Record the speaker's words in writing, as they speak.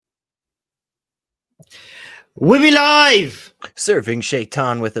We be live. Serving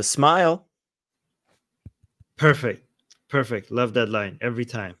Shaitan with a smile. Perfect. Perfect. Love that line every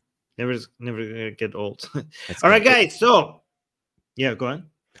time. Never gonna get old. All right, guys. So, yeah, go on.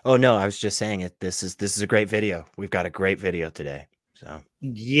 Oh no, I was just saying it. This is a great video. We've got a great video today. So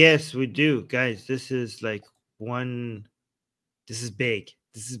yes, we do, guys. This is like one. This is big.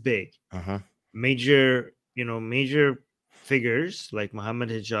 This is big. Major, major figures like Mohammed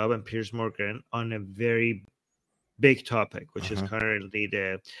Hijab and Piers Morgan on a very big topic, which is currently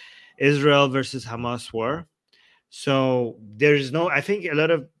the Israel versus Hamas war. So there's no, I think a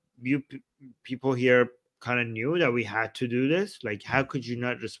lot of you people here kind of knew that we had to do this. Like, how could you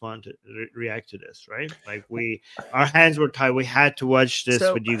not respond to react to this, right? Like our hands were tied. We had to watch this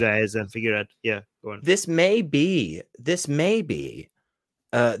with you guys and figure out. Yeah, go on. This may be the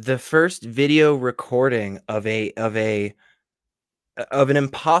first video recording of an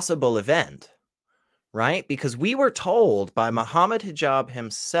impossible event, right? Because we were told by Mohammed Hijab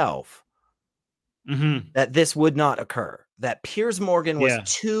himself that this would not occur, that Piers Morgan was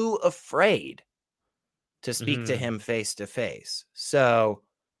too afraid to speak to him face to face. So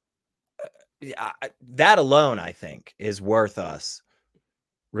that alone, I think, is worth us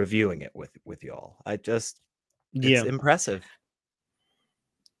reviewing it with y'all. It's impressive.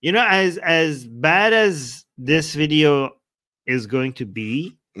 You know, as bad as this video is going to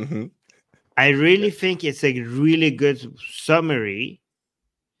be, I really think it's a really good summary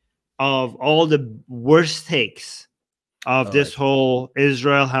of all the worst takes of this whole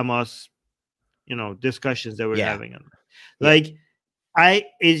Israel-Hamas, discussions that we're having. Like,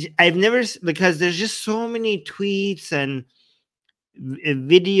 I've never, because there's just so many tweets and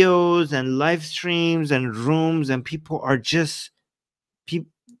videos and live streams and rooms, and people are just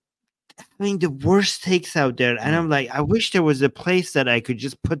having the worst takes out there. And I'm like, I wish there was a place that I could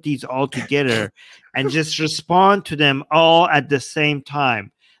just put these all together and just respond to them all at the same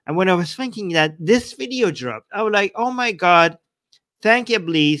time. And when I was thinking that this video dropped, I was like, oh my God, thank you,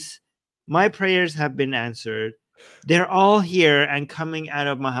 Iblis. My prayers have been answered. They're all here and coming out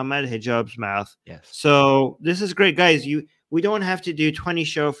of Mohammed Hijab's mouth. Yes. So this is great, guys. We don't have to do 20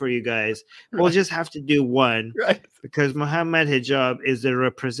 shows for you guys. We'll just have to do one. Right. Because Mohammed Hijab is the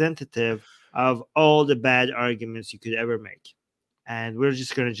representative of all the bad arguments you could ever make. And we're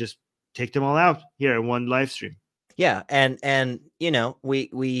just going to take them all out here in one live stream. Yeah, and we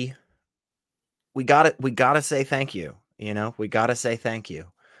gotta say thank you. We gotta say thank you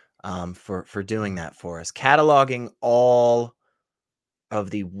for doing that for us, cataloging all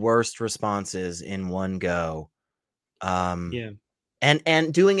of the worst responses in one go. And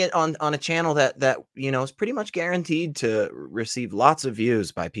doing it on a channel that is pretty much guaranteed to receive lots of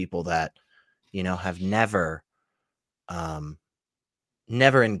views by people that have never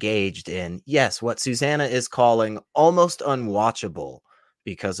engaged in what Susanna is calling almost unwatchable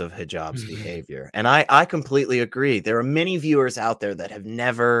because of Hijab's behavior. And I completely agree. There are many viewers out there that have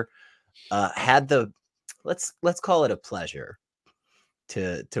never had the let's call it a pleasure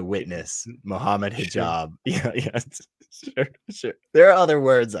to witness Mohammed Hijab. Sure. There are other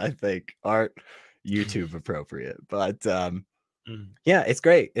words I think aren't YouTube appropriate, but yeah, it's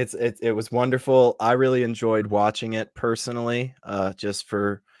great. It was wonderful. I really enjoyed watching it personally, just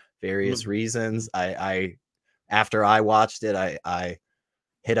for various reasons. I after I watched it, I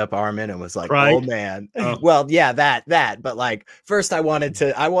hit up Armin and was like, Cried? oh man. Well, yeah, that. But like, first I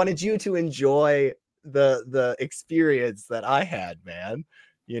wanted you to enjoy the experience that I had, man.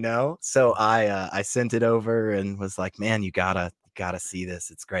 So I sent it over and was like, man, you gotta see this.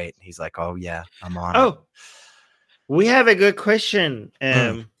 It's great. And he's like, oh yeah, I'm on it. We have a good question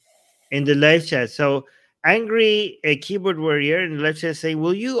in the live chat. So Angry Keyboard Warrior in the live chat saying,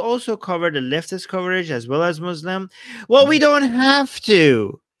 will you also cover the leftist coverage as well as Muslim? Well, we don't have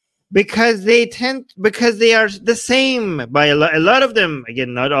to, because they are the same by a lot of them.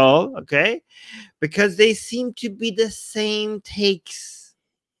 Again, not all, okay? Because they seem to be the same takes.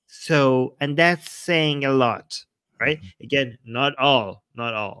 So, and that's saying a lot, right? Again, not all,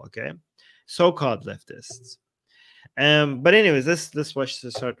 okay? So-called leftists. But anyways, let's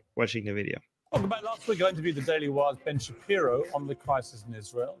start watching the video. Welcome back. Last week, I interviewed the Daily Wire's Ben Shapiro on the crisis in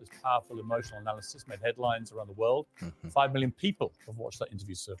Israel. His powerful emotional analysis made headlines around the world. 5 million people have watched that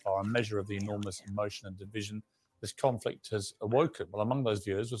interview so far, a measure of the enormous emotion and division this conflict has awoken. Well, among those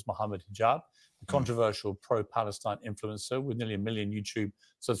viewers was Mohammed Hijab, a controversial pro-Palestine influencer with nearly 1 million YouTube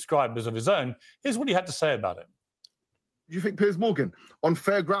subscribers of his own. Here's what he had to say about it. Do you think Piers Morgan, on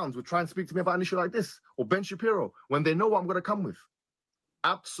fair grounds, would try and speak to me about an issue like this? Or Ben Shapiro, when they know what I'm going to come with?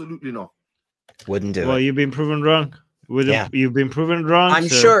 Absolutely not. Wouldn't do it. Well, you've been proven wrong. You've been proven wrong. I'm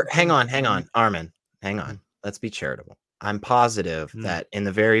sure. Hang on, Armin. hang on. Let's be charitable. I'm positive that in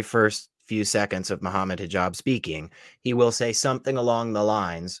the very first few seconds of Mohammed Hijab speaking, he will say something along the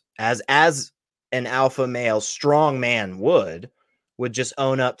lines, as an alpha male strong man would just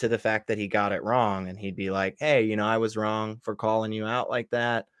own up to the fact that he got it wrong, and he'd be like, hey, you know, I was wrong for calling you out like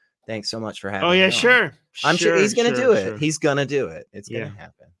that. Thanks so much for having me on. Sure. I'm sure he's gonna do it. He's gonna do it. It's gonna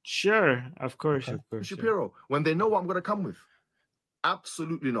happen. Sure, of course, Okay. of course. Shapiro, when they know what I'm gonna come with.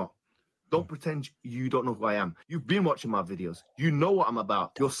 Absolutely not. Don't pretend you don't know who I am. You've been watching my videos. You know what I'm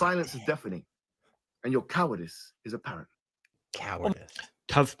about. Your silence is deafening, and your cowardice is apparent. Cowardice.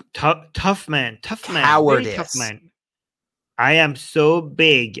 Tough man. Cowardice. Very tough man. I am so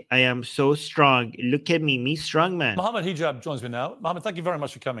big. I am so strong. Look at me strong man. Mohammed Hijab joins me now. Mohammed, thank you very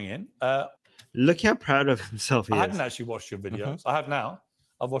much for coming in. Look how proud of himself he I is. hadn't actually watched your videos. I have now.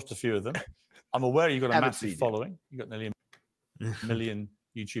 I've watched a few of them. I'm aware you've got a massive following. You've got nearly a million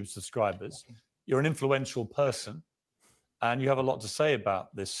YouTube subscribers. You're an influential person, and you have a lot to say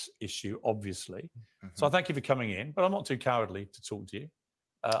about this issue, obviously. So I thank you for coming in, but I'm not too cowardly to talk to you.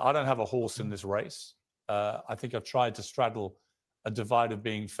 I don't have a horse in this race. I think I've tried to straddle a divide of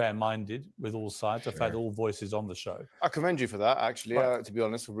being fair-minded with all sides. I've had all voices on the show. I commend you for that, actually, to be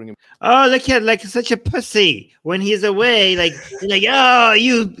honest, for bringing... Oh, look at like such a pussy when he's away. Like, oh,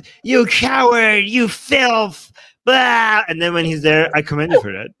 you coward, you filth, blah. And then when he's there, I commend you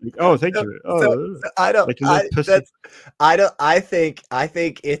for that. Like, oh, thank you. Oh, I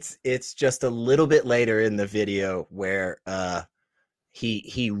think it's just a little bit later in the video where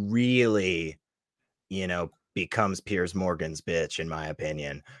he really, you know, becomes Piers Morgan's bitch, in my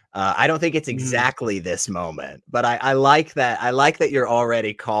opinion. I don't think it's exactly this moment, but I like that. I like that you're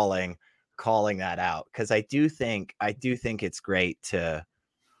already calling that out, because I do think it's great to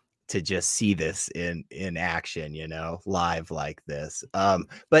just see this in action, you know, live like this.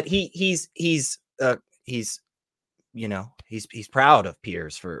 But he's you know, he's proud of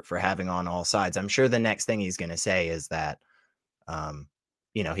Piers for having on all sides. I'm sure the next thing he's going to say is that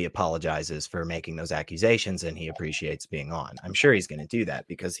you know, he apologizes for making those accusations and he appreciates being on. I'm sure he's going to do that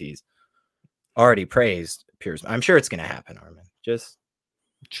because he's already praised Piers. I'm sure it's going to happen, Armin. Just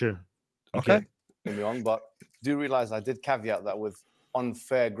sure. Okay. Don't be on, but do realize I did caveat that with on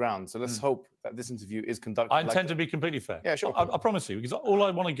fair ground. So let's hope that this interview is conducted. I intend to be completely fair. Yeah, sure. I promise you, because all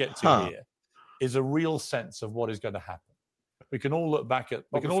I want to get to here is a real sense of what is going to happen. We can all look back at.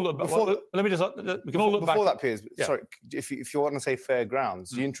 We can all look back. Let me just. We can all look back. Before that, Piers. Yeah. Sorry, if you want to say fair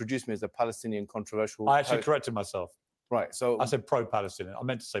grounds, you introduced me as a Palestinian controversial. I actually corrected myself. Right. So I said pro-Palestinian. I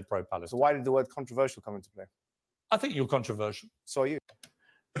meant to say pro-Palestinian. So why did the word controversial come into play? I think you're controversial. So are you?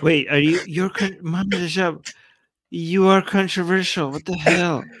 Wait, are you? Mohammed Hijab, you are controversial. What the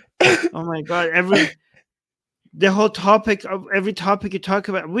hell? Oh my God! The whole topic of every topic you talk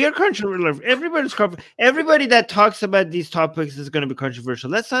about, we are controversial. Everybody that talks about these topics is going to be controversial.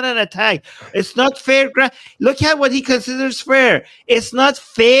 That's not an attack. It's not fair. Look at what he considers fair. It's not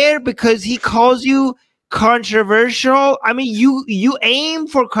fair because he calls you controversial. I mean, you aim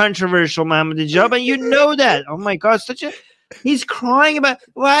for controversial, Mohammed Hijab, and you know that. Oh my God, he's crying about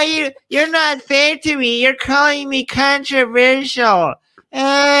why you're not fair to me. You're calling me controversial.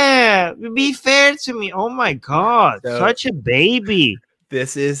 Be fair to me. Oh my God, so, such a baby.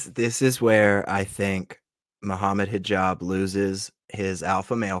 This is where I think Mohammed Hijab loses his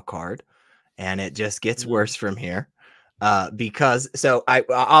alpha male card, and it just gets worse from here. Because I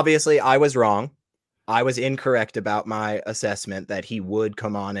obviously was wrong. I was incorrect about my assessment that he would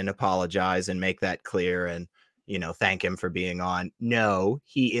come on and apologize and make that clear and, you know, thank him for being on. No,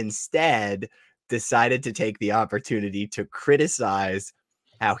 he instead decided to take the opportunity to criticize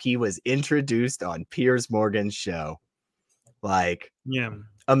how he was introduced on Piers Morgan's show. Like,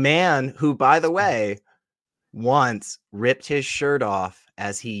 a man who, by the way, once ripped his shirt off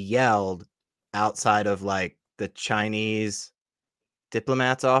as he yelled outside of like the Chinese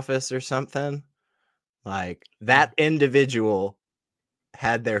diplomat's office or something. Like, that individual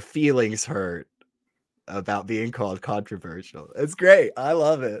had their feelings hurt about being called controversial. It's great. I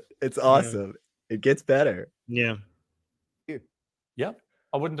love it. It's awesome. It gets better. Yeah. Yeah.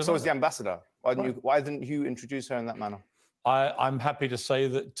 I wouldn't have. So is the ambassador. Why didn't you introduce her in that manner? I'm happy to say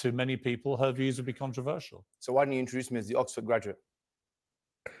that to many people, her views would be controversial. So why didn't you introduce me as the Oxford graduate?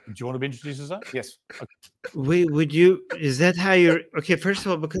 Do you want to be introduced as that? Yes. Okay. Wait, would you? Is that how you're? Okay, first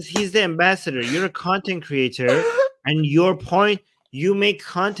of all, because he's the ambassador, you're a content creator, and your point, you make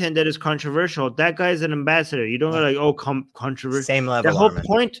content that is controversial. That guy is an ambassador. You don't go like, oh, controversial. Same level. The whole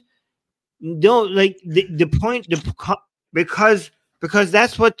point. Don't like the point. Because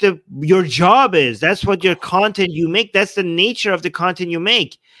that's what your job is. That's what your content you make. That's the nature of the content you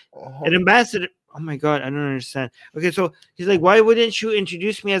make. An ambassador. Oh my God, I don't understand. Okay, so he's like, why wouldn't you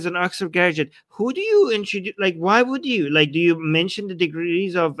introduce me as an Oxford graduate? Who do you introduce? Like, why would you? Like, do you mention the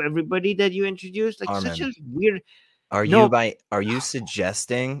degrees of everybody that you introduced? Like, such Armin, a weird. are No, you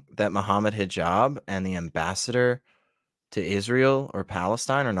suggesting that Mohammed Hijab and the ambassador to Israel or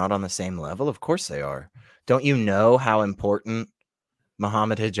Palestine are not on the same level? Of course they are. Don't you know how important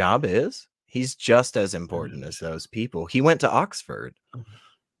Mohammed Hijab is? He's just as important as those people. He went to Oxford.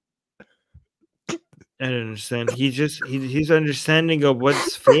 I don't understand. His understanding of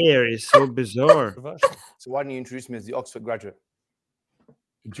what's fair is so bizarre. Controversial. So why didn't you introduce me as the Oxford graduate?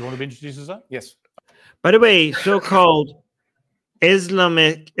 Do you want to be introduced as that? Yes. By the way, so-called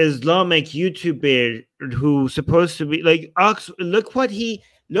Islamic YouTuber who supposed to be like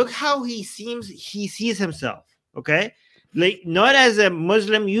look how he sees himself. Okay, like not as a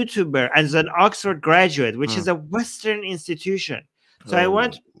Muslim YouTuber, as an Oxford graduate, which is a Western institution. So I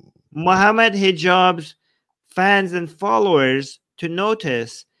want Mohammed Hijab's fans and followers to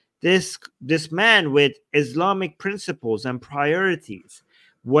notice this man with Islamic principles and priorities.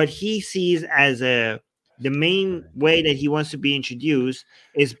 What he sees as the main way that he wants to be introduced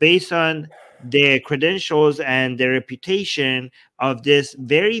is based on the credentials and the reputation of this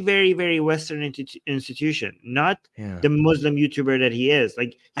very, very, very Western institution, not the Muslim YouTuber that he is.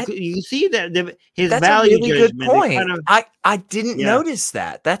 Like you see that his that's value a really judgment. good point. Kind of, I didn't notice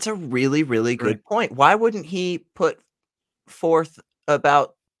that. That's a really, really good point. Why wouldn't he put forth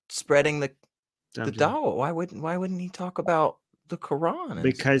about spreading the dawah? Why wouldn't he talk about the Quran?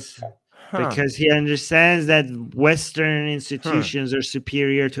 Because he understands that Western institutions are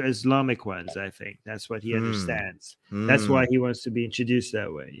superior to Islamic ones. I think that's what he understands. That's why he wants to be introduced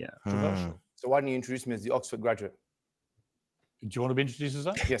that way. Yeah. So why didn't you introduce me as the Oxford graduate? Do you want to be introduced as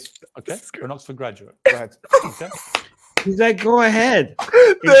that? Yes. Okay. You're an Oxford graduate. Go ahead. Okay. He's like, go ahead.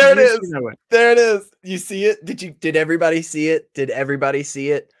 There it is. There it is. You see it? Did everybody see it? Did everybody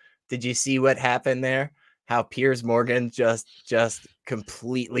see it? Did you see what happened there? How Piers Morgan just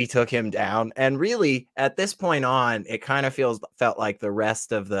completely took him down. And really, at this point on, it kind of felt like the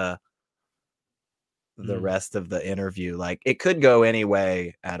rest of the interview. Like it could go any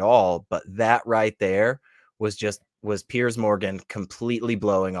way at all, but that right there was Piers Morgan completely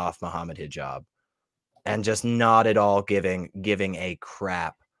blowing off Mohammed Hijab and just not at all giving a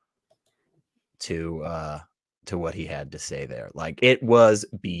crap to what he had to say there. Like it was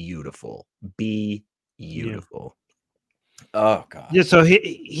beautiful. Beautiful. Oh God. Yeah, so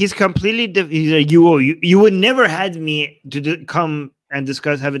he's completely he's like, you would never had me to come and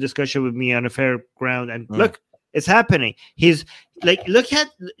have a discussion with me on a fair ground, and look, it's happening. He's like, look at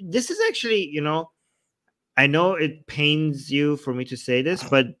this. Is actually, I know it pains you for me to say this,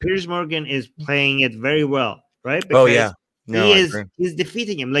 but Piers Morgan is playing it very well, right? Because he's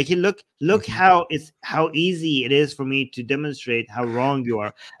defeating him. Like look how easy it is for me to demonstrate how wrong you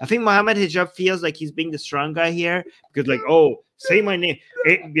are. I think Mohammed Hijab feels like he's being the strong guy here because like, oh, say my name,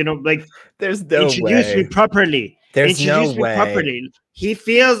 like there's no introduce way. me properly. There's introduce no me way. properly. He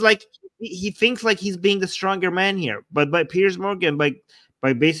feels like he thinks like he's being the stronger man here, but by Piers Morgan, by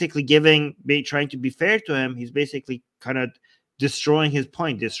basically trying to be fair to him, he's basically kind of destroying his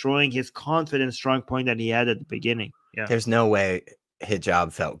point, destroying his confident, strong point that he had at the beginning. Yeah. There's no way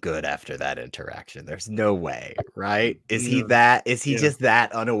Hijab felt good after that interaction. There's no way, right? Is he just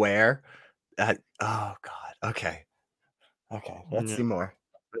that unaware? Oh God. Okay. Let's see more.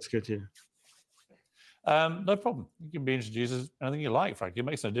 Let's continue. No problem. You can be introduced as anything you like, frankly. It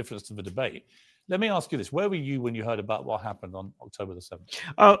makes no difference to the debate. Let me ask you this. Where were you when you heard about what happened on October the 7th?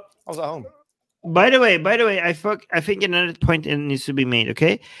 Oh, I was at home. By the way, I think another point needs to be made.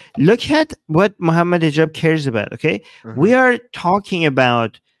 Okay, look at what Mohammed Hijab cares about. Okay, we are talking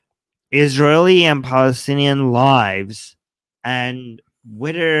about Israeli and Palestinian lives and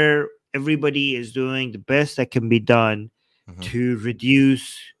whether everybody is doing the best that can be done to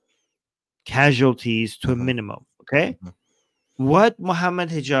reduce casualties to a minimum. Okay, what Mohammed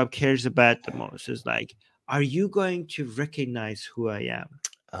Hijab cares about the most is like, are you going to recognize who I am?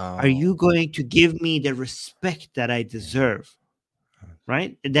 Are you going to give me the respect that I deserve?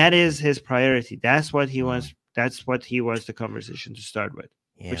 Right? That is his priority. That's what he wants. That's what he wants the conversation to start with,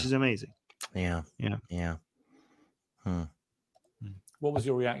 which is amazing. Yeah. What was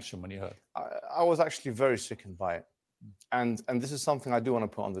your reaction when you heard? I was actually very sickened by it. And this is something I do want to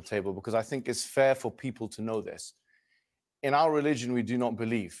put on the table because I think it's fair for people to know this. In our religion, we do not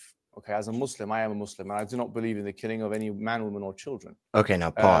believe. Okay, as a Muslim, I am a Muslim, and I do not believe in the killing of any man, woman, or children. Okay,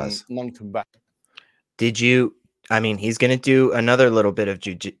 now pause. Non-combatant. He's going to do another little bit of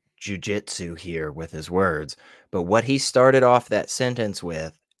jujitsu here with his words, but what he started off that sentence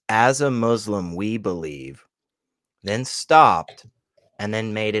with as a Muslim, we believe, then stopped and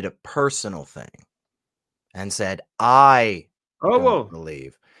then made it a personal thing and said, I don't whoa.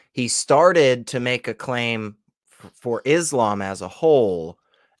 believe. He started to make a claim for Islam as a whole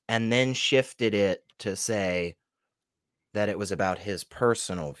and then shifted it to say that it was about his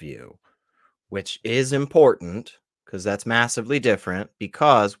personal view, which is important because that's massively different,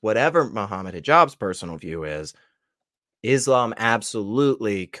 because whatever Mohammed Hijab's personal view is, Islam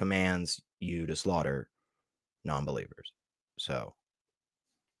absolutely commands you to slaughter non-believers. So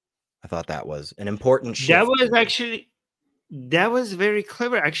I thought that was an important shift. That was very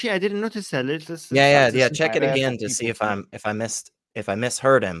clever. Actually, I didn't notice that. Let's Check it again to see if I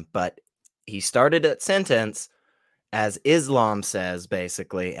misheard him. But he started that sentence as Islam says,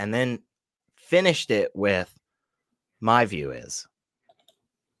 basically, and then finished it with my view is.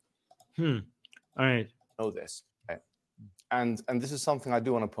 All right. Know this. Okay. And this is something I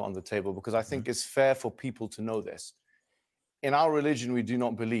do want to put on the table because I think it's fair for people to know this. In our religion, we do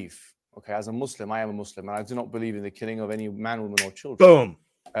not believe. Okay, as a Muslim, I am a Muslim, and I do not believe in the killing of any man, woman, or children.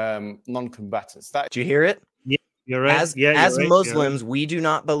 Boom. Non-combatants. Do you hear it? Yeah, you're right. As Muslims, we do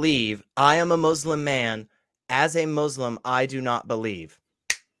not believe. I am a Muslim man. As a Muslim, I do not believe.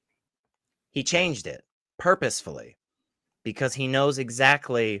 He changed it purposefully because he knows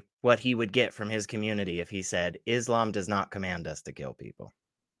exactly what he would get from his community if he said, Islam does not command us to kill people.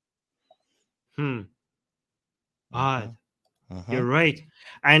 Odd. You're right.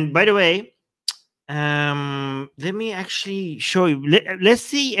 And by the way, let me actually show you. Let's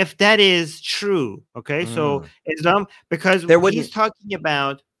see if that is true. Okay, so Islam, because he's talking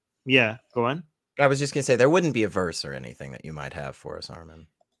about. Yeah, go on. I was just gonna say there wouldn't be a verse or anything that you might have for us, Armin.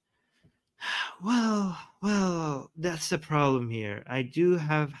 Well, that's the problem here. I do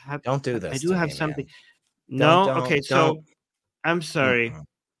have. Don't do this. I do have something. Man. No, don't, okay. Don't. So, I'm sorry.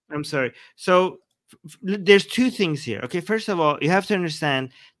 I'm sorry. So. There's two things here. Okay, first of all, you have to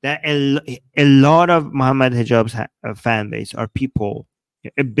understand that a lot of Mohammed Hijab's fan base are people,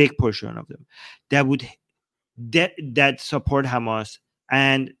 a big portion of them, that support Hamas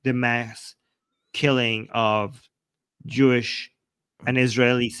and the mass killing of Jewish and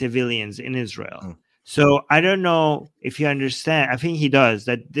Israeli civilians in Israel. So I don't know if you understand. I think he does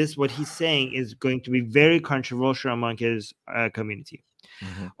that. What he's saying is going to be very controversial among his community.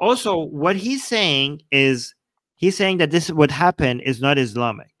 Also, what he's saying that this is what happened is not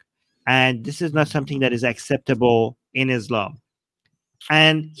Islamic, and this is not something that is acceptable in Islam,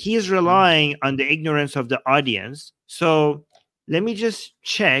 and he is relying on the ignorance of the audience. So let me just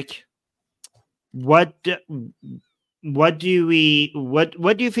check what do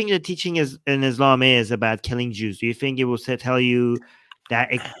you think the teaching is in Islam is about killing Jews? Do you think it will tell you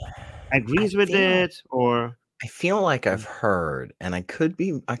that it agrees with it, or? I feel like I've heard, and I could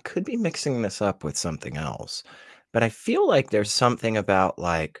be mixing this up with something else, but I feel like there's something about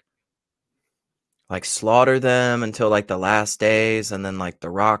like slaughter them until like the last days, and then like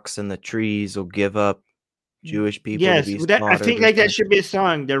the rocks and the trees will give up Jewish people. Yes, I think like that should be a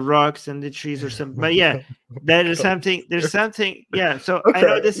song, the rocks and the trees or something. But yeah, that is something. There's something. Yeah. So okay, I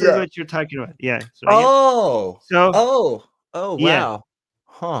know this is what you're talking about. Yeah. So, wow. Yeah.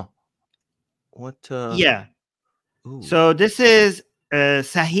 Huh. What? Yeah. Ooh. So this is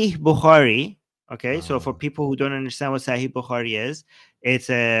Sahih Bukhari. Okay, so for people who don't understand what Sahih Bukhari is, it's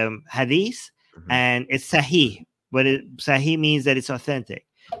a hadith and it's Sahih. But Sahih means that it's authentic.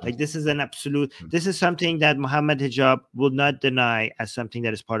 Like this is an absolute. This is something that Mohammed Hijab will not deny as something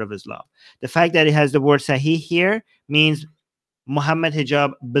that is part of Islam. The fact that it has the word Sahih here means Mohammed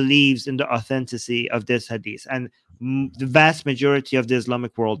Hijab believes in the authenticity of this hadith, and the vast majority of the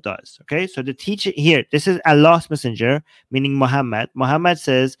Islamic world does. Okay, so the teaching here, this is Allah's messenger, meaning Muhammad. Muhammad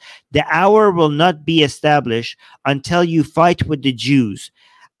says, the hour will not be established until you fight with the Jews.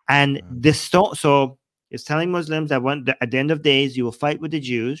 And the stone, so it's telling Muslims that at the end of days, you will fight with the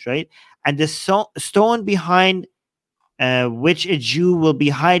Jews, right? And the stone behind which a Jew will be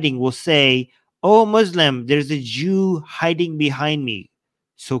hiding will say, oh, Muslim, there's a Jew hiding behind me,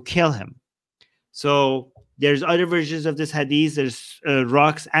 so kill him. So there's other versions of this hadith. There's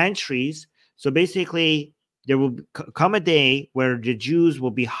rocks and trees. So basically, there will come a day where the Jews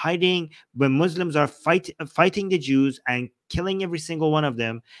will be hiding when Muslims are fighting the Jews and killing every single one of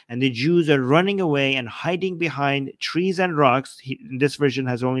them. And the Jews are running away and hiding behind trees and rocks. This version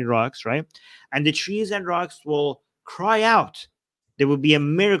has only rocks, right? And the trees and rocks will cry out. There will be a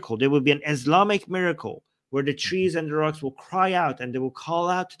miracle. There will be an Islamic miracle where the trees and the rocks will cry out and they will call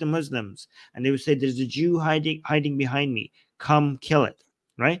out to the Muslims and they will say, there's a Jew hiding behind me. Come kill it,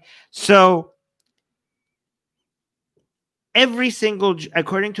 right? So every single,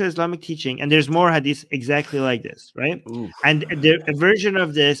 according to Islamic teaching, and there's more hadiths exactly like this, right? Oof. And a version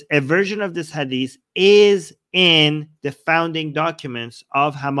of this hadith is in the founding documents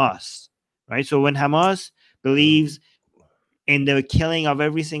of Hamas, right? So when Hamas believes in the killing of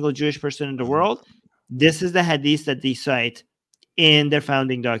every single Jewish person in the world, this is the hadith that they cite in their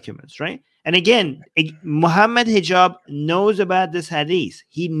founding documents, right? And again, Mohammed Hijab knows about this hadith.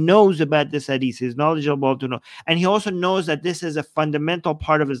 He knows about this hadith. He's knowledgeable to know. And he also knows that this is a fundamental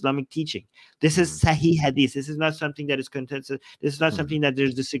part of Islamic teaching. This is Sahih hadith. This is not something that is contested. This is not something that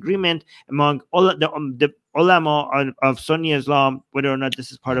there's disagreement among all the ulama of Sunni Islam, whether or not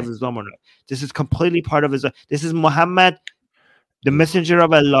this is part of Islam or not. This is completely part of Islam. This is Muhammad, the messenger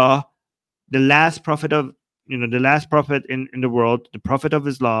of Allah, the last prophet of, the last prophet in the world, the prophet of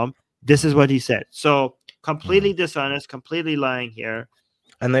Islam. This is what he said. So completely dishonest, completely lying here.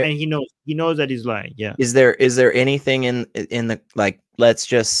 And he knows that he's lying. Yeah. Is there anything in the, like, let's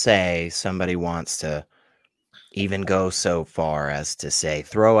just say somebody wants to even go so far as to say,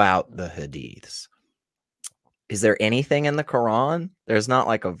 throw out the hadiths. Is there anything in the Quran? There's not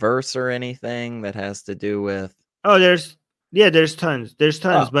like a verse or anything that has to do with. Oh, there's tons.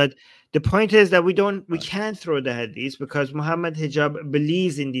 But the point is that we can't throw the hadiths because Muhammad Hijab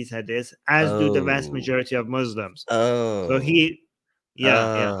believes in these hadiths, as do the vast majority of Muslims. So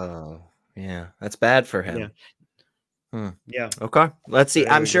that's bad for him. Yeah. Okay. Let's see.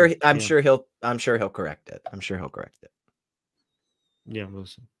 I'm sure he'll correct it. Yeah, we'll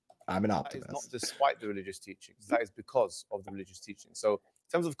see. I'm an That optimist. is not despite the religious teachings. That is because of the religious teachings. So in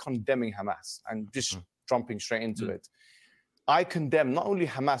terms of condemning Hamas and just jumping straight into it, I condemn not only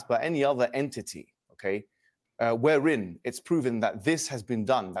Hamas, but any other entity, okay, wherein it's proven that this has been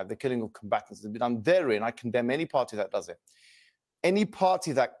done, that the killing of combatants has been done. Therein, I condemn any party that does it. Any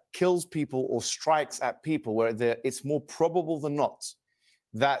party that kills people or strikes at people where it's more probable than not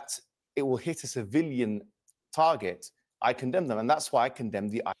that it will hit a civilian target, I condemn them. And that's why I condemn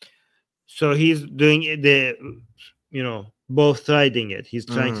the... So he's doing both siding it. He's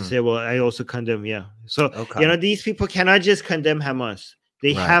trying to say, well, I also condemn, So, these people cannot just condemn Hamas.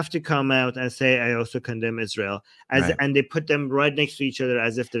 They have to come out and say, I also condemn Israel. And they put them right next to each other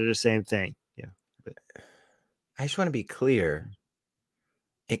as if they're the same thing. Yeah. But I just want to be clear.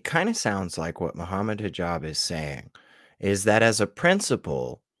 It kind of sounds like what Mohammed Hijab is saying is that as a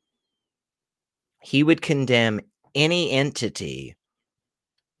principle, he would condemn any entity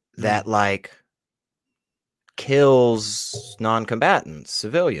that kills non-combatants,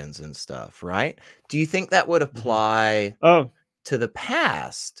 civilians and stuff, right? Do you think that would apply to the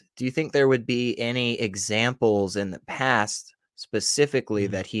past? Do you think there would be any examples in the past specifically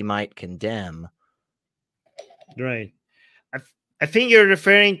that he might condemn? Right. I think you're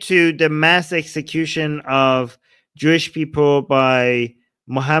referring to the mass execution of Jewish people by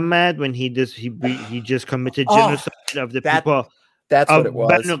Muhammad when he just committed genocide of the people. That's what it was.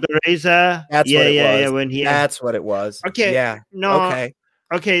 Banu Qurayza. That's what it was. Okay. Yeah. No. Okay.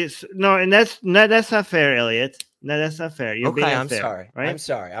 Okay. So, no, and that's not fair, Elliot. No, that's not fair. You're being unfair, sorry. Right? I'm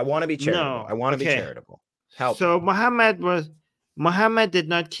sorry. I want to be charitable. I want to be charitable. Help. So Muhammad did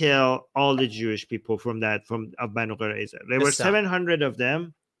not kill all the Jewish people of Banu Qurayza. There were 700 of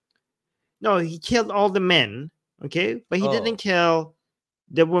them. No, he killed all the men. Okay, but he didn't kill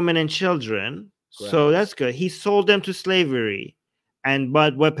the women and children. Gross. So that's good. He sold them to slavery and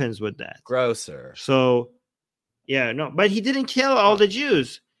bought weapons with that. Grosser. So, but he didn't kill all the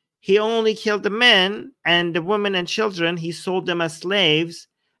Jews. He only killed the men, and the women and children, he sold them as slaves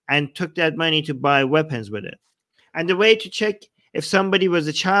and took that money to buy weapons with it. And the way to check if somebody was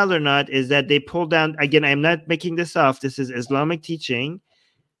a child or not is that they pull down, again, I'm not making this up. This is Islamic teaching.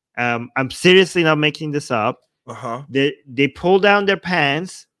 I'm seriously not making this up. They pull down their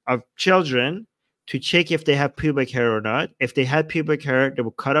pants of children to check if they have pubic hair or not. If they had pubic hair, they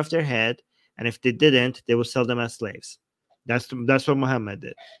will cut off their head. And if they didn't, they will sell them as slaves. That's what Muhammad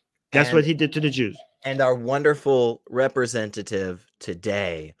did. That's what he did to the Jews. And our wonderful representative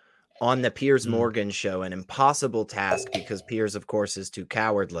today on the Piers Morgan show, an impossible task because Piers, of course, is too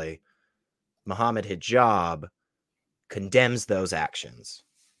cowardly, Mohammed Hijab condemns those actions.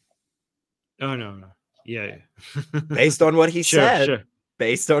 Oh, no. Yeah. Based on what he said. Sure.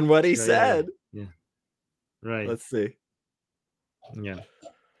 Based on what he said. Yeah. Right. Let's see. Yeah.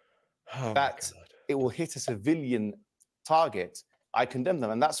 That it will hit a civilian target, I condemn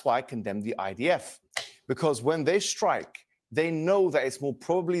them. And that's why I condemn the IDF. Because when they strike, they know that it's more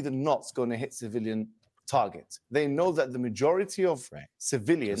probably than not going to hit civilian targets. They know that the majority of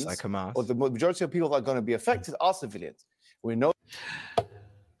civilians, or the majority of people that are going to be affected are civilians. We know.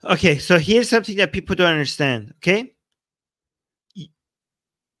 Okay, so here's something that people don't understand, okay?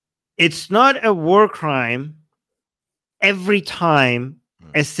 it's not a war crime every time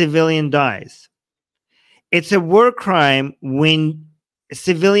a civilian dies. It's a war crime when a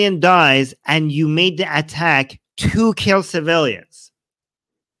civilian dies and you made the attack to kill civilians.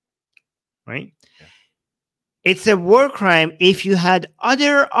 Right? Yeah. It's a war crime if you had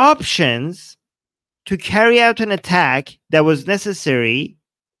other options to carry out an attack that was necessary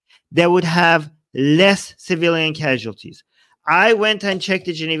that would have less civilian casualties. I went and checked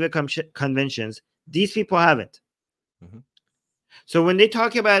the Geneva Conventions. These people haven't. Mm-hmm. So when they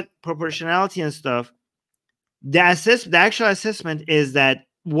talk about proportionality and stuff, the actual assessment is that,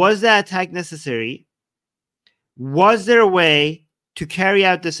 was the attack necessary? Was there a way to carry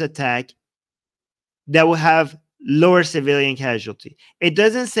out this attack that will have lower civilian casualty? It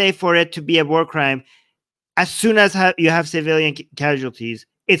doesn't say for it to be a war crime, as soon as you have civilian casualties,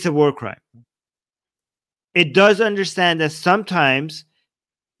 it's a war crime. It does understand that sometimes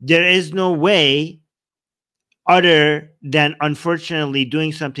there is no way other than, unfortunately,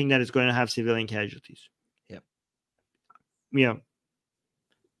 doing something that is going to have civilian casualties. Yep. Yeah.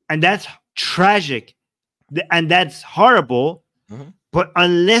 And that's tragic. And that's horrible. Mm-hmm. But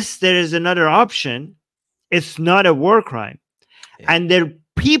unless there is another option, it's not a war crime. Yeah. And the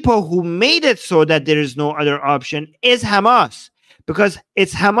people who made it so that there is no other option is Hamas. Because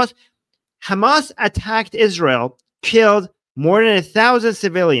it's Hamas. Hamas attacked Israel, killed more than 1,000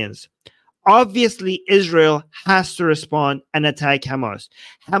 civilians. Obviously, Israel has to respond and attack Hamas.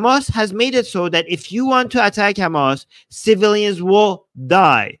 Hamas has made it so that if you want to attack Hamas, civilians will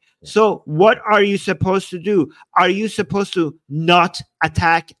die. So what are you supposed to do? Are you supposed to not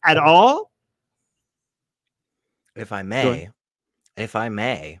attack at all? If I may,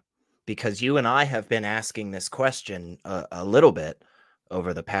 because you and I have been asking this question a little bit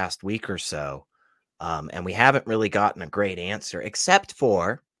over the past week or so, and we haven't really gotten a great answer, except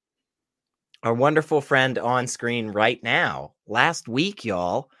for our wonderful friend on screen right now. Last week,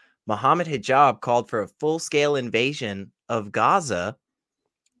 y'all, Mohammed Hijab called for a full-scale invasion of Gaza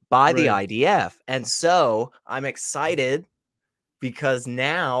by the IDF. And so I'm excited because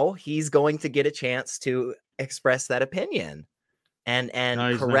now he's going to get a chance to express that opinion and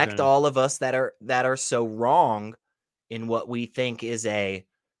correct all of us that are so wrong in what we think is a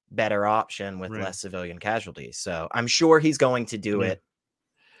better option with less civilian casualties. So I'm sure he's going to do it.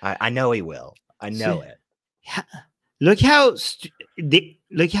 I know he will. I know it. Look how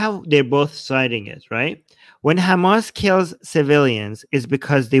they're both citing it, right? When Hamas kills civilians, it's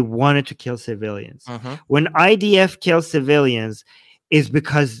because they wanted to kill civilians. Mm-hmm. When IDF kills civilians, it's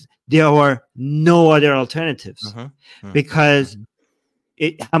because there are no other alternatives. Mm-hmm. Mm-hmm. Because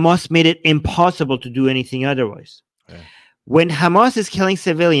Hamas made it impossible to do anything otherwise. Yeah. When Hamas is killing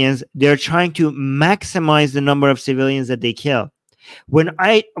civilians, they're trying to maximize the number of civilians that they kill. When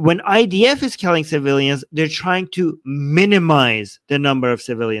IDF is killing civilians, they're trying to minimize the number of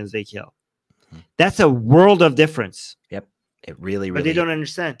civilians they kill. That's a world of difference. Yep. It really, but they don't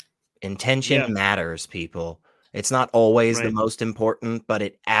understand. Intention matters, people. It's not always the most important, but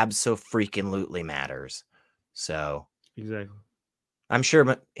it abso-freaking-lutely matters. So exactly. I'm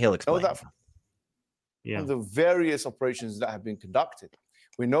sure he'll explain. And the various operations that have been conducted.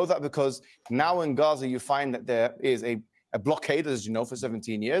 We know that because now in Gaza, you find that there is a blockade, as you know, for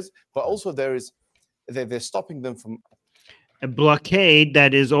 17 years, but also they're stopping them from a blockade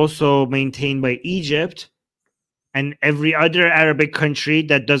that is also maintained by Egypt and every other Arabic country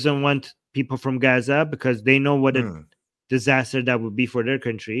that doesn't want people from Gaza because they know what a disaster that would be for their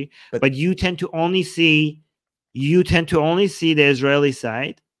country. But you tend to only see the Israeli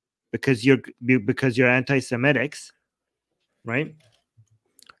side because you're anti-Semitics, right?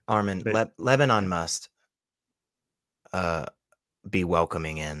 Armin, Lebanon must be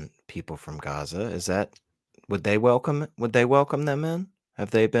welcoming in people from Gaza. Would they welcome them in?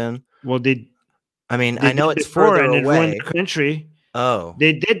 Have they been? Well, I know it's further away. Ruined their country. Oh,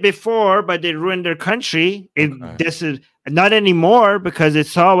 they did before, but they ruined their country. This is not anymore because it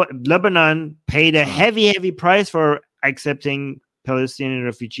saw Lebanon paid a heavy price for accepting Palestinian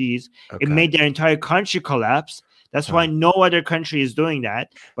refugees. It made their entire country collapse. That's why no other country is doing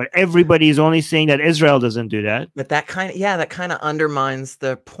that. But everybody is only saying that Israel doesn't do that. But that kind of undermines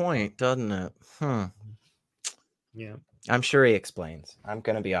the point, doesn't it? Yeah. I'm sure he explains. I'm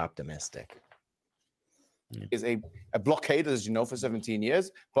going to be optimistic. Is a blockade, as you know, for 17 years,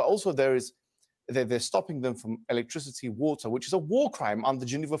 but also they're stopping them from electricity, water, which is a war crime under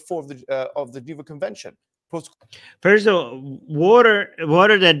Geneva 4 of the Geneva Convention. First of all, water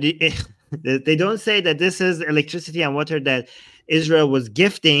that they don't say that this is electricity and water that Israel was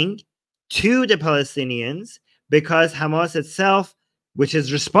gifting to the Palestinians because Hamas itself which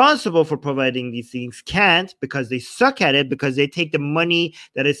is responsible for providing these things, can't, because they suck at it, because they take the money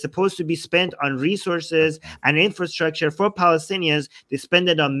that is supposed to be spent on resources and infrastructure for Palestinians, they spend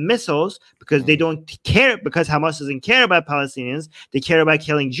it on missiles because they don't care, because Hamas doesn't care about Palestinians, they care about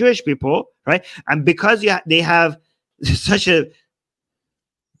killing Jewish people, right? And because they have such a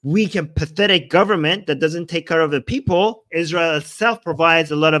weak and pathetic government that doesn't take care of the people, Israel itself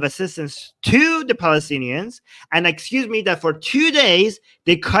provides a lot of assistance to the Palestinians. And excuse me, that for 2 days,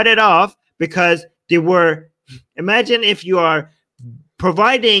 they cut it off because they were, imagine if you are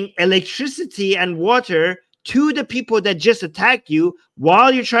providing electricity and water to the people that just attacked you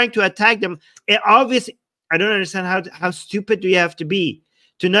while you're trying to attack them. It obviously, I don't understand how stupid do you have to be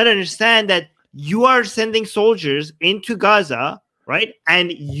to not understand that you are sending soldiers into Gaza, right?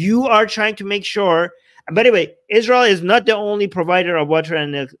 And you are trying to make sure. By the way, Israel is not the only provider of water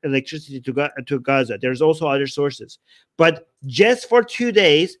and electricity to Gaza. There's also other sources. But just for 2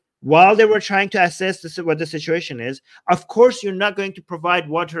 days, while they were trying to assess what the situation is, of course, you're not going to provide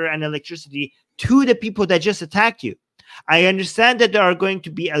water and electricity to the people that just attacked you. I understand that there are going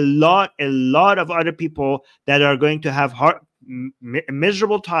to be a lot of other people that are going to have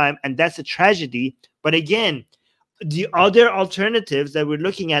miserable time, and that's a tragedy. But again, the other alternatives that we're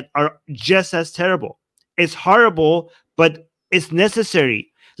looking at are just as terrible. It's horrible, but it's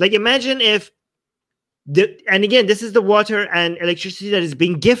necessary. Like, imagine if and again, this is the water and electricity that is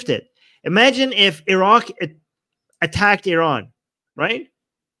being gifted. Imagine if Iraq attacked Iran, right?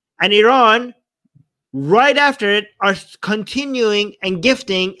 And Iran, right after it, are continuing and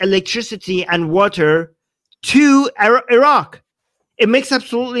gifting electricity and water to Iraq. It makes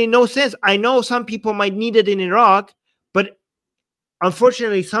absolutely no sense. I know some people might need it in Iraq, but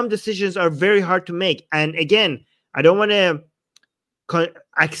unfortunately, some decisions are very hard to make. And again, I don't want to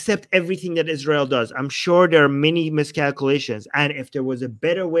accept everything that Israel does. I'm sure there are many miscalculations. And if there was a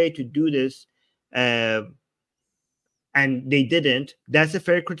better way to do this, and they didn't, that's a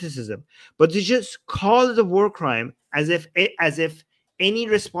fair criticism. But to just call it a war crime as if any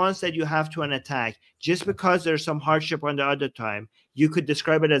response that you have to an attack, just because there's some hardship on the other time, you could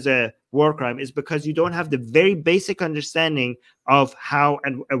describe it as a war crime, is because you don't have the very basic understanding of how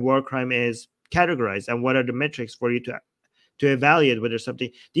a war crime is categorized and what are the metrics for you to evaluate whether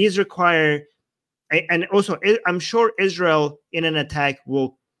something. These require, and also I'm sure Israel in an attack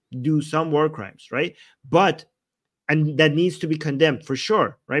will do some war crimes, right? And that needs to be condemned for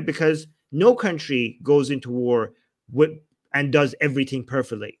sure, right? Because no country goes into war and does everything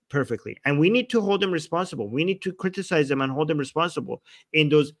perfectly. And we need to hold them responsible. We need to criticize them and hold them responsible in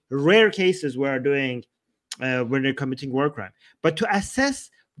those rare cases where when they're committing war crime. But to assess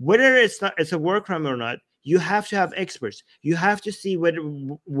whether it's a war crime or not, you have to have experts. You have to see whether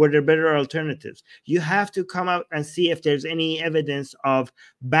there are better alternatives. You have to come out and see if there's any evidence of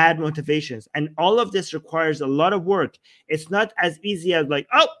bad motivations. And all of this requires a lot of work. It's not as easy as like,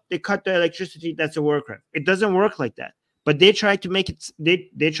 oh, they cut the electricity, that's a war crime. It doesn't work like that. But they try to make it,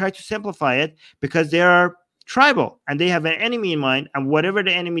 they try to simplify it because they are tribal and they have an enemy in mind, and whatever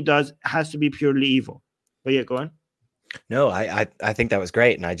the enemy does has to be purely evil. But yeah, go on. No, I think that was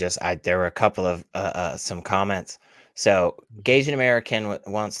great, and there were a couple of some comments. So, Gagin American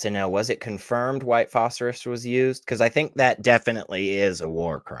wants to know: was it confirmed white phosphorus was used? Because I think that definitely is a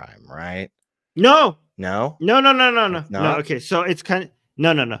war crime, right? No. No. Okay, so it's kind of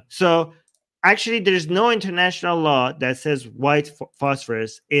no. So actually, there's no international law that says white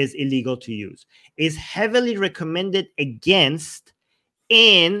phosphorus is illegal to use. It's heavily recommended against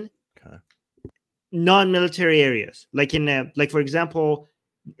in non-military areas, like for example,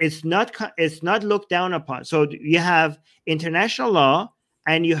 it's not looked down upon. So you have international law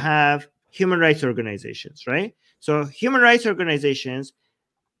and you have human rights organizations, right? So human rights organizations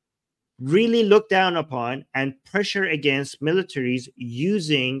really look down upon and pressure against militaries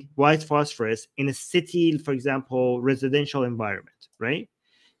using white phosphorus in a city, for example, residential environment, right?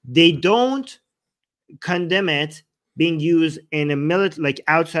 They don't condemn it being used in a military, like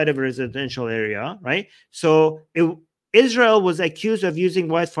outside of a residential area, right? So Israel was accused of using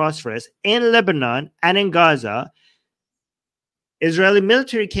white phosphorus in Lebanon and in Gaza. Israeli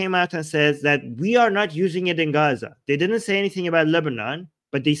military came out and says that we are not using it in Gaza. They didn't say anything about Lebanon,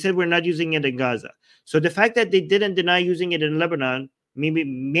 but they said we're not using it in Gaza. So the fact that they didn't deny using it in Lebanon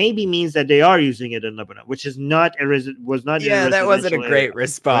maybe means that they are using it in Lebanon, which is not that wasn't a great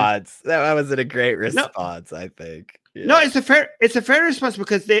response. That wasn't a great response, I think. Yeah. No, it's a fair response,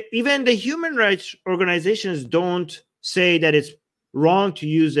 because even the human rights organizations don't say that it's wrong to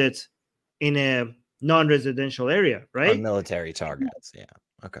use it in a non-residential area, right? On military targets, yeah.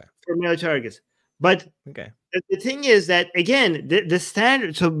 Okay. For military targets. But okay. the thing is that, again, the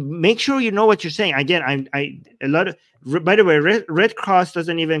standard. So make sure you know what you're saying. Again, a lot of. By the way, Red Cross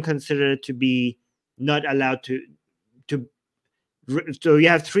doesn't even consider it to be not allowed to. So you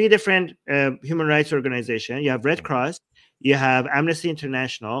have three different human rights organizations. You have Red Cross, you have Amnesty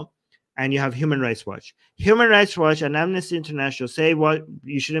International, and you have Human Rights Watch. Human Rights Watch and Amnesty International say what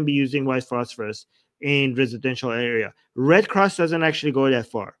you shouldn't be using white phosphorus in residential area. Red Cross doesn't actually go that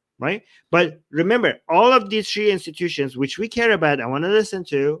far, right? But remember, all of these three institutions, which we care about and want to listen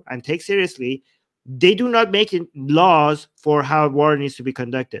to and take seriously, they do not make laws for how war needs to be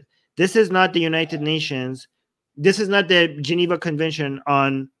conducted. This is not the United Nations. This is not the Geneva Convention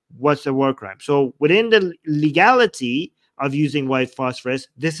on what's a war crime. So within the legality of using white phosphorus,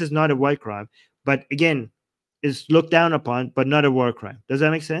 this is not a war crime. But again, it's looked down upon, but not a war crime. Does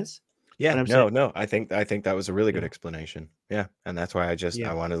that make sense? Yeah, no. I think that was a really good explanation. Yeah, and that's why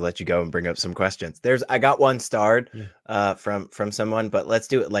I wanted to let you go and bring up some questions. I got one starred from someone, but let's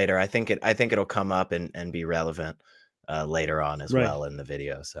do it later. I think it'll come up and be relevant later on as well in the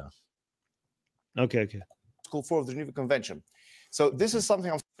video. So okay. Article 4 of the Geneva Convention. So this is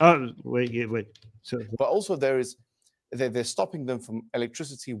something I'm. Oh wait. So, but also they're stopping them from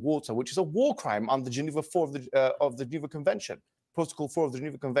electricity, water, which is a war crime under Geneva 4 of the Geneva Convention, Protocol 4 of the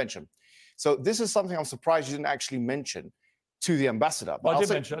Geneva Convention. So this is something I'm surprised you didn't actually mention to the ambassador. But I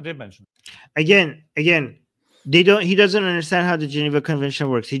did mention. Again, he doesn't understand how the Geneva Convention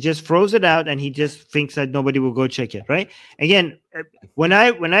works. He just throws it out and he just thinks that nobody will go check it, right? Again, when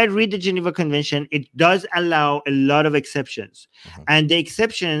I read the Geneva Convention, it does allow a lot of exceptions. And the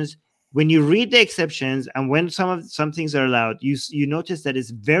exceptions, when you read the exceptions and when some things are allowed, you notice that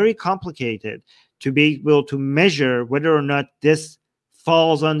it's very complicated to be able to measure whether or not this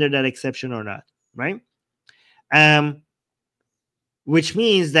falls under that exception or not, right? Which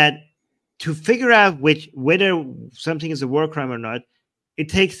means that to figure out whether something is a war crime or not, it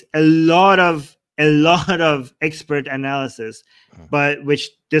takes a lot of expert analysis, but which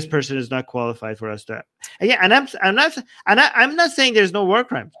this person is not qualified for us to. Yeah, and I'm not saying there's no war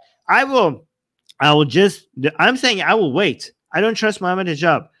crimes. I'm saying I will wait. I don't trust Mohammed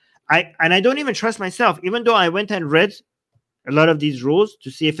Hijab. I don't even trust myself, even though I went and read a lot of these rules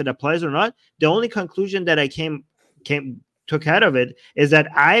to see if it applies or not. The only conclusion that I took out of it is that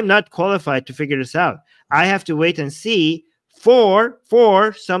I'm not qualified to figure this out. I have to wait and see for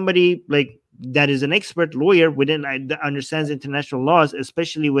somebody like that is an expert lawyer that understands international laws,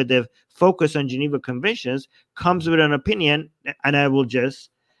 especially with the focus on Geneva Conventions, comes with an opinion, and I will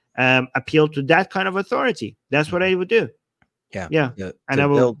just appeal to that kind of authority. That's what I would do. Yeah. And I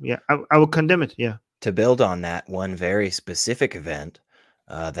will condemn it. Yeah. To build on that, one very specific event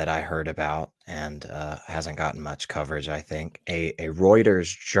that I heard about and hasn't gotten much coverage, I think, a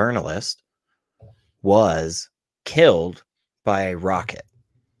Reuters journalist was killed by a rocket.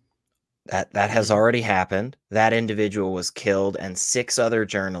 That has already happened. That individual was killed and 6 other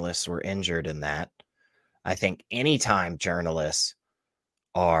journalists were injured in that. I think anytime journalists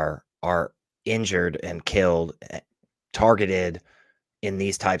are injured and killed, targeted in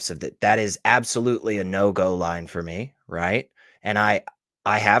these types of that is absolutely a no-go line for me, right? And I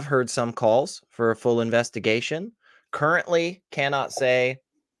have heard some calls for a full investigation. Currently cannot say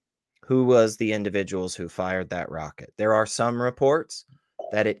who was the individuals who fired that rocket. There are some reports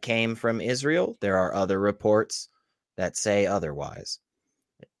that it came from Israel. There are other reports that say otherwise.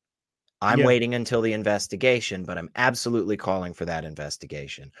 I'm waiting until the investigation, but I'm absolutely calling for that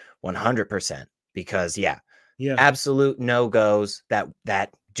investigation 100% because absolute no-goes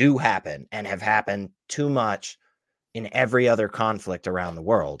that do happen and have happened too much in every other conflict around the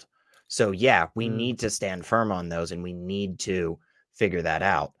world. So we need to stand firm on those and we need to figure that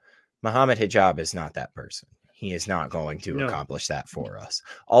out. Mohammed Hijab is not that person. He is not going to accomplish that for us.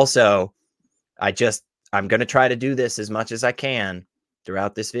 Also, I'm going to try to do this as much as I can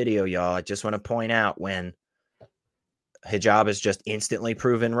throughout this video, y'all. I just want to point out when Hijab is just instantly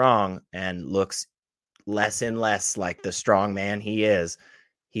proven wrong and looks less and less like the strong man he is.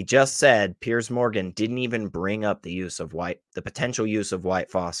 He just said Piers Morgan didn't even bring up the potential use of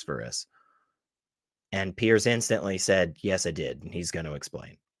white phosphorus. And Piers instantly said, yes, I did. And he's going to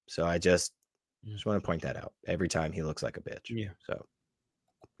explain. So I just want to point that out every time he looks like a bitch. Yeah. So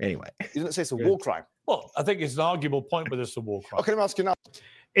anyway. You didn't say it's a war crime. Well, I think it's an arguable point, but it's a war crime. Okay, let me ask you now.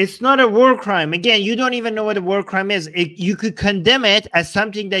 It's not a war crime. Again, you don't even know what a war crime is. You could condemn it as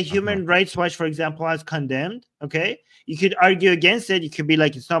something that Human Rights Watch, for example, has condemned. Okay. You could argue against it. You could be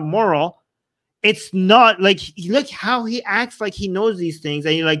like, it's not moral. It's not like, look how he acts like he knows these things.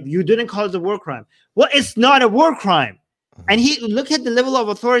 And you're like, you didn't call it a war crime. Well, it's not a war crime. And he look at the level of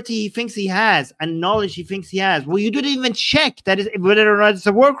authority he thinks he has and knowledge he thinks he has. Well, you didn't even check that is whether or not it's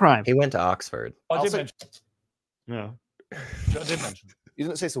a war crime. He went to Oxford. I did mention. No, I did mention. You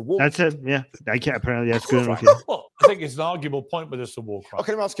didn't say it's a war. that's it. Yeah, I can't. Apparently, that's good enough. Well, I think it's an arguable point whether it's a war crime.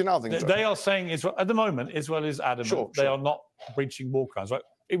 Okay, let me ask you now. They are saying Israel at the moment. Israel is adamant they are not breaching war crimes. Right?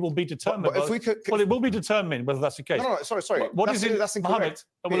 It will be determined. But if we could, well, it will be determined whether that's the case. No, sorry. What is it? That's incorrect.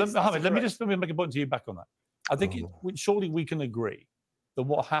 Mohammed, let me make a point to you back on that. I think surely we can agree that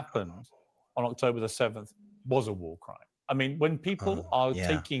what happened on October the 7th was a war crime. I mean, when people are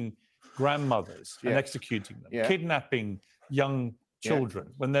taking grandmothers and executing them, kidnapping young children,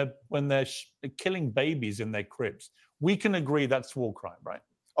 when they're killing babies in their cribs, we can agree that's war crime, right?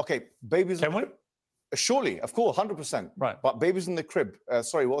 Okay, babies. Can we? Surely, of course, 100%. Right. But babies in the crib.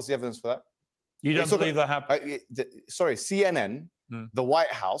 Sorry, what was the evidence for that? You don't believe that happened? Sorry, CNN, the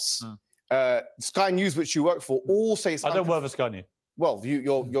White House, Sky News, which you work for, all say. I don't work for Sky News. Well,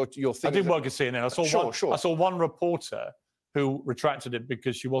 you're I did work at CNN. I saw one reporter who retracted it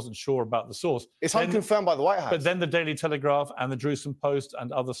because she wasn't sure about the source. It's unconfirmed by the White House. But then the Daily Telegraph and the Jerusalem Post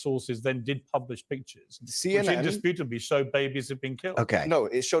and other sources then did publish pictures, CNN, which indisputably show babies have been killed. Okay. No,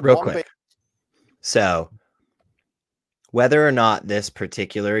 it showed real one quick. baby. So, whether or not this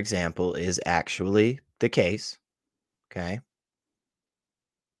particular example is actually the case, okay,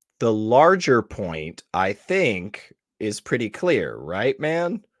 the larger point, I think, is pretty clear, right,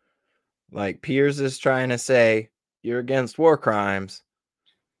 man? Like, Piers is trying to say, you're against war crimes.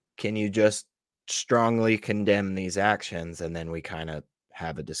 Can you just strongly condemn these actions? And then we kind of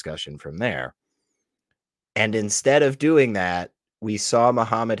have a discussion from there. And instead of doing that, we saw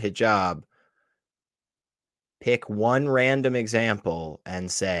Mohammed Hijab pick one random example and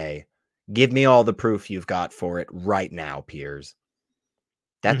say, give me all the proof you've got for it right now, Piers.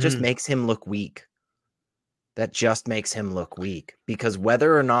 That just makes him look weak. That just makes him look weak, because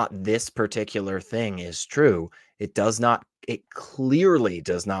whether or not this particular thing is true, it clearly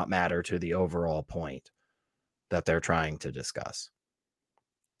does not matter to the overall point that they're trying to discuss.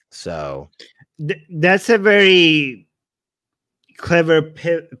 So that's a very clever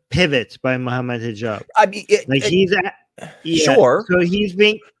pivot by Mohammed Hijab. I mean, sure. So he's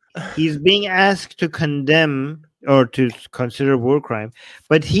being asked to condemn or to consider war crime,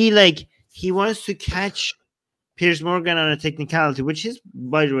 but he wants to catch Piers Morgan on a technicality, which is,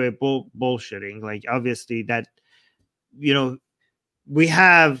 by the way, bullshitting. Like, obviously, that, we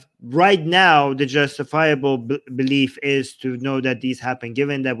have right now the justifiable belief is to know that these happen,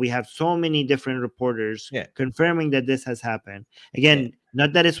 given that we have so many different reporters confirming that this has happened. Again,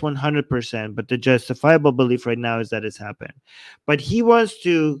 not that it's 100%, but the justifiable belief right now is that it's happened. But he wants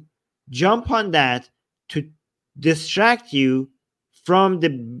to jump on that to distract you from the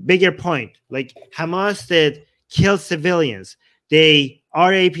bigger point. Like, Hamas did kill civilians. They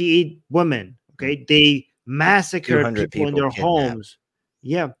RAP'd women. Okay, they massacred people in their homes.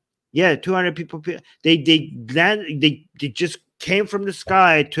 Yeah, 200 people. They just came from the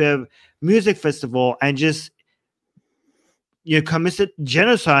sky to a music festival and just committed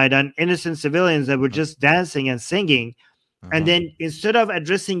genocide on innocent civilians that were just dancing and singing. And then instead of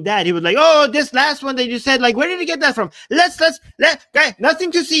addressing that, he was like, "Oh, this last one that you said, like, where did you get that from? Guys,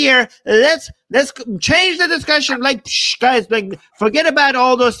 nothing to see here. Let's change the discussion. Like, guys, like, forget about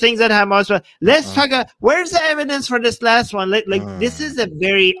all those things that Hamas. Let's talk. Where's the evidence for this last one? This is a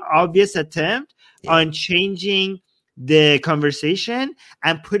very obvious attempt on changing the conversation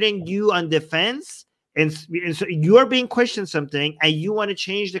and putting you on defense. And so you are being questioned something, and you want to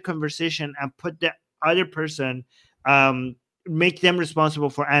change the conversation and put the other person." Make them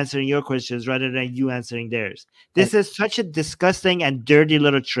responsible for answering your questions rather than you answering theirs. This is such a disgusting and dirty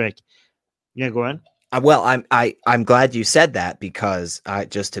little trick. Yeah, go on. Well, I'm glad you said that, because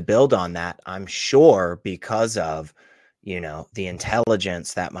just to build on that, I'm sure because of the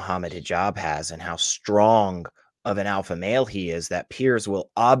intelligence that Mohammed Hijab has and how strong of an alpha male he is, that Piers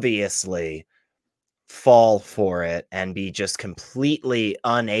will obviously fall for it and be just completely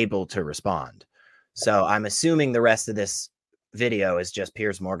unable to respond. So I'm assuming the rest of this video is just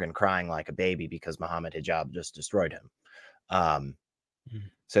Piers Morgan crying like a baby because Mohammed Hijab just destroyed him.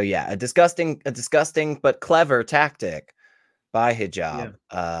 So yeah, a disgusting but clever tactic by Hijab.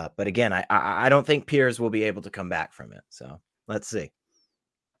 But again, I don't think Piers will be able to come back from it. So let's see.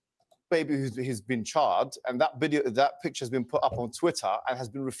 Baby who's been charred, and that picture has been put up on Twitter and has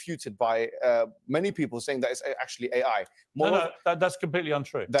been refuted by many people saying that it's actually AI. That's completely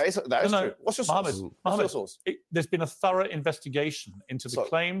untrue. That is true. What's your source? Mohammed, there's been a thorough investigation into the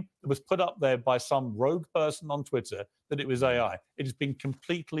claim that was put up there by some rogue person on Twitter that it was AI. It has been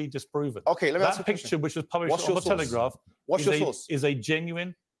completely disproven. Okay, let me ask you that picture, which was published on the Telegraph, What's your source? Is a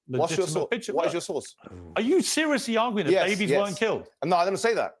genuine, What's your legitimate source? picture. What is your source? Are you seriously arguing that babies weren't killed? No, I didn't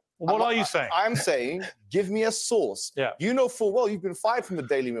say that. What are you saying? I'm saying, give me a source. Yeah. You know full well you've been fired from the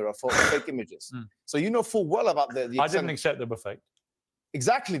Daily Mirror for fake images. So you know full well about the I didn't accept they were fake.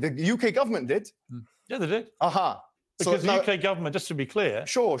 Exactly. The UK government did. Yeah, they did. So Because the UK government, just to be clear,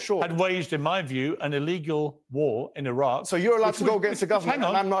 had waged, in my view, an illegal war in Iraq. So you're allowed to go against the government,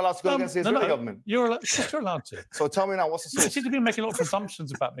 and I'm not allowed to go against the Israeli government. You're allowed to. So tell me now, what's the source? You seem to be making a lot of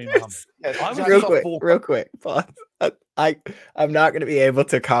assumptions about me, Mohammed. Real quick. I'm not going to be able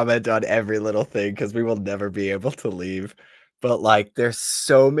to comment on every little thing because we will never be able to leave. But like, there's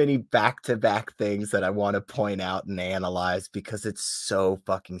so many back-to-back things that I want to point out and analyze because it's so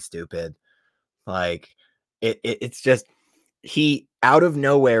fucking stupid. Like, it's just, he out of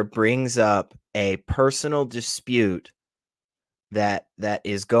nowhere brings up a personal dispute that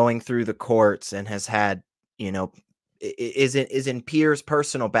is going through the courts and has had, you know, is in Piers'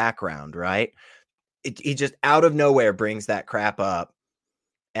 personal background, right? He just out of nowhere brings that crap up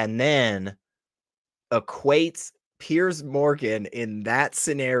and then equates Piers Morgan in that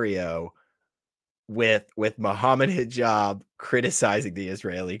scenario with Mohammed Hijab criticizing the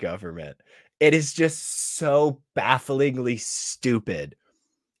Israeli government. It is just so bafflingly stupid.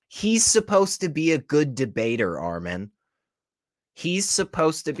 He's supposed to be a good debater, Armin. He's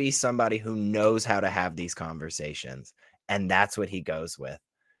supposed to be somebody who knows how to have these conversations. And that's what he goes with.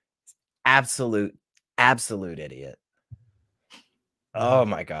 Absolute idiot. Oh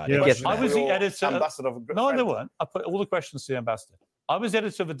my God. Yeah, it I was the editor. Ambassador of No, they weren't. I put all the questions to the ambassador. I was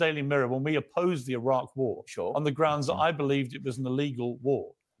editor of the Daily Mirror when we opposed the Iraq war on the grounds that I believed it was an illegal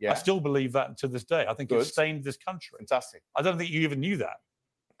war. I still believe that to this day. I think it stained this country. Fantastic. I don't think you even knew that.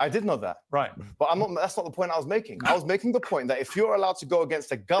 I did know that. Right. But that's not the point I was making. I was making the point that if you're allowed to go against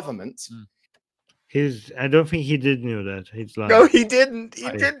the government... I don't think he did know that. He's lying. No, he didn't.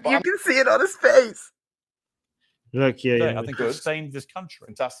 He didn't. You can see it on his face. Look, I think it stained this country.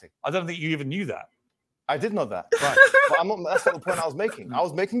 Fantastic. I don't think you even knew that. I did know that. Right. But that's not the point I was making. I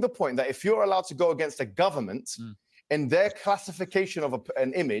was making the point that if you're allowed to go against the government in their classification of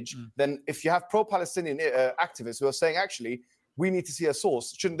an image, then if you have pro-Palestinian activists who are saying, actually, we need to see a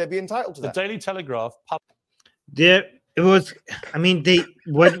source, shouldn't they be entitled to that? The Daily Telegraph... It was, I mean,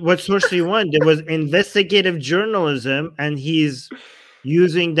 what source do you want? There was investigative journalism, and he's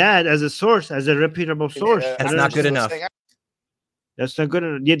using that as a source, as a reputable source. That's not good enough. That's not good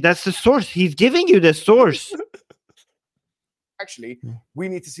enough. Yeah, that's the source. He's giving you the source. Actually, we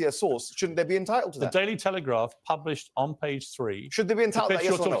need to see a source. Shouldn't they be entitled to that? The Daily Telegraph published on page 3. Should they be entitled to that?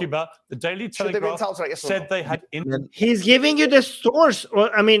 Yes or no? Talking about the Daily Telegraph said they had. He's giving you the source. Well,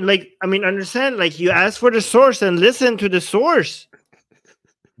 I mean, understand? Like, you ask for the source and listen to the source.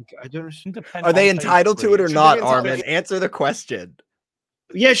 I don't understand. Are they entitled to it or not, Armin? Answer the question.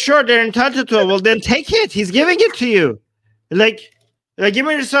 Yeah, sure, they're entitled to it. Well, then take it. He's giving it to you. Like, give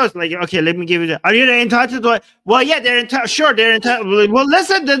me the source. Like, okay, let me give you that. Are you entitled to it? Well, yeah, they're entitled. Sure, they're entitled. Well,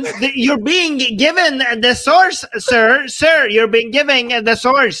 listen, you're being given the source, sir. Sir, you're being given the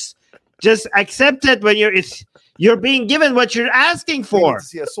source. Just accept it when you're being given what you're asking for. We need to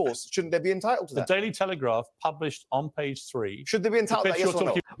see a source. Shouldn't they be entitled to that? The Daily Telegraph published on page 3. Should they be entitled to that? Yes or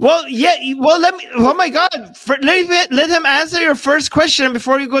no? Well, yeah. Well, let me. Oh my God! Let him answer your first question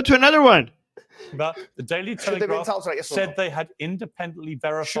before you go to another one. But the Daily Telegraph said they had independently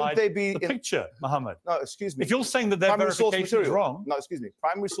verified the picture, Mohammed. No, excuse me. If you're saying that their verification is wrong... No, excuse me.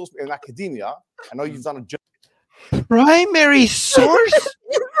 Primary source in academia, I know you've done a... Primary source?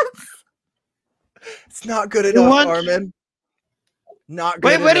 It's not good enough, Armin. Not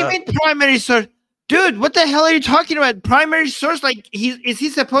good enough. What do you mean primary source? Dude, what the hell are you talking about? Primary source? Like, is he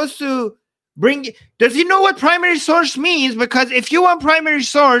supposed to bring... Does he know what primary source means? Because if you want primary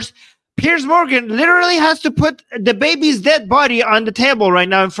source... Piers Morgan literally has to put the baby's dead body on the table right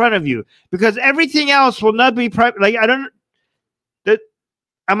now in front of you, because everything else will not be like, I don't.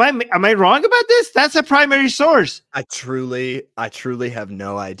 Am I wrong about this? That's a primary source. I truly have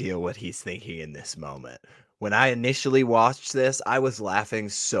no idea what he's thinking in this moment. When I initially watched this, I was laughing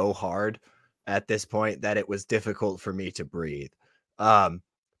so hard at this point that it was difficult for me to breathe.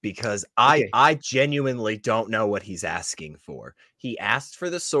 Because I genuinely don't know what he's asking for. He asked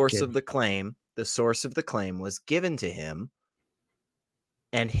for the source of the claim. The source of the claim was given to him.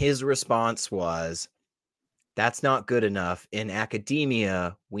 And his response was, that's not good enough. In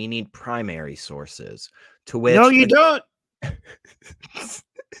academia, we need primary sources. To which... No, you don't.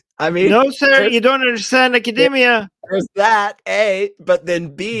 I mean... No, sir, you don't understand academia. There's that, A. But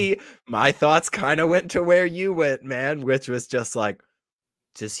then B, my thoughts kind of went to where you went, man, which was just like,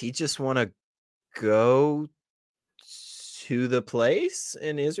 does he just want to go to the place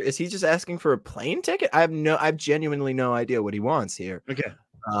in Israel? Is he just asking for a plane ticket? I've genuinely no idea what he wants here. Okay.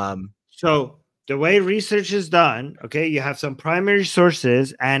 Um, So the way research is done, okay, you have some primary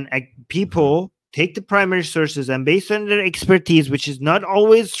sources, and people take the primary sources, and based on their expertise, which is not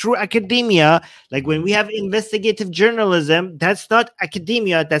always through academia, like when we have investigative journalism, that's not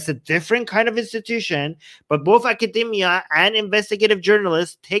academia, that's a different kind of institution. But both academia and investigative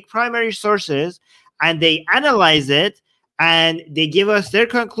journalists take primary sources and they analyze it, and they give us their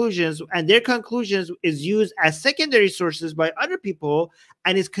conclusions, and their conclusions is used as secondary sources by other people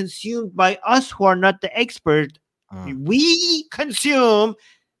and is consumed by us who are not the expert. We consume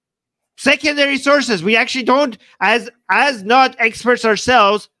secondary sources. We actually don't, as not experts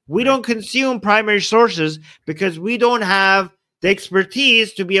ourselves, we don't consume primary sources because we don't have the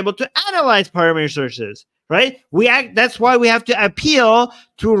expertise to be able to analyze primary sources, right? That's why we have to appeal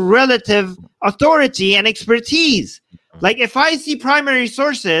to relative authority and expertise. Like if I see primary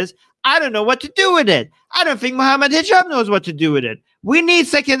sources, I don't know what to do with it. I don't think Mohammed Hijab knows what to do with it. We need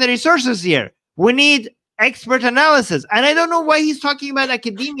secondary sources here. We need expert analysis. And I don't know why he's talking about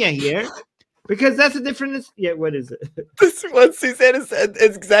academia here, because that's a different... Yeah, what is it? This what Susanna said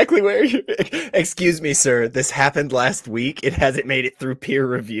is exactly where you... Excuse me, sir. This happened last week. It hasn't made it through peer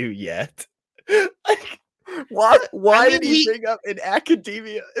review yet. Like, why did he bring up in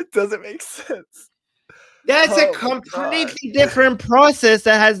academia? It doesn't make sense. That's a completely different process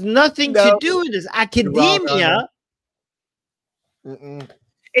that has nothing to do with this. Academia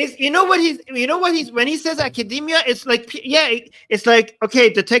is, when he says academia, it's like, it's like,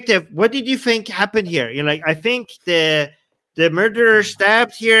 okay, detective, what did you think happened here? You're like, I think the murderer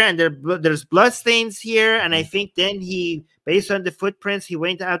stabbed here, and there's blood stains here, and I think then he, based on the footprints, he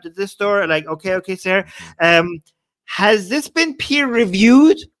went out to the store. Like, okay, sir. Has this been peer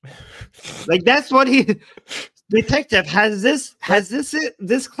reviewed? Like, that's what detective, has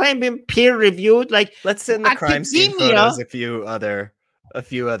this claim been peer reviewed? Like, let's send the crime scene photos a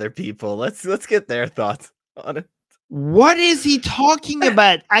few other people. Let's get their thoughts on it. What is he talking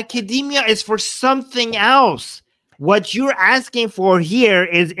about? Academia is for something else. What you're asking for here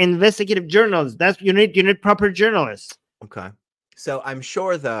is investigative journalists. That's you need proper journalists. Okay. So I'm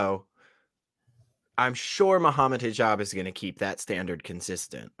sure Mohammed Hijab is going to keep that standard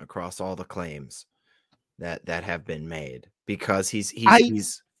consistent across all the claims that have been made, because he's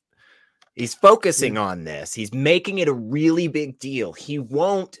focusing on this. He's making it a really big deal. He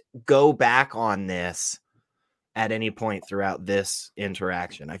won't go back on this at any point throughout this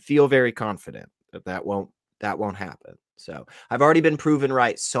interaction. I feel very confident that won't happen. So I've already been proven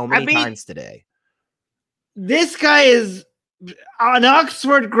right so many times today. This guy is an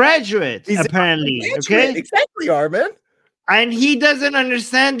Oxford graduate, apparently. Okay, exactly, Armin. And he doesn't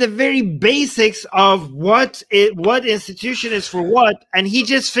understand the very basics of what institution is for what, and he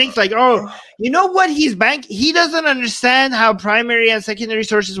just thinks like, oh, you know what? He doesn't understand how primary and secondary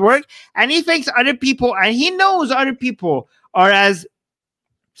sources work, and he thinks other people, and he knows other people are as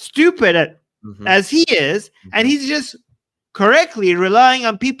stupid as he is, and he's just correctly relying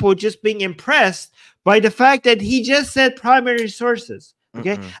on people just being impressed by the fact that he just said primary sources.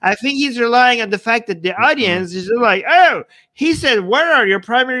 Okay, I think he's relying on the fact that the audience is like, oh, he said, where are your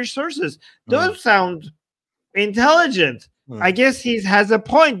primary sources? Those sound intelligent. I guess he has a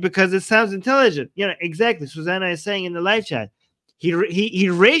point because it sounds intelligent. Exactly. Susanna is saying in the live chat, he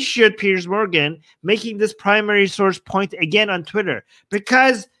ratioed Piers Morgan, making this primary source point again on Twitter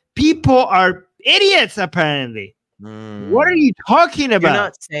because people are idiots, apparently. What are you talking about? You're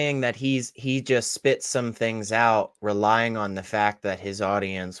not saying that he just spits some things out relying on the fact that his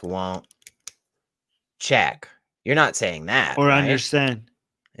audience won't check. You're not saying that or right? Understand.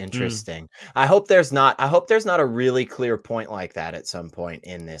 Interesting. I hope there's not a really clear point like that at some point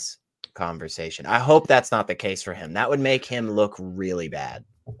in this conversation. I hope that's not the case for him. That would make him look really bad.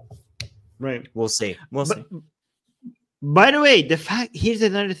 Right. We'll see. See. By the way, here's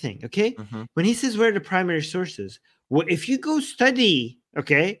another thing, okay? When he says where are the primary sources, well, if you go study,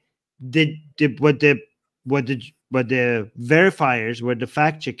 okay, what the verifiers, what the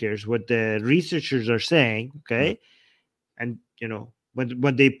fact checkers, what the researchers are saying, okay, and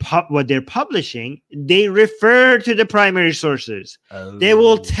what they're publishing, they refer to the primary sources. They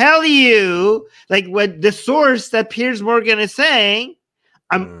will tell you, like, what the source that Piers Morgan is saying.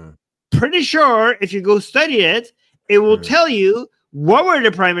 I'm pretty sure if you go study it, it will tell you what were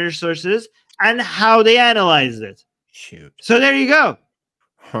the primary sources and how they analyzed it. Shoot. So there you go.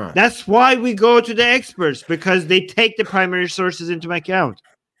 That's why we go to the experts, because they take the primary sources into account.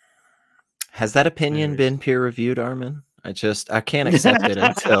 Has that opinion been peer reviewed, Armin? I can't accept it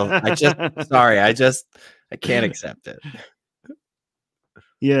until I can't accept it.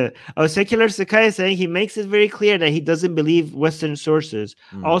 Yeah. Oh, Secular Sakai is saying he makes it very clear that he doesn't believe Western sources.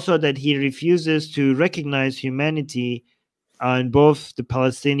 Also, that he refuses to recognize humanity on both the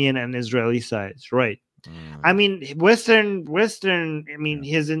Palestinian and Israeli sides. Right. I mean, Western. I mean,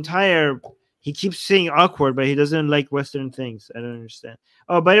 he keeps saying awkward, but he doesn't like Western things. I don't understand.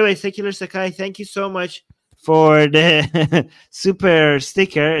 Oh, by the way, Secular Sakai, thank you so much for the super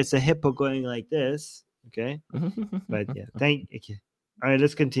sticker. It's a hippo going like this. Okay. But yeah, okay. All right,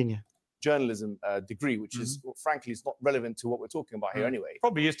 let's continue. Journalism degree, which is, frankly, it's not relevant to what we're talking about here anyway.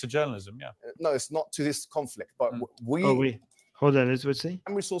 Probably is to journalism, yeah. No, it's not to this conflict, but we... Oh, wait. Hold on, let's see.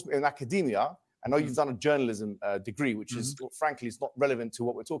 Resource in academia. I know you've done a journalism degree, which is, frankly, it's not relevant to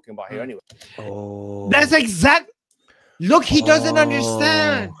what we're talking about here anyway. Oh, that's exact. Look, he doesn't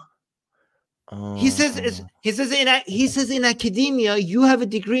understand. He says in academia you have a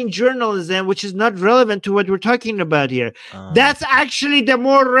degree in journalism, which is not relevant to what we're talking about here. That's actually the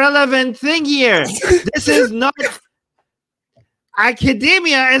more relevant thing here. This is not.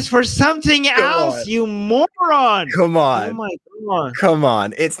 Academia is for something else, you moron. Come on. Oh my God. Come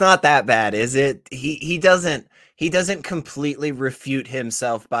on. It's not that bad, is it? He doesn't completely refute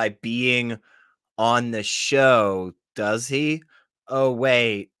himself by being on the show, does he? Oh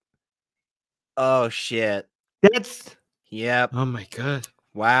wait. Oh shit. Yep. Oh my God.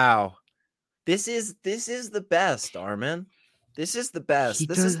 Wow. This is the best, Armin. This is the best.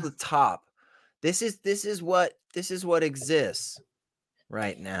 This is the top. This is what exists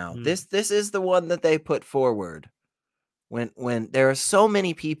right now. This is the one that they put forward. When there are so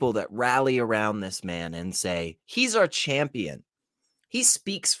many people that rally around this man and say, he's our champion. He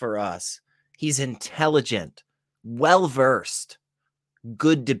speaks for us. He's intelligent, well-versed,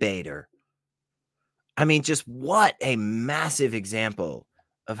 good debater. I mean, just what a massive example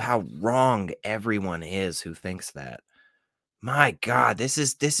of how wrong everyone is who thinks that. My God, this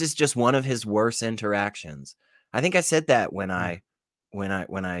is just one of his worst interactions. I think I said that when I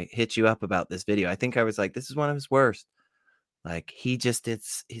hit you up about this video. I think I was like, this is one of his worst. Like he's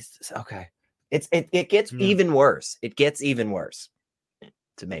okay. It gets even worse. It gets even worse.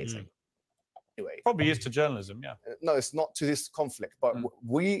 It's amazing. Anyway, probably is to journalism, yeah. No, it's not to this conflict, but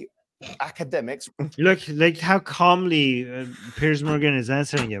we academics. Look, like how calmly Piers Morgan is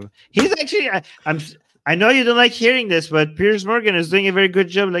answering him. He's actually, I know you don't like hearing this, but Piers Morgan is doing a very good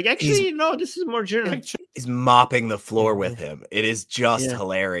job. Like, actually, no, this is more journalism. He's mopping the floor with him. It is just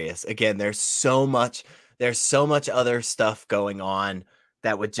hilarious. Again, there's so much other stuff going on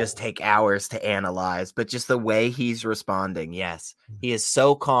that would just take hours to analyze, but just the way he's responding, yes, he is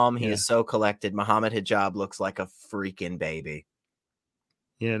so calm. He is so collected. Mohammed Hijab looks like a freaking baby.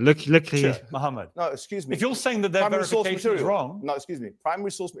 Yeah, look sure, Mohammed. No, excuse me. If you're saying that their verification is wrong. No, excuse me.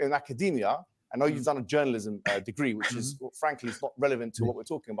 Primary source in academia. I know you've done a journalism degree, which is, frankly, it's not relevant to what we're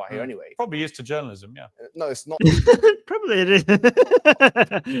talking about here anyway. Probably is to journalism, yeah. No, it's not. Probably it is.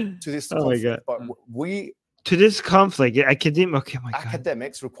 To this conflict, my God. But we... To this conflict, academic. Okay, my God.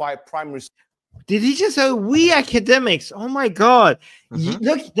 Academics require primary... Did he just say we academics? Oh my God.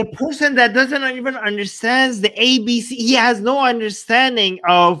 Look, the person that doesn't even understands the ABC, he has no understanding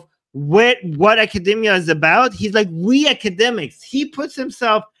of what academia is about. He's like, we academics. He puts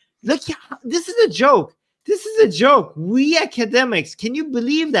himself, look, this is a joke. This is a joke. We academics. Can you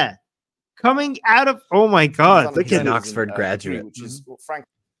believe that? Coming out of, oh my God. Look at an Oxford graduate. Which is, frankly,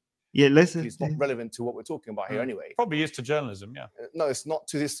 yeah, listen. It's not relevant to what we're talking about here anyway. Probably is to journalism, yeah. No, it's not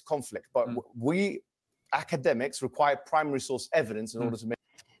to this conflict, but we academics require primary source evidence in order to make...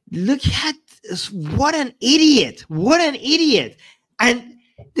 Look at this. What an idiot. What an idiot. And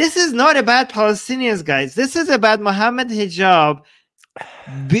this is not about Palestinians, guys. This is about Mohammed Hijab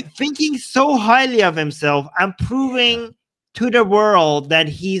thinking so highly of himself and proving to the world that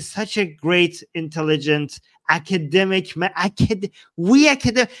he's such a great, intelligent, academic man. The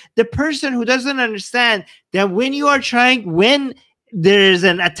person who doesn't understand that when there's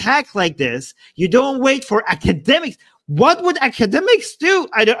an attack like this, you don't wait for academics. What would academics do?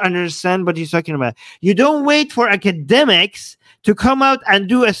 I don't understand what he's talking about. You don't wait for academics to come out and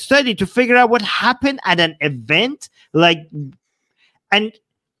do a study to figure out what happened at an event. And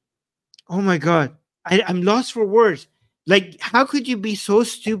oh my God, I'm lost for words. Like, how could you be so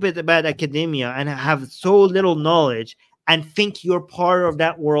stupid about academia and have so little knowledge and think you're part of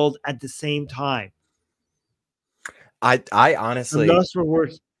that world at the same time? I honestly, I'm lost for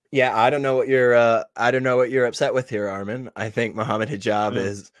words. Yeah, I don't know what you're upset with here, Armin. I think Mohammed Hijab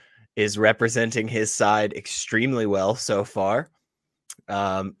is representing his side extremely well so far.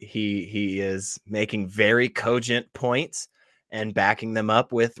 He is making very cogent points and backing them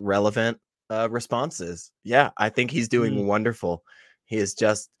up with relevant responses. Yeah, I think he's doing wonderful. He is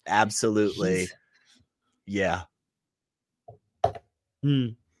just absolutely, yeah.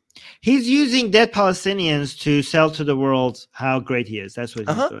 He's using dead Palestinians to sell to the world how great he is. That's what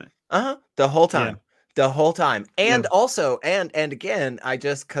he's doing. The whole time. The whole time. And Yeah. also, and again,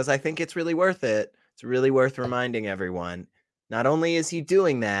 because I think it's really worth it. It's really worth reminding everyone. Not only is he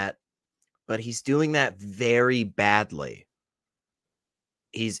doing that, but he's doing that very badly.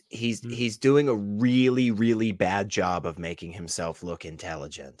 He's doing a really, really bad job of making himself look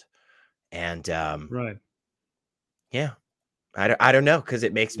intelligent. And right. Yeah. I don't know, because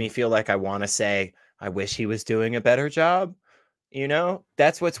it makes me feel like I want to say I wish he was doing a better job. You know,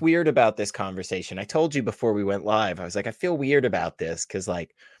 that's what's weird about this conversation. I told you before we went live, I was like, I feel weird about this because,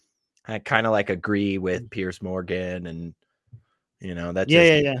 like, I kind of like agree with Piers Morgan, and you know that.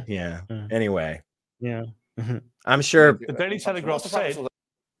 Yeah. Anyway, yeah. I'm sure the Daily Telegraph said.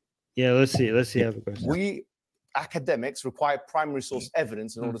 Yeah, let's see how it goes. We academics require primary source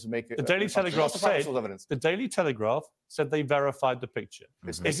evidence in order to make it. The Daily Telegraph said. The Daily Telegraph said they verified the picture.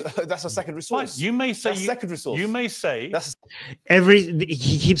 That's a secondary source. You may say secondary source. You may say that's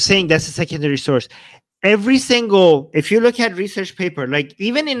he keeps saying that's a secondary source. Every single, if you look at research paper, like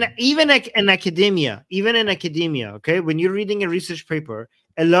even in academia, okay, when you're reading a research paper,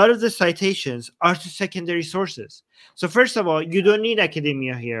 a lot of the citations are to secondary sources. So first of all, you don't need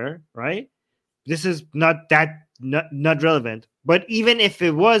academia here, right? This is not relevant. But even if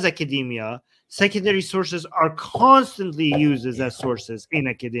it was academia, secondary sources are constantly used as sources in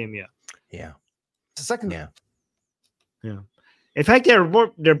academia. Yeah. Secondary. Yeah. In fact,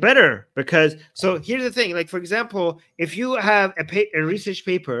 they're better because, so here's the thing, like, for example, if you have a research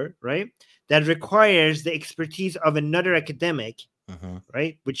paper, right, that requires the expertise of another academic,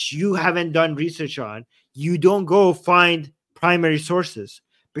 right, which you haven't done research on, you don't go find primary sources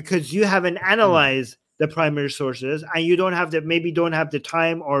because you haven't analyzed the primary sources, and you don't have the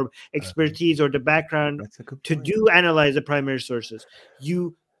time or expertise or the background to analyze the primary sources.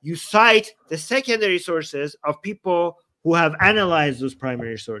 You cite the secondary sources of people who have analyzed those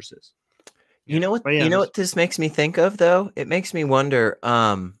primary sources. You know what? You know what this makes me think of, though? It makes me wonder: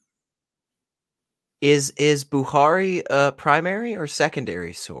 is Bukhari a primary or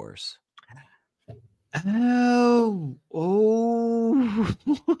secondary source? Oh!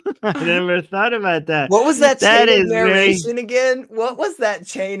 I never thought about that. What was that chain of narration again? What was that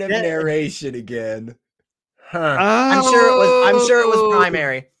chain of narration again? Huh. I'm sure it was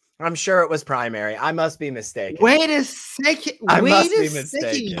primary. I'm sure it was primary. I must be mistaken. Wait a second. I must be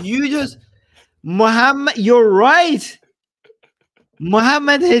mistaken. You just Mohammed. You're right.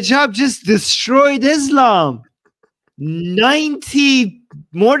 Mohammed Hijab just destroyed Islam.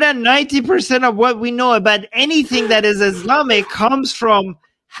 More than 90% of what we know about anything that is Islamic comes from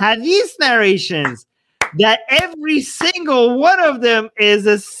hadith narrations. That every single one of them is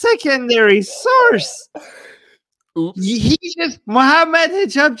a secondary source. Mohammed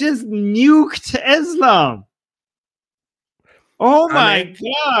Hijab just nuked Islam. Oh my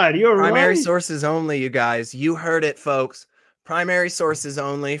God, you're primary right. Sources only, you guys. You heard it, folks. Primary sources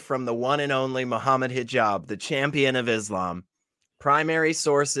only from the one and only Mohammed Hijab, the champion of Islam. Primary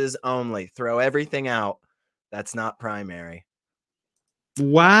sources only. Throw everything out. That's not primary.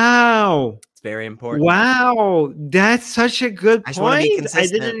 Wow. It's very important. Wow. That's such a good point. I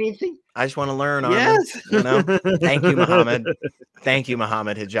didn't even think. I just want to learn on it. You know? Thank you, Mohammed. Thank you,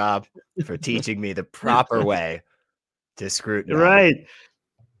 Mohammed Hijab, for teaching me the proper way to scrutinize. Right.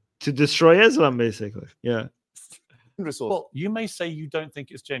 To destroy Islam, basically. Yeah. Well, you may say you don't think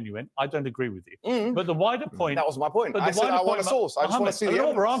it's genuine. I don't agree with you. But the wider point... That was my point. But I said I want a source. I just want to see the evidence.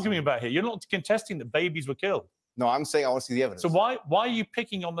 What we're arguing about here. You're not contesting that babies were killed. No, I'm saying I want to see the evidence. So why are you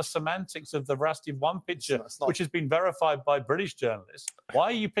picking on the semantics of the veracity of one picture, which has been verified by British journalists? Why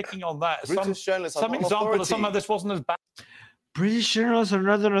are you picking on that? British journalists some example that somehow this wasn't as bad. British journalists are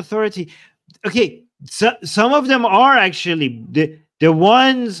not an authority. Okay, so some of them are actually the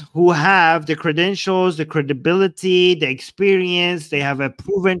ones who have the credentials, the credibility, the experience. They have a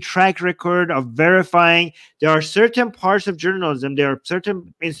proven track record of verifying. There are certain parts of journalism, there are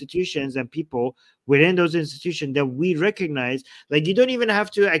certain institutions and people within those institutions that we recognize. Like, you don't even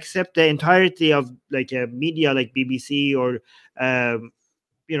have to accept the entirety of like a media like BBC or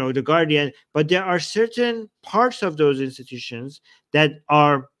The Guardian, but there are certain parts of those institutions that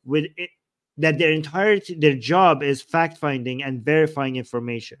are that their job is fact-finding and verifying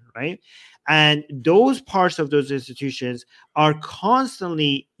information, right? And those parts of those institutions are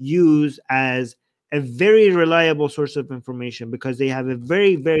constantly used as a very reliable source of information because they have a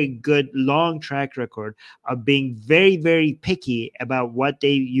very, very good long track record of being very, very picky about what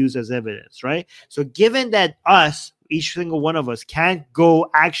they use as evidence, right? So given that us each single one of us can't go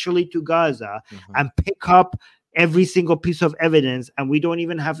actually to Gaza and pick up every single piece of evidence, and we don't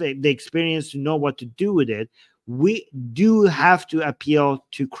even have the experience to know what to do with it. We do have to appeal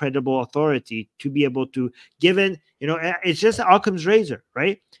to credible authority to be able to, given, it's just Occam's razor,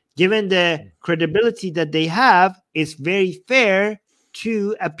 right? Given the credibility that they have, it's very fair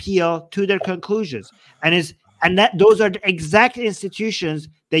to appeal to their conclusions. And those are the exact institutions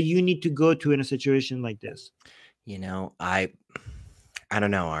that you need to go to in a situation like this. I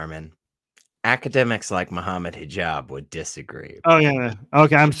don't know, Armin. Academics like Mohammed Hijab would disagree. Oh yeah.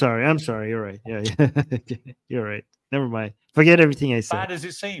 Okay, I'm sorry. You're right. Yeah. You're right. Never mind. Forget everything I said. Bad as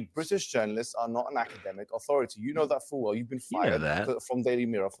it seems. British journalists are not an academic authority. You know that full well. You've been fired from Daily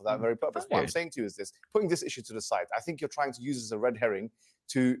Mirror for that very purpose. What I'm saying to you is this: putting this issue to the side. I think you're trying to use it as a red herring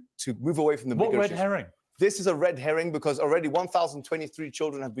to move away from the bigger red issues. Herring? This is a red herring because already 1,023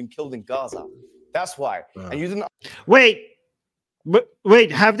 children have been killed in Gaza. That's why. And you didn't. Wait,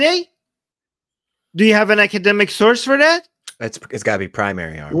 have they? Do you have an academic source for that? It's got to be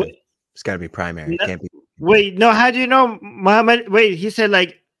primary, Armin. It's got to be primary. It can't be. Wait, no. How do you know, Mohammed? Wait, he said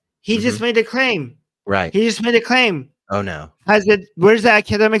he just made a claim. Right. He just made a claim. Oh no. Where's the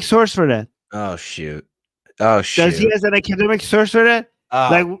academic source for that? Oh shoot. Does he have an academic source for that?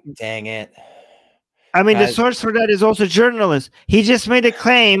 Oh, dang it. I mean, the source for that is also journalist. He just made a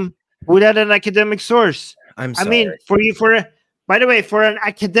claim without an academic source. I'm sorry. I mean, by the way,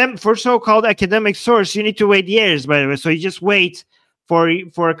 for so-called academic source, you need to wait years, by the way. So you just wait for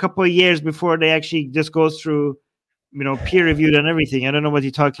a couple of years before they actually just goes through, peer reviewed and everything. I don't know what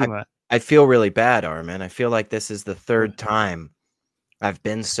you're talking about. I feel really bad, Armin. I feel like this is the third time I've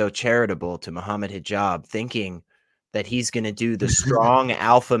been so charitable to Mohammed Hijab, thinking that he's going to do the strong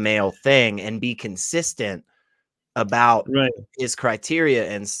alpha male thing and be consistent about his criteria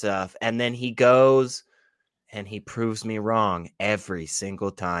and stuff. And then he goes and he proves me wrong every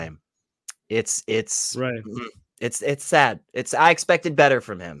single time. It's sad. I expected better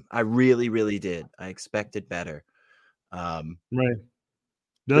from him. I really, really did. I expected better. Does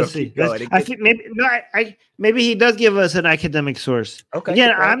he? I think maybe he does give us an academic source. Okay.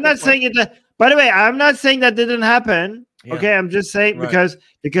 Again, I'm not saying it. By the way, I'm not saying that didn't happen. Yeah. Okay, I'm just saying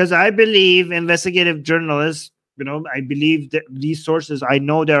because I believe investigative journalists. I believe that these sources. I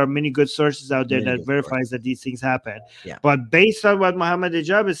know there are many good sources out there that verifies that these things happen. Yeah. But based on what Mohammed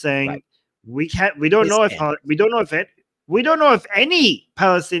Hijab is saying, we don't know if any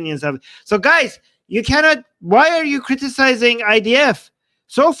Palestinians have. So, guys, you cannot. Why are you criticizing IDF?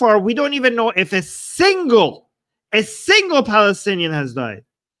 So far, we don't even know if a single Palestinian has died,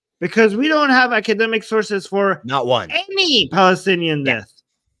 because we don't have academic sources for not one any Palestinian death.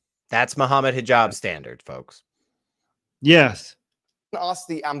 That's Mohammed Hijab standard, folks. Yes. Ask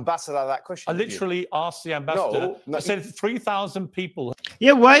the ambassador that question. I literally asked the ambassador. I said 3,000 people.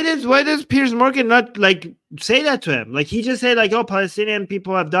 Yeah, why does Piers Morgan not say that to him? He just said Palestinian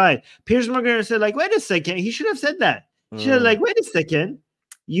people have died. Piers Morgan said wait a second. He should have said that. He should have wait a second.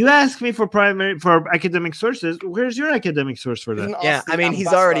 You asked me for academic sources. Where's your academic source for that? Yeah, I mean,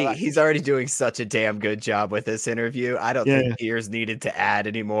 he's already doing such a damn good job with this interview. I don't think Piers needed to add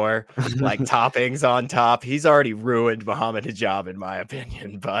any more toppings on top. He's already ruined Mohammed Hijab, in my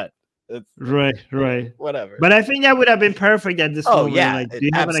opinion. But right, whatever. But I think that would have been perfect at this moment. Yeah, do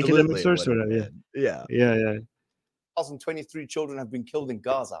you have an academic source for that? Yeah. 1,023 children have been killed in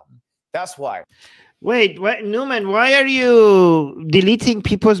Gaza. That's why. Wait, Newman, why are you deleting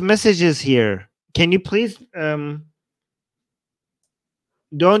people's messages here? Can you please don't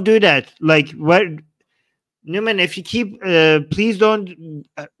do that? What, Newman, if you keep please don't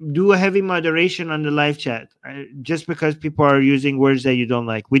do a heavy moderation on the live chat, just because people are using words that you don't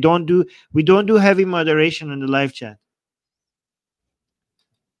like. We don't do heavy moderation on the live chat.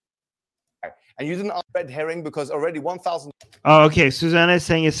 And you didn't ask red herring because already 1,000. Oh, okay. Susanna is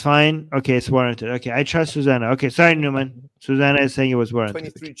saying it's fine. Okay, it's warranted. Okay, I trust Susanna. Okay, sorry, Newman. Susanna is saying it was warranted.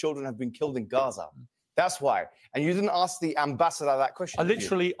 23 children have been killed in Gaza. That's why. And you didn't ask the ambassador that question. I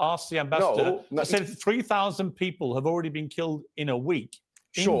literally asked the ambassador. I said 3,000 people have already been killed in a week.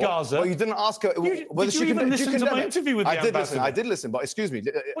 In Gaza. Well, you didn't ask her whether she even listen to my interview with the ambassador. I did listen, but excuse me.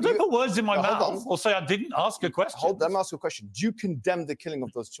 Well, don't put words in my mouth or say I didn't ask a question. Let me ask you a question. Do you condemn the killing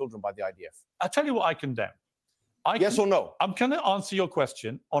of those children by the IDF? I'll tell you what I condemn. Yes or no? I'm going to answer your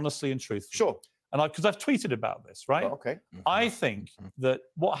question honestly and truthfully. Sure. And because I've tweeted about this, right? Oh, okay. I think that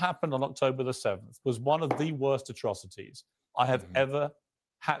what happened on October the 7th was one of the worst atrocities I have ever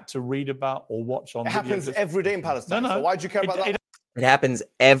had to read about or watch on. It happens every day in Palestine. No. So why do you care about that? It happens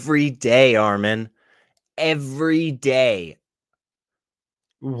every day, Armin. Every day.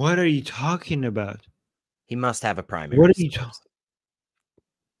 What are you talking about? He must have a primary What are you source.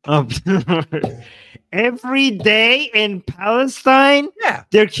 Every day in Palestine, Yeah,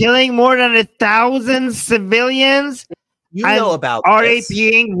 they're killing more than 1,000 civilians you and know about this,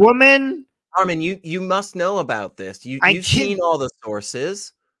 RAPing women. Armin. You must know about this. I You've seen can't. all the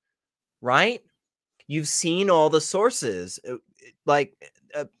sources, right? You've seen all the sources, like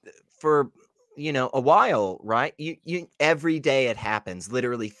for a while, right? You every day it happens,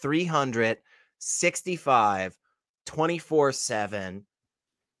 literally 365, 24/7.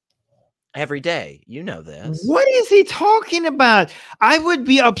 Every day, you know this. What is he talking about? I would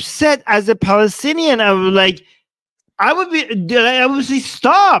be upset as a Palestinian. I would say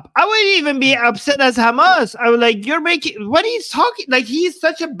stop. I wouldn't even be upset as Hamas. I would like, you're making, what he's talking, like he's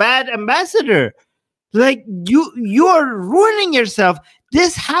such a bad ambassador. Like you are ruining yourself.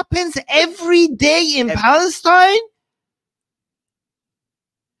 This happens every day in Palestine.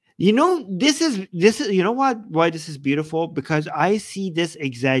 This is you know what, why this is beautiful? Because I see this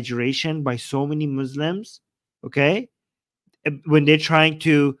exaggeration by so many Muslims, okay? When they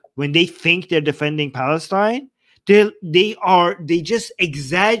think they're defending Palestine, they just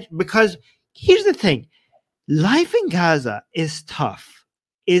exaggerate. Because here's the thing, life in Gaza is tough,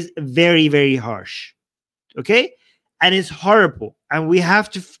 is very, very harsh, okay? And it's horrible, and we have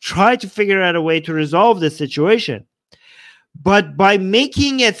to try to figure out a way to resolve this situation. But by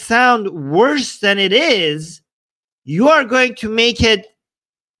making it sound worse than it is, you are going to make it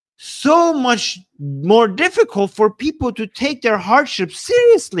so much more difficult for people to take their hardships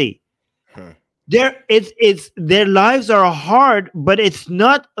seriously. Their lives are hard, but it's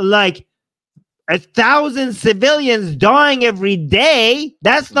not like 1,000 civilians dying every day.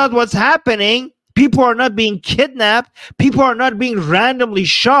 That's not what's happening. People are not being kidnapped. People are not being randomly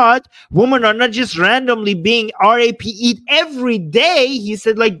shot. Women are not just randomly being RAP'd every day. He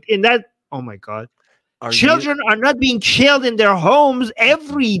said, like, in that, oh my God. Children are not being killed in their homes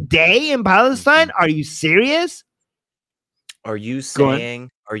every day in Palestine. Are you serious? Are you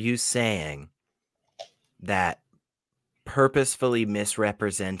saying that purposefully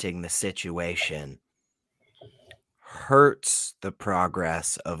misrepresenting the situation hurts the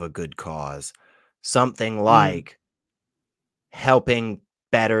progress of a good cause? Something like helping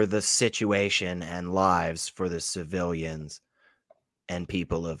better the situation and lives for the civilians and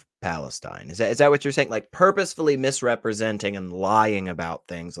people of Palestine. Is that what you're saying? Like purposefully misrepresenting and lying about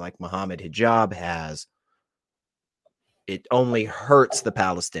things like Mohammed Hijab has, it only hurts the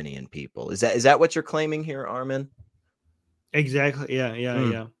Palestinian people. Is that what you're claiming here, Armin? Exactly.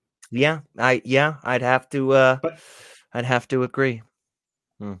 Yeah. I'd have to agree.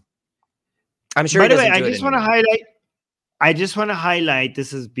 I'm sure. By the way, I just want to highlight.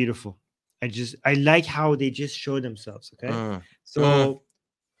 This is beautiful. I like how they just show themselves. Okay, so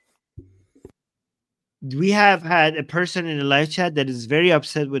we have had a person in the live chat that is very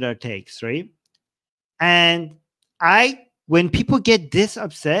upset with our takes, right? And when people get this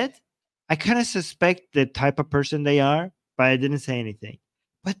upset, I kind of suspect the type of person they are, but I didn't say anything.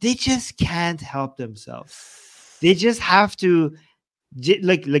 But they just can't help themselves. They just have to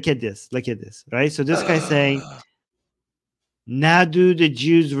look at this, right? So this guy's saying, now do the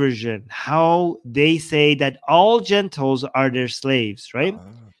Jews version, how they say that all Gentiles are their slaves, right?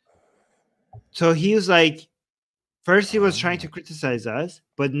 So he was like, first he was trying to criticize us,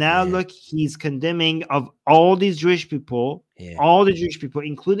 but now look, he's condemning of all these Jewish people, all the Jewish people,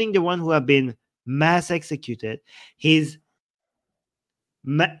 including the one who have been mass executed. He's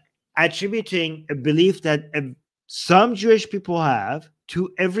attributing a belief that some Jewish people have to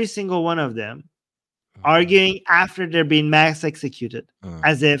every single one of them, arguing after they're being mass executed,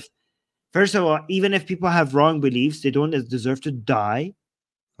 as if, first of all, even if people have wrong beliefs, they don't deserve to die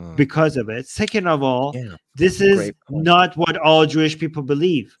because of it. Second of all, this is not what all Jewish people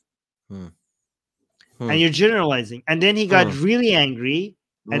believe. And you're generalizing. And then he got really angry,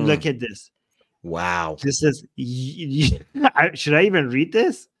 and look at this. Wow. This is, should I even read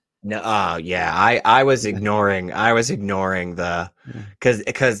this? No, I was ignoring the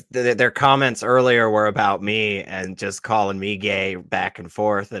because their comments earlier were about me and just calling me gay back and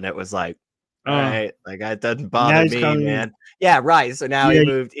forth, and it was like, right, like that doesn't bother me, man. Yeah, right. So now he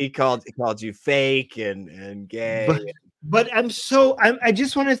moved. He called you fake and gay. But I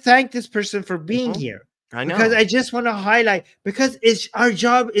just want to thank this person for being here. I know, because I just want to highlight, because our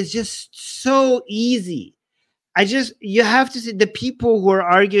job is just so easy. You have to see the people who are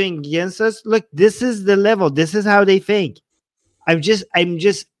arguing against us. Look, this is the level. This is how they think. I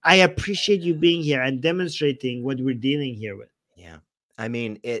appreciate you being here and demonstrating what we're dealing here with. Yeah. I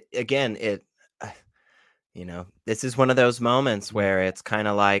mean, this is one of those moments where it's kind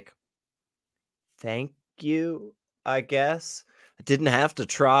of like, thank you, I guess. I didn't have to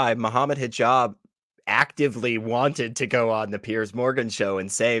try. Mohammed Hijab actively wanted to go on the Piers Morgan show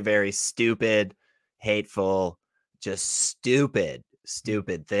and say very stupid, hateful, just stupid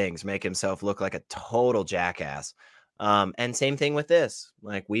things, make himself look like a total jackass. And same thing with this.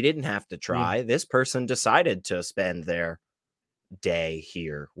 Like, we didn't have to try. Yeah. This person decided to spend their day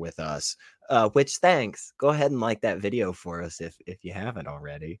here with us. Which, thanks. Go ahead and like that video for us if you haven't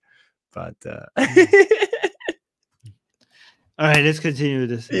already. But All right, let's continue with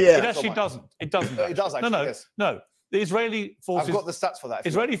this. It actually doesn't. It doesn't. It does actually. No, yes. no. The Israeli forces. I've got the stats for that.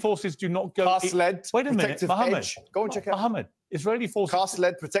 Israeli forces do not go. Cast-led Wait a minute, protective Mohammed. edge. Go and check it out. Mohammed. Israeli forces.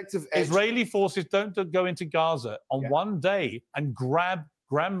 Cast-led protective edge. Israeli forces don't go into Gaza on one day and grab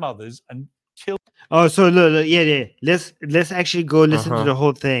grandmothers and kill. Oh, so look, yeah. Let's actually go listen to the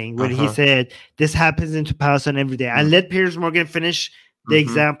whole thing where he said this happens into Palestine every day. And let Piers Morgan finish the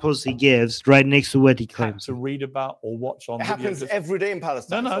examples he gives right next to what he claims. To read about or watch on. It happens every day in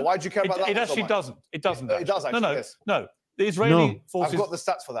Palestine. No. So why do you care about that? It actually so doesn't. It doesn't. It does actually. No. Yes. No. The Israeli forces. I've got the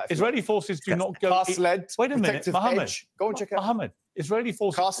stats for that. Israeli forces do not go. Cast-led. Wait a minute, protective Mohammed. edge. Go and check it out. Mohammed. Israeli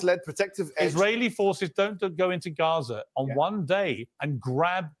forces. Cast-led protective edge. Israeli forces don't go into Gaza on one day and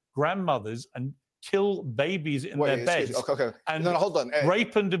grab grandmothers and kill babies in their beds. Okay. And no, hold on.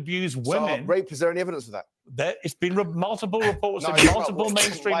 Rape and abuse women. So, rape, is there any evidence for that? It's been multiple reports No, in multiple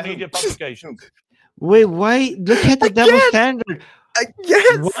mainstream media publications. Wait, why? Look at the double standard.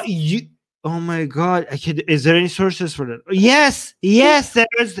 Yes. What, oh my God. Is there any sources for that? Yes,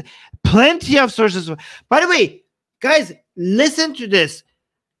 there's plenty of sources. By the way, guys, listen to this.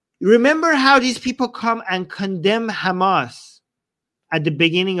 Remember how these people come and condemn Hamas at the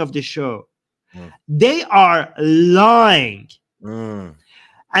beginning of the show? They are lying.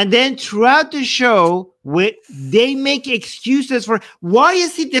 And then throughout the show, they make excuses for why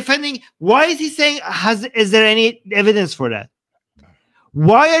is he defending? Why is he saying, is there any evidence for that?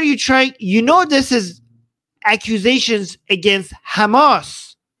 Why are you trying? You know, this is accusations against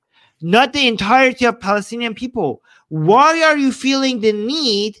Hamas, not the entirety of Palestinian people. Why are you feeling the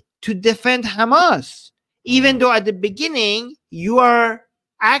need to defend Hamas? Even though at the beginning, you are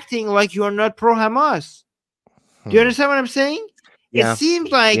acting like you are not pro-Hamas. Do you understand what I'm saying? Yeah. It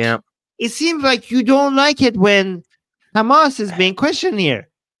seems like you don't like it when Hamas is being questioned here.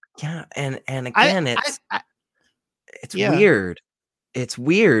 Yeah, and again, it's Yeah. weird. It's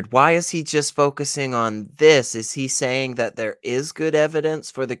weird. Why is he just focusing on this? Is he saying that there is good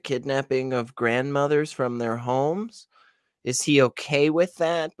evidence for the kidnapping of grandmothers from their homes? Is he okay with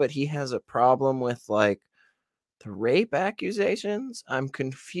that, but he has a problem with like the rape accusations? I'm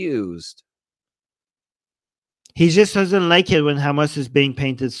confused. He just doesn't like it when Hamas is being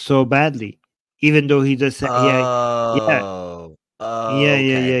painted so badly, even though he does say, yeah.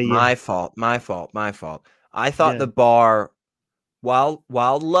 My fault. I thought the bar, while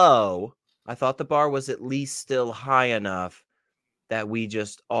low, I thought the bar was at least still high enough that we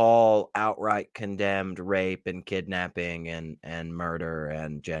just all outright condemned rape and kidnapping and murder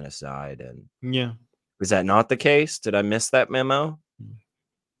and genocide. And is that not the case? Did I miss that memo?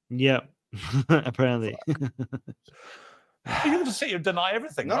 Yeah. Apparently. You can just sit here and deny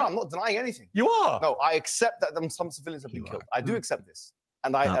everything. No, right? I'm not denying anything. You are. No, I accept that some civilians have been killed. I do accept this.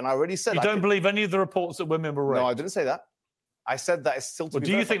 And I already said you don't believe any of the reports that women were raped? No, I didn't say that. I said that it's still to be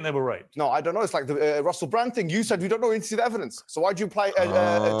do you verified. think they were raped? No, I don't know. It's like the Russell Brand thing. You said you don't know any evidence. So why do you apply two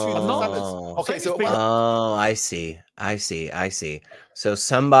different standards? Okay, so I see. So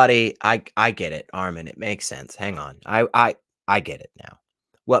somebody, I get it, Armin. It makes sense. Hang on, I get it now.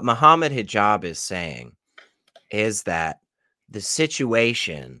 What Mohammed Hijab is saying is that the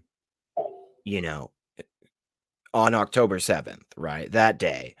situation, on October 7th, right, that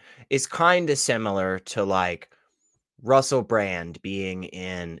day, is kind of similar to like Russell Brand being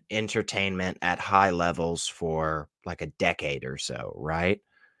in entertainment at high levels for like a decade or so, right?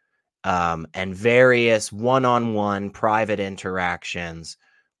 And various one-on-one private interactions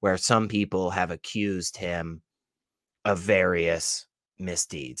where some people have accused him of various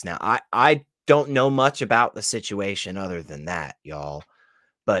misdeeds. Now, I don't know much about the situation other than that, y'all.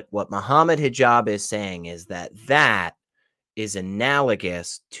 But what Mohammed Hijab is saying is that is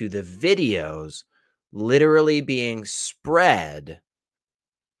analogous to the videos literally being spread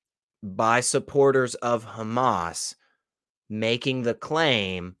by supporters of Hamas making the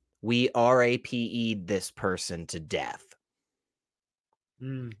claim we RAPE'd this person to death.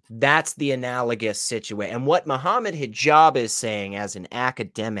 That's the analogous situation. And what Mohammed Hijab is saying as an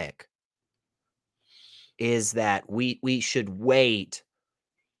academic is that we should wait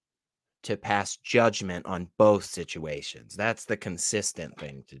to pass judgment on both situations. That's the consistent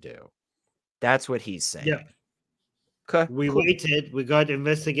thing to do. That's what he's saying. Yeah. Okay. We cool. waited, we got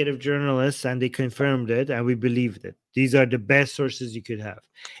investigative journalists, and they confirmed it, and we believed it. These are the best sources you could have.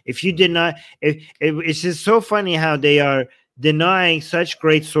 If you deny, it's just so funny how they are denying such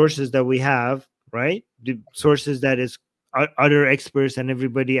great sources that we have, right? The sources that is other experts and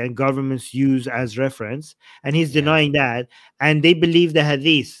everybody and governments use as reference, and he's denying that, and they believe the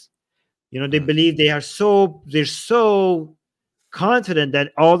hadith. You know, they believe they're so confident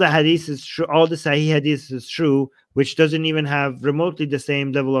that all the hadith is true, all the Sahih hadith is true, which doesn't even have remotely the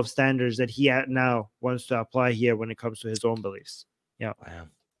same level of standards that he now wants to apply here when it comes to his own beliefs. Yeah. Wow.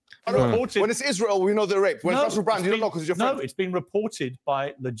 When it's Israel, we know they're raped. When it's Russell Brand, you don't know because you're friend. No, it's been reported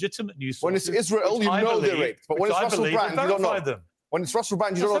by legitimate news sources. When it's Israel, you know they're raped. But when it's Russell Brand, you don't know. Them. When it's Russell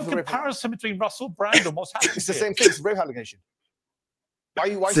Brand, you don't know if they're raped. There's no comparison between Russell Brand and what's happening. It's the same thing. It's a rape allegation.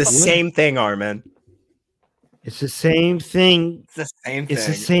 It's the same thing, Armin. It's the same thing. It's the same thing. It's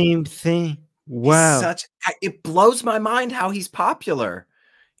the same thing. Wow. It blows my mind how he's popular.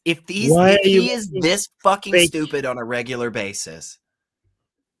 If he is this fucking stupid on a regular basis,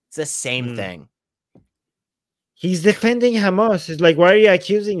 it's the same thing. He's defending Hamas. It's like, why are you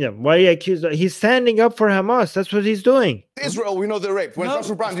accusing them? Why are you accusing them? He's standing up for Hamas. That's what he's doing. Israel, we know they're raped. When it's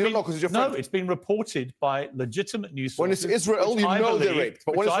Russell Brand, you don't know because you're friend. No, it's been reported by legitimate news sources. When it's Israel, you know they're raped.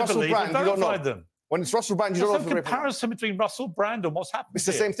 But when it's Russell Brand, you don't know. Them. When it's Russell Brand, you don't know if they're raped. There's no comparison between Russell Brand and what's happening. It's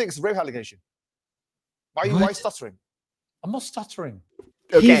the same thing. It's a rape allegation. Why are you stuttering? I'm not stuttering.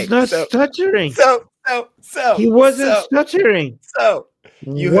 Okay, he's not stuttering. So he wasn't stuttering. So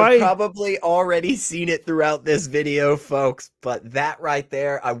you have probably already seen it throughout this video, folks. But that right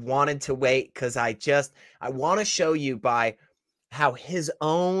there, I wanted to wait because I want to show you by how his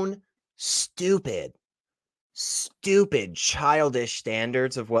own stupid, childish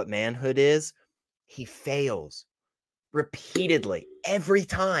standards of what manhood is, he fails repeatedly every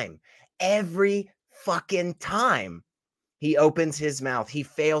fucking time he opens his mouth. He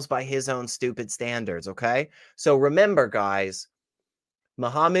fails by his own stupid standards, okay? So remember, guys,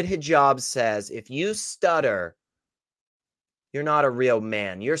 Mohammed Hijab says, if you stutter, you're not a real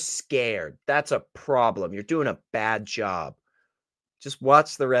man. You're scared. That's a problem. You're doing a bad job. Just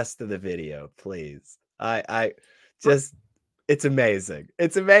watch the rest of the video, please. It's amazing.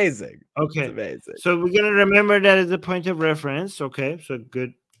 It's amazing. Okay. It's amazing. So we're going to remember that as a point of reference. Okay. So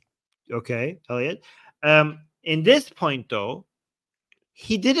good. Okay, Elliot. In this point, though,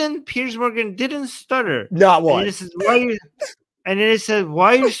 Piers Morgan didn't stutter. Not one. And then it says,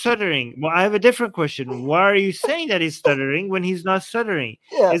 why are you stuttering? Well, I have a different question. Why are you saying that he's stuttering when he's not stuttering?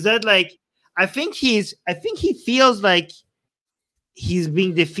 Yeah. Is that like, I think he feels like he's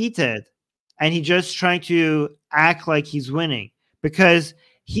being defeated and he's just trying to act like he's winning because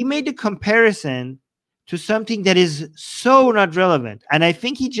he made a comparison to something that is so not relevant. And I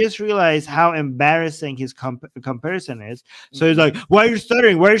think he just realized how embarrassing his comparison is. So he's like, why are you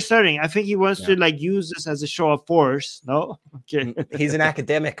stuttering? Why are you stuttering? I think he wants to like use this as a show of force. No? Okay. He's an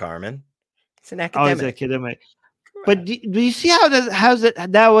academic, Armin. He's an academic. Oh, he's an academic. But do you see how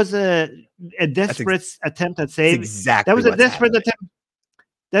that was a desperate attempt at saving? Exactly. That was a desperate attempt.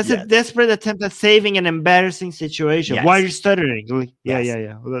 That's a desperate attempt at saving an embarrassing situation. Yes. Why are you stuttering?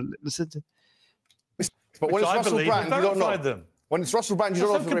 Yeah. Well, listen to. But when it's Russell Brand, you don't know. Them. When it's Russell Brand, you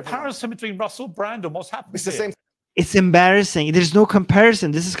don't know. There's no comparison between Russell Brand and what's happening. It's the same. It's embarrassing. There's no comparison.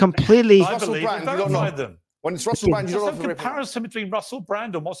 This is completely. Russell Brand, you don't know. Them. When it's Russell Brand, you don't know. There's no comparison between Russell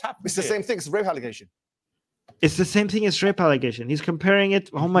Brand and what's happening. It's the same thing. It's a rape allegation. It's the same thing as rape allegation. He's comparing it.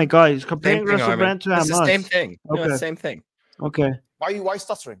 Oh my God, he's comparing Russell Brand to Hamas. It's the same thing. Okay. No, it's the same thing. Okay. Why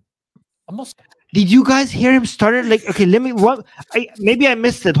stuttering? Did you guys hear him stutter? Like, okay, let me. Maybe I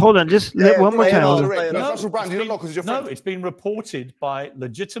missed it. Hold on, just one more time. No, it's been reported by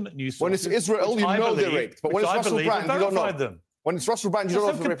legitimate news sources. When it's Israel, you know they're raped. But when it's Russell Brand, you don't know. Them. When it's Russell Brand, you don't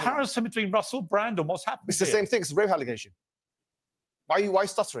know. There's no comparison between Russell Brand and what's happening. It's the same thing. It's a rape allegation. Why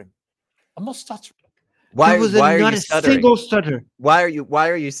stuttering? I'm not stuttering. Why are you stuttering? Single stutter. Why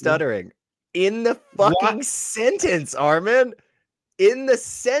are you stuttering? In the fucking sentence, Armin. In the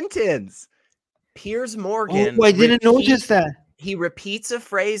sentence. Piers Morgan. Oh, I didn't notice that. He repeats a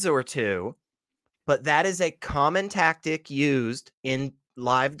phrase or two, but that is a common tactic used in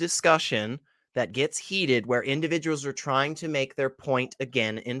live discussion that gets heated where individuals are trying to make their point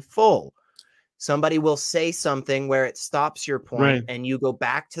again in full. Somebody will say something where it stops your point and you go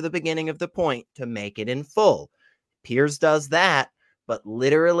back to the beginning of the point to make it in full. Piers does that, but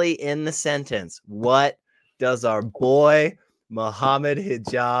literally in the sentence, what does our boy Mohammed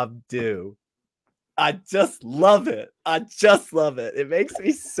Hijab do? I just love it. It makes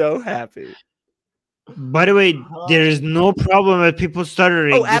me so happy. By the way, there is no problem with people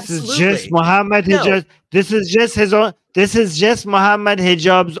stuttering. Oh, This is just absolutely. Mohammed No. Hijab. This is just his own. This is just Mohammed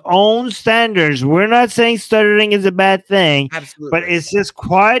Hijab's own standards. We're not saying stuttering is a bad thing, Absolutely. but it's just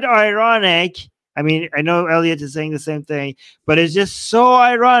quite ironic. I mean, I know Elliot is saying the same thing, but it's just so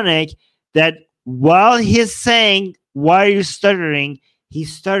ironic that while he's saying why you're stuttering, he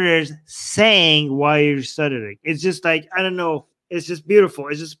stutters saying why you're stuttering. It's just like, I don't know. It's just beautiful.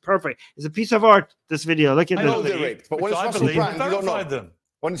 It's just perfect. It's a piece of art, this video. Look at I this. know they're raped, but when which it's I Russell believe Brand, you don't know. verified them.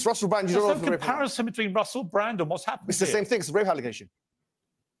 When it's Russell Brand, you There's don't know no if they're raping. comparison between Russell Brand and what's happened. It's the here. same thing. It's a rape allegation.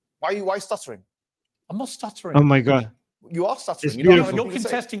 Why are you stuttering? I'm not stuttering. Oh my God. You are stuttering. It's You don't know beautiful. what You're people say.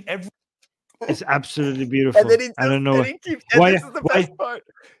 contesting every. It's absolutely beautiful. And then he just, I don't know. and he keeps, and Why- this is the why- best part.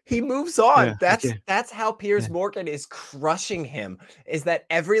 He moves on. Yeah, that's okay. that's how Piers Yeah. Morgan is crushing him. Is that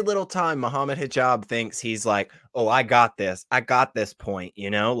every little time Mohammed Hijab thinks he's like, oh, I got this point, you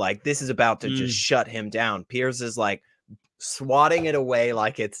know, like this is about to just shut him down. Piers is like swatting it away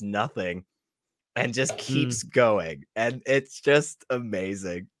like it's nothing, and just keeps going, and it's just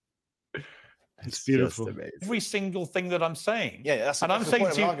amazing. It's beautiful. Just amazing. Every single thing that I'm saying. Yeah, that's And I'm the saying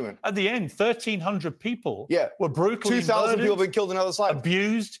point of to an you, argument. at the end, 1,300 people Yeah. were brutally 2,000 people have murdered, been killed on the other side.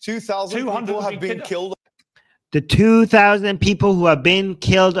 abused. 2,000 200 people have have been been killed. The 2,000 people who have been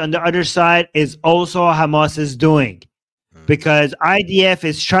killed on the other side is also Hamas's doing, because IDF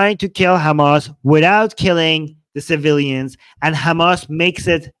is trying to kill Hamas without killing the civilians, and Hamas makes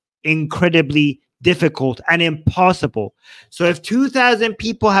it incredibly difficult and impossible. So if 2,000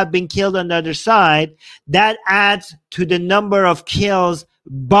 people have been killed on the other side, that adds to the number of kills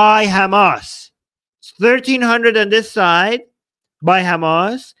by Hamas. It's 1,300 on this side by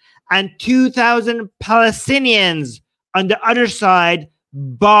Hamas, and 2,000 Palestinians on the other side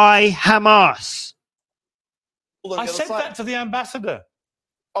by Hamas. on the I other said side. that to the ambassador.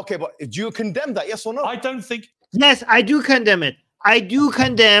 Okay, but do you condemn that? Yes or no? I don't think. Yes, I do condemn it. I do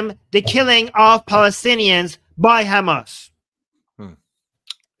condemn the killing of Palestinians by Hamas.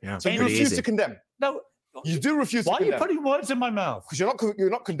 Yeah, So you pretty refuse easy. to condemn. No. You do refuse Why to are you condemn. putting words in my mouth? Because you're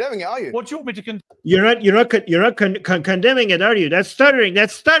not condemning it, are you? What do you want me to condemn? You're not condemning it, are you? That's stuttering.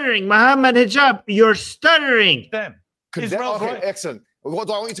 That's stuttering. Mohammed Hijab, you're stuttering. Them. Condemn. Israel's Okay, right. excellent. What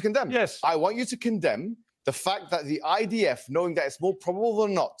do I want you to condemn? Yes. I want you to condemn the fact that the IDF, knowing that it's more probable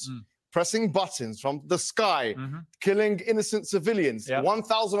than not, pressing buttons from the sky, killing innocent civilians, Yeah.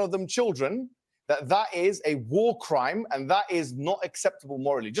 1,000 of them children, that is a war crime and that is not acceptable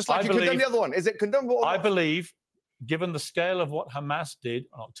morally. Just like I you condemn believe- the other one. Is it condemnable? Or I not? believe, given the scale of what Hamas did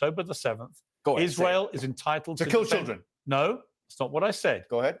on October the 7th, Go ahead, say Israel is entitled To kill defend- children. No, that's not what I said.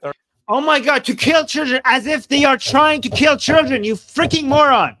 Go ahead. Oh my God, to kill children as if they are trying to kill children. You freaking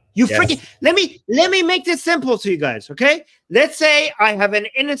moron. You Yes. freaking let me make this simple to you guys, okay? Let's say I have an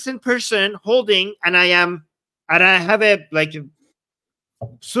innocent person holding and I have a like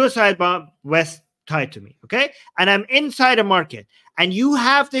suicide bomb vest tied to me, okay? And I'm inside a market and you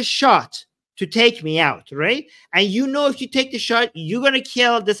have this shot to take me out, right? And you know if you take the shot, you're going to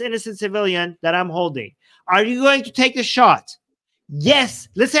kill this innocent civilian that I'm holding. Are you going to take the shot? Yes.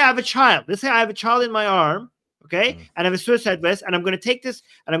 Let's say I have a child. Let's say I have a child in my arm, okay? And I have a suicide vest, and I'm going to take this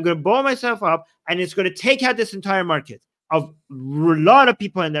and I'm going to blow myself up, and it's going to take out this entire market of a lot of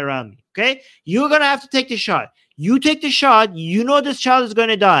people in there around me, okay? You're going to have to take the shot. You take the shot, you know this child is going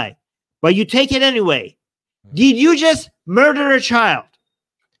to die, but you take it anyway. Did you just murder a child?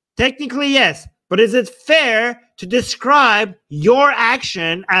 Technically, yes. But is it fair to describe your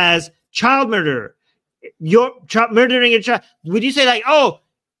action as child murder? You're murdering a child. Would you say like, oh,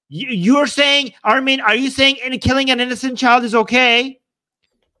 you're saying, Armin, are you saying killing an innocent child is okay?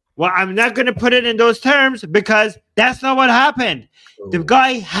 Well, I'm not going to put it in those terms because that's not what happened. The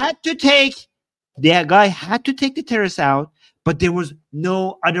guy had to take the terrorists out, but there was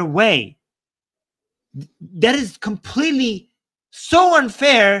no other way. That is completely so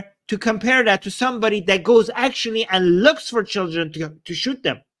unfair to compare that to somebody that goes actually and looks for children to shoot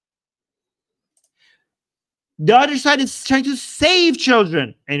them. The other side is trying to save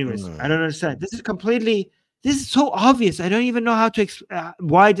children. Anyways, I don't understand. This is so obvious. I don't even know how to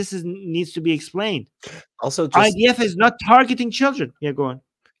why this needs to be explained. Also, just, IDF is not targeting children. Yeah, go on.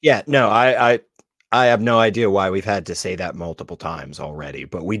 Yeah, no, I have no idea why we've had to say that multiple times already,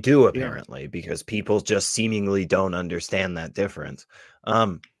 but we do apparently because people just seemingly don't understand that difference.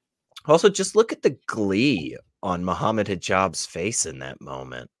 Also, just look at the glee on Mohammed Hijab's face in that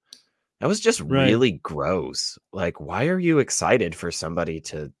moment. That was just really gross. Like, why are you excited for somebody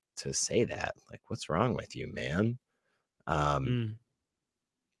to say that? Like, what's wrong with you, man?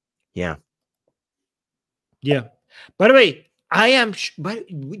 Yeah. Yeah. By the way, but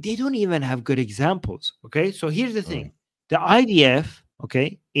they don't even have good examples. Okay, so here's the thing: the IDF,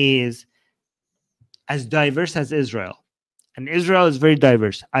 okay, is as diverse as Israel. And Israel is very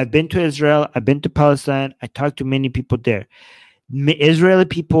diverse. I've been to Israel. I've been to Palestine. I talked to many people there. Israeli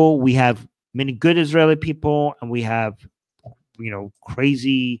people, we have many good Israeli people, and we have,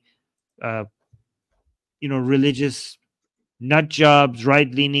 crazy, religious nut jobs,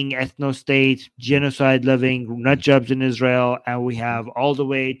 right-leaning ethno-state, genocide living nut jobs in Israel. And we have all the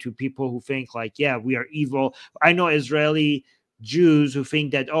way to people who think like, yeah, we are evil. I know Israeli Jews who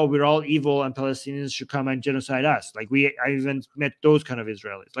think that, oh, we're all evil and Palestinians should come and genocide us. Like I even met those kind of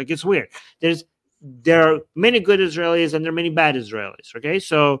Israelis. Like, it's weird. There are many good Israelis and there are many bad Israelis. Okay.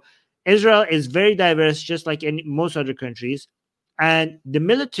 So Israel is very diverse, just like in most other countries. And the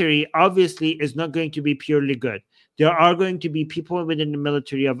military obviously is not going to be purely good. There are going to be people within the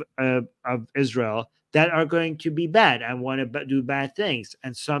military of Israel that are going to be bad and want to do bad things.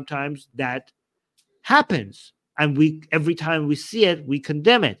 And sometimes that happens. And every time we see it, we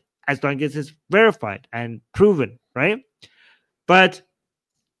condemn it as long as it's verified and proven, right? But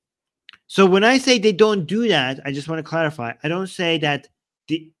so when I say they don't do that, I just want to clarify. I don't say that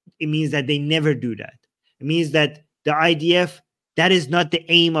it means that they never do that. It means that the IDF, that is not the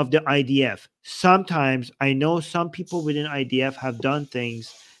aim of the IDF. Sometimes I know some people within IDF have done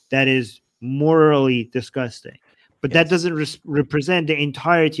things that is morally disgusting, but that doesn't represent the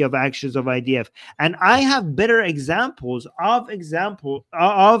entirety of actions of IDF. And I have better examples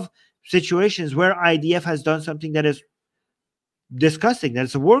of situations where IDF has done something that is disgusting, that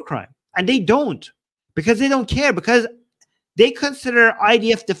is a war crime. And they don't, because they don't care, because they consider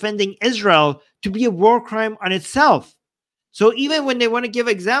IDF defending Israel to be a war crime on itself. So even when they want to give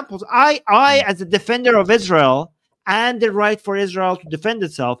examples, I as a defender of Israel and the right for Israel to defend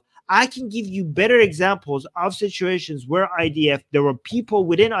itself, I can give you better examples of situations where there were people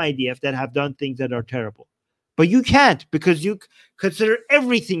within IDF that have done things that are terrible. But you can't, because you consider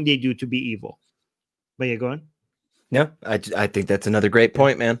everything they do to be evil. But you're going? No, I think that's another great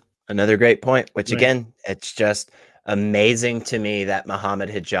point, man. Another great point, which again, it's just amazing to me that Mohammed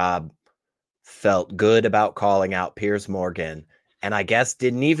Hijab felt good about calling out Piers Morgan, and I guess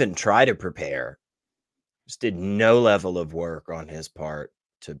didn't even try to prepare. Just did no level of work on his part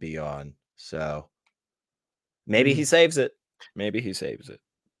to be on. So maybe he saves it. Maybe he saves it.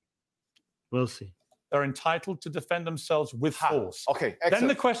 We'll see. They're entitled to defend themselves with force. Okay, excellent. Then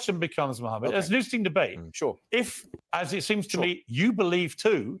the question becomes, Mohammed, there's an interesting debate. Sure. If, as it seems to me, you believe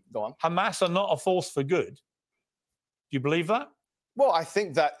too, Hamas are not a force for good, do you believe that? Well, I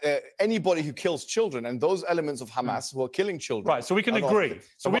think that anybody who kills children and those elements of Hamas who are killing children. Right, so we can agree.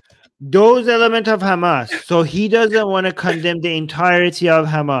 Those elements of Hamas. So he doesn't want to condemn the entirety of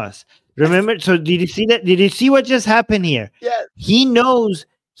Hamas. Remember, so did you see that? Did you see what just happened here? Yes. He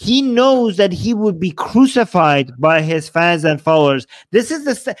knows that he would be crucified by his fans and followers. This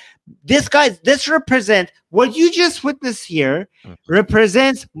represents what you just witnessed here,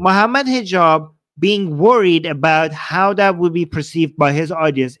 represents Mohammed Hijab being worried about how that would be perceived by his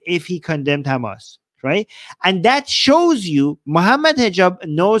audience if he condemned Hamas, right? And that shows you Mohammed Hijab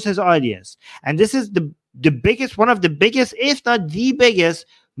knows his audience. And this is the biggest, one of the biggest, if not the biggest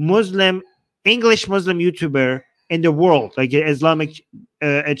English Muslim YouTuber in the world, like an Islamic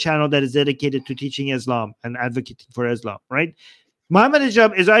a channel that is dedicated to teaching Islam and advocating for Islam, right? Mohammed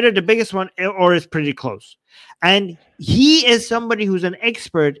Hijab is either the biggest one or is pretty close. And he is somebody who's an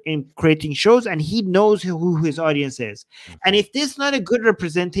expert in creating shows, and he knows who his audience is. And if this is not a good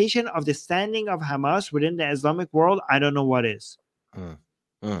representation of the standing of Hamas within the Islamic world, I don't know what is.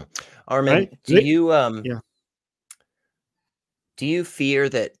 Armin, Right? do you fear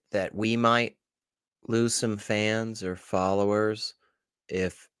that we might lose some fans or followers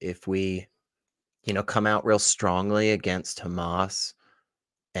if we come out real strongly against Hamas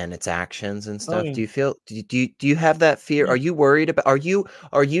and its actions and stuff? Do you feel do you have that fear? Are you worried about are you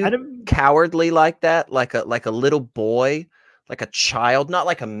cowardly like that, like a little boy, like a child, not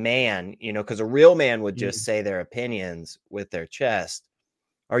like a man, because a real man would just say their opinions with their chest.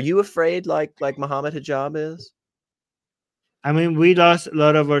 Are you afraid like Mohammed Hijab is? I mean, we lost a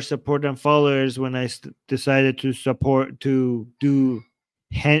lot of our support and followers when I decided to do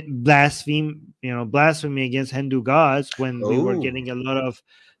blasphemy against Hindu gods, when we were getting a lot of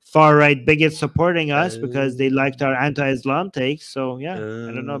far right bigots supporting us because they liked our anti-Islam takes. So I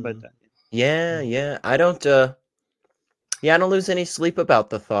don't know about that. Yeah. I don't lose any sleep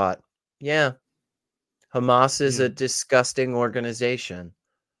about the thought. Yeah. Hamas is a disgusting organization.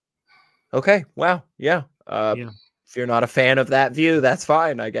 Okay. Wow. Yeah. If you're not a fan of that view, that's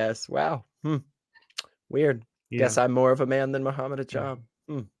fine, I guess. Wow. Weird. Guess I'm more of a man than Mohammed Hijab.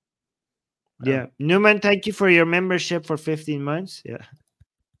 Yeah. Newman, thank you for your membership for 15 months. Yeah.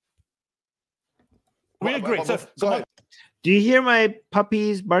 We agree. So Go ahead. Do you hear my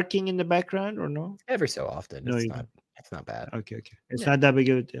puppies barking in the background or no? Every so often. No, It's you not. don't. It's not bad. Okay. It's not that big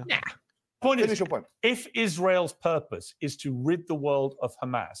of a deal. point Finish is, your point. if Israel's purpose is to rid the world of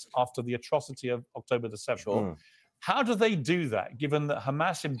Hamas after the atrocity of October the 7th, how do they do that, given that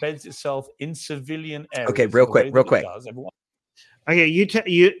Hamas embeds itself in civilian areas? Okay, real quick. Okay,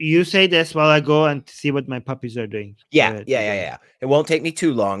 you say this while I go and see what my puppies are doing. Yeah. It won't take me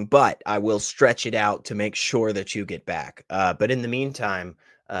too long, but I will stretch it out to make sure that you get back. But in the meantime,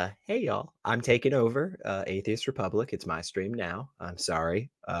 hey y'all, I'm taking over Atheist Republic. It's my stream now. I'm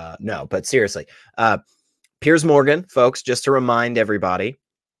sorry. No, but seriously, Piers Morgan, folks, just to remind everybody,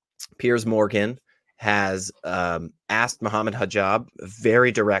 Piers Morgan has asked Mohammed Hijab a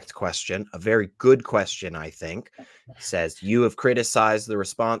very direct question, a very good question, I think. Says, you have criticized the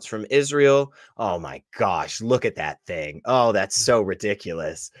response from Israel. Oh my gosh, look at that thing. Oh, that's so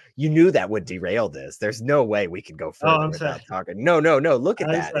ridiculous. You knew that would derail this. There's no way we can go further without talking. No, look at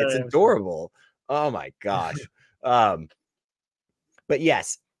that. It's adorable. Oh my gosh. But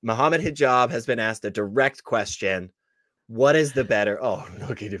yes, Mohammed Hijab has been asked a direct question. What is the better? Oh,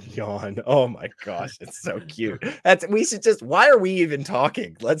 look at him yawn. Oh my gosh, it's so cute. We should just, why are we even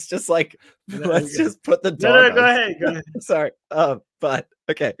talking? Let's just just put the dog on. Go ahead. Sorry. But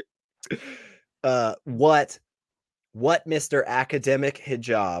okay. What Mr. Academic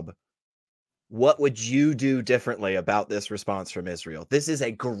Hijab, what would you do differently about this response from Israel? This is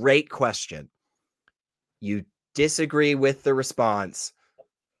a great question. You disagree with the response.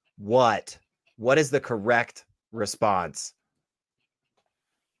 What is the correct response?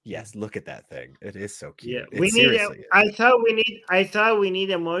 Yes, look at that thing. It is so cute. Yeah, I thought we need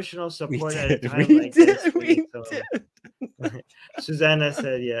emotional support at a time like this. We did. Susanna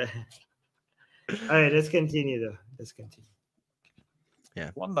said, yeah. All right, let's continue though.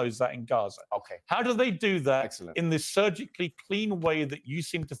 Yeah. One knows that in Gaza. Okay. How do they do that Excellent. in this surgically clean way that you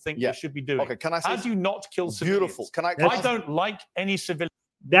seem to think they should be doing? Okay, can I say how do you not kill civilians? Beautiful. I don't like any civilian.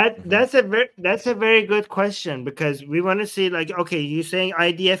 That's a very good question, because we want to see, like, okay, you saying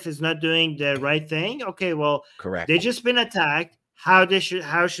IDF is not doing the right thing? Okay, well, correct. They just been attacked. How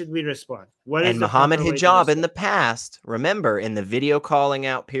should we respond? And Mohammed Hijab in the past, remember in the video calling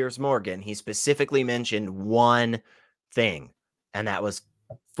out Piers Morgan, he specifically mentioned one thing, and that was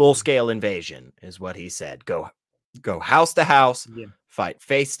full-scale invasion, is what he said. Go house to house, fight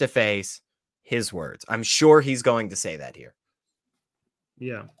face to face. His words. I'm sure he's going to say that here.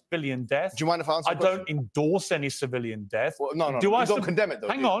 Yeah. Civilian death. Do you mind if I answer? I don't endorse any civilian death. Well, no. Do I don't condemn it though?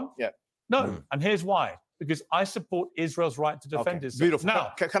 Hang on. Yeah. No. And here's why. Because I support Israel's right to defend itself. Beautiful.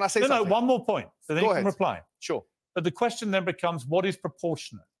 Now, can I say something? No, one more point. So then you can reply. Sure. But the question then becomes, what is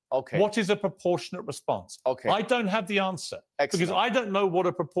proportionate? Okay. What is a proportionate response? Okay. I don't have the answer. Excellent. Because I don't know what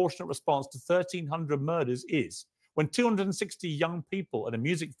a proportionate response to 1,300 murders is. When 260 young people at a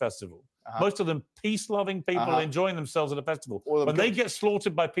music festival, most of them peace-loving people enjoying themselves at a festival, when they get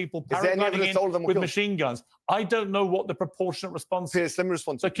slaughtered by people paragliding in with machine guns, I don't know what the proportionate response is. Piers, let me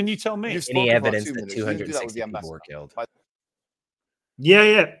respond. So can you tell me? Any evidence that 260 people were killed?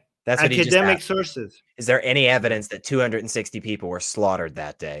 Yeah. That's what academic sources. Is there any evidence that 260 people were slaughtered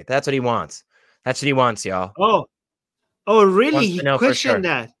that day? That's what he wants. That's what he wants, y'all. Oh, really? He questioned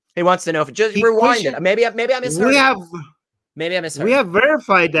that. He wants to know. Just rewind it. Maybe I misheard. Maybe I misheard. We have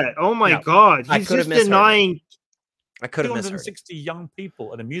verified that. Oh my God! He's just denying. I could have 260 young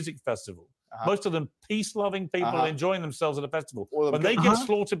people at a music festival. Most of them peace-loving people enjoying themselves at a festival. When they get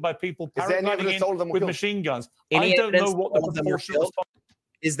slaughtered by people paragliding in with machine guns, I don't know what the proportional response.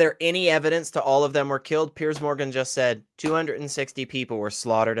 Is there any evidence to all of them were killed? Piers Morgan just said 260 people were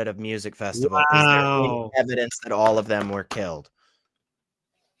slaughtered at a music festival. Wow. Is there any evidence that all of them were killed?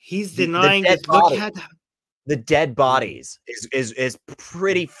 He's denying it. Look at the dead bodies is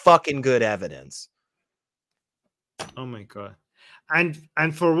pretty fucking good evidence. Oh my God. And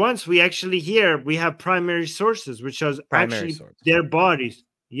for once we actually we have primary sources, which shows their bodies.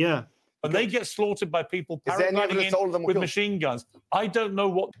 Yeah. When they get slaughtered by people paragliding in with machine guns, I don't know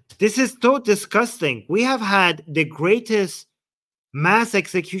what. This is so disgusting. We have had the greatest mass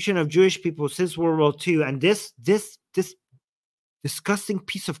execution of Jewish people since World War II, and this disgusting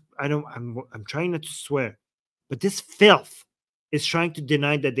piece of I'm trying not to swear, but this filth is trying to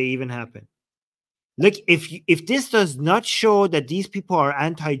deny that they even happened. Look, if this does not show that these people are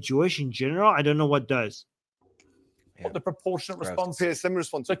anti-Jewish in general, I don't know what does. What the proportionate response? Piers, let me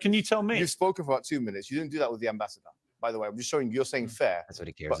respond. So can you tell me? You've spoken for about 2 minutes. You didn't do that with the ambassador. by the way. I'm just showing you're saying fair. That's what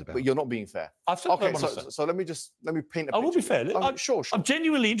he cares but, about. but you're not being fair. I've said what I Okay, want to say. so let me paint a picture. I will be fair. Sure. I'm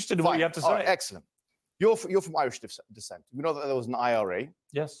genuinely interested in what you have to say. All right, excellent. You're from Irish descent. We know that there was an IRA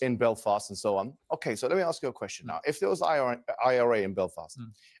in Belfast and so on. Okay, so let me ask you a question now. If there was IRA in Belfast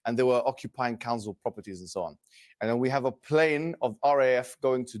and they were occupying council properties and so on, and then we have a plane of RAF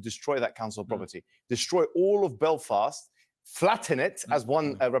going to destroy that council property, destroy all of Belfast, flatten it, as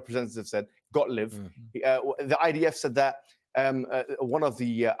one representative said, got live. The IDF said that. One of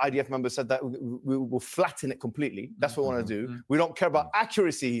the IDF members said that we will flatten it completely. That's what we want to do. We don't care about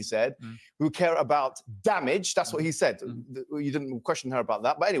accuracy, he said. We care about damage. That's what he said. You didn't question her about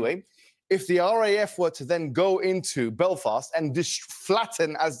that. But anyway, if the RAF were to then go into Belfast and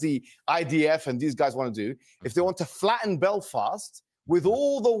flatten, as the IDF and these guys want to do, if they want to flatten Belfast with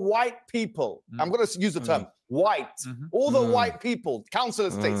all the white people, I'm going to use the term white, all the white people, council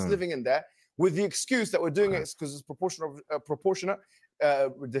estates living in there, with the excuse that we're doing it because it's proportionate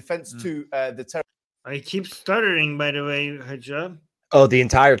defense to the terror. I keep stuttering, by the way, Hijab. Oh, the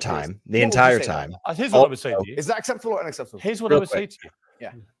entire time. The entire time. Here's what I would say to you. Is that acceptable or unacceptable? Here's what I would say to you.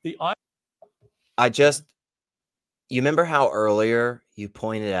 Yeah. You remember how earlier you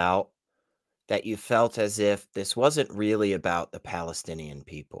pointed out that you felt as if this wasn't really about the Palestinian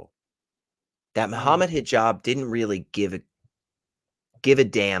people? That Mohammed Hijab didn't really give a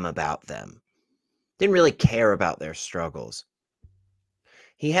damn about them. Didn't really care about their struggles.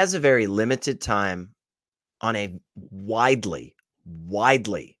 He has a very limited time on a widely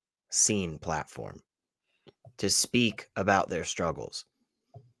seen platform to speak about their struggles.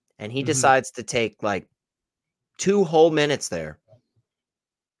 And he decides to take like 2 whole minutes there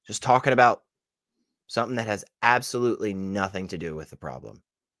just talking about something that has absolutely nothing to do with the problem.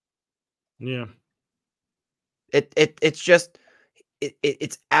 Yeah. It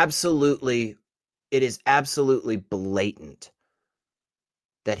is absolutely blatant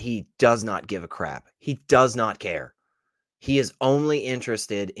that he does not give a crap. He does not care. He is only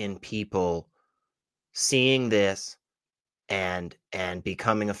interested in people seeing this and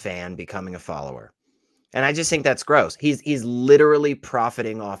becoming a fan, becoming a follower. And I just think that's gross. He's literally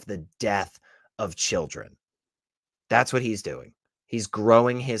profiting off the death of children. That's what he's doing. He's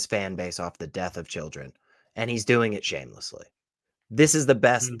growing his fan base off the death of children, and he's doing it shamelessly. This is the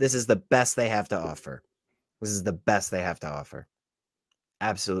best. This is the best they have to offer. This is the best they have to offer.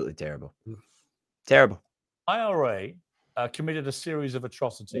 Absolutely terrible. Terrible. IRA committed a series of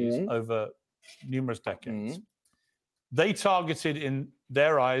atrocities over numerous decades. They targeted, in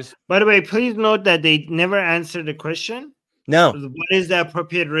their eyes. By the way, please note that they never answered the question. No. What is the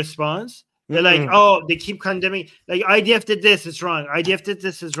appropriate response? They're like, oh, they keep condemning. Like, IDF did this, it's wrong. IDF did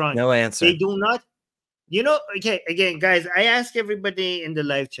this, is wrong. No answer. They do not. Okay, again, guys, I ask everybody in the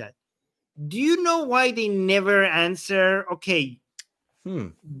live chat, do you know why they never answer? Okay,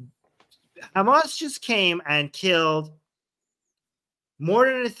 Hamas just came and killed more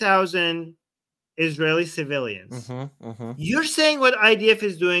than 1,000 Israeli civilians. You're saying what IDF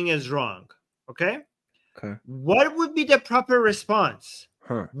is doing is wrong, okay? What would be the proper response?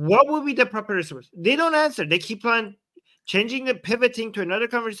 What would be the proper response? They don't answer. They keep on pivoting to another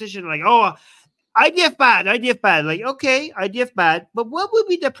conversation like, oh, IDF bad, IDF bad. Like, okay, IDF bad, but what would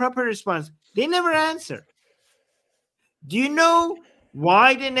be the proper response? They never answer. Do you know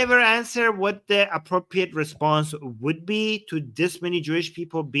why they never answer what the appropriate response would be to this many Jewish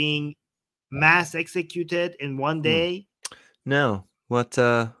people being mass executed in one day? No. What?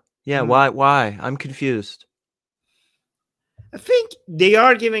 Why? I'm confused. I think they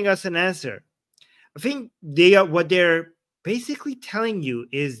are giving us an answer. I think what they're basically telling you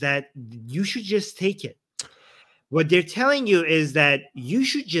is that you should just take it. What they're telling you is that you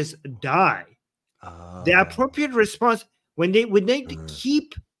should just die. The appropriate response, when they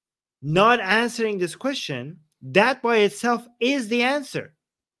keep not answering this question, that by itself is the answer.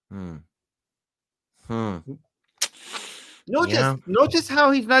 Notice how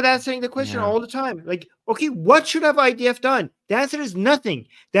he's not answering the question all the time. Like, okay, what should have IDF done? The answer is nothing.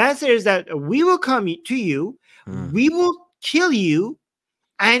 The answer is that we will come to you, we will kill you,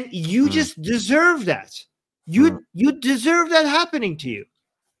 and you just deserve that. You deserve that happening to you.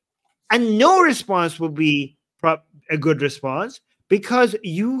 And no response will be a good response because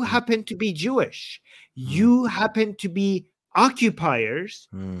you happen to be Jewish. You happen to be occupiers.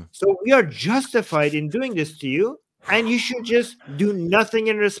 So we are justified in doing this to you, and you should just do nothing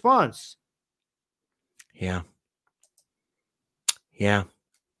in response. Yeah.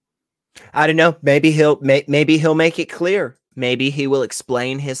 I don't know. Maybe he'll make it clear. Maybe he will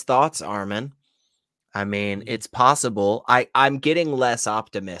explain his thoughts, Armin. I mean, it's possible. I'm getting less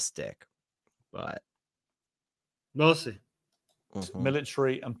optimistic, but We'll see.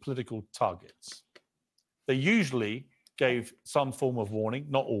 military and political targets. They usually gave some form of warning,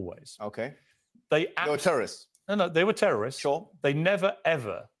 not always. Okay. They were terrorists. No, they were terrorists. Sure. They never,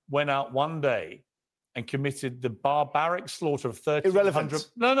 ever went out one day and committed the barbaric slaughter of 1,300. Irrelevant.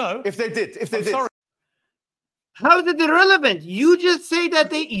 No. If they did. Sorry. How is it irrelevant? You just said that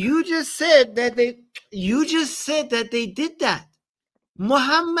they did that.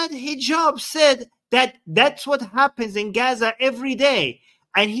 Mohammed Hijab said that that's what happens in Gaza every day.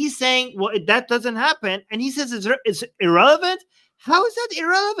 And he's saying, well, that doesn't happen. And he says it's irrelevant. How is that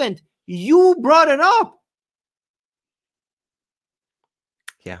irrelevant? You brought it up.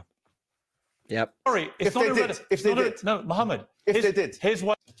 Yeah. Yep. Sorry, If they did. If they did. No, Mohammed. If they did. Here's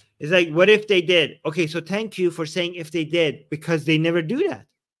what. It's like, what if they did? Okay, so thank you for saying if they did, because they never do that.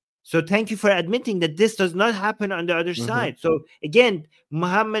 So thank you for admitting that this does not happen on the other side. So again,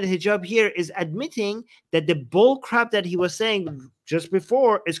 Mohammed Hijab here is admitting that the bull crap that he was saying just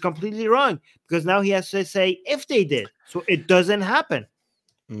before is completely wrong, because now he has to say if they did. So it doesn't happen.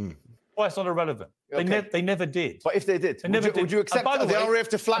 Why it's not irrelevant? Okay. They never did. But if they did, would you accept by the the way, RAF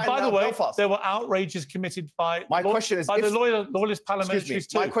to fly by the way, Belfast? there were outrages committed by My question is, by the if- loyalist parliamentaries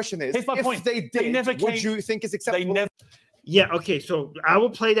too. My question is, Here's my if point. they did, never would came- you think it's acceptable? They never. Yeah, okay. So I will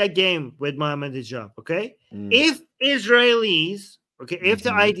play that game with Mohammed Hijab, okay? If Israelis, okay, if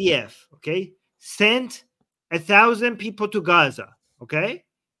the IDF, okay, sent 1,000 people to Gaza, okay,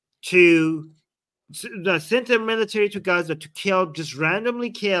 sent their military to Gaza to just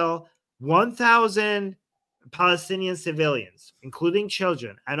randomly kill 1,000 Palestinian civilians, including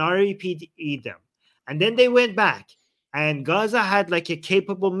children, and REP'd them. And then they went back, and Gaza had like a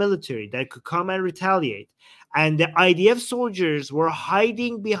capable military that could come and retaliate. And the IDF soldiers were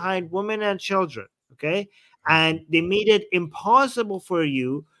hiding behind women and children, okay? And they made it impossible for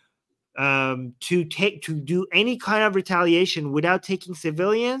you to do any kind of retaliation without taking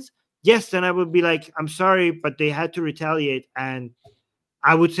civilians. Yes, then I would be like, I'm sorry, but they had to retaliate. And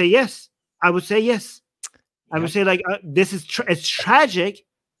I would say yes. I would say yes. I would say, like, this is it's tragic.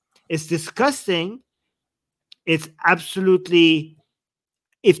 It's disgusting. It's absolutely,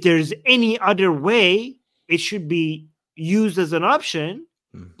 if there's any other way, it should be used as an option.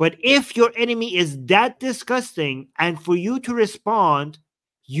 But if your enemy is that disgusting and for you to respond,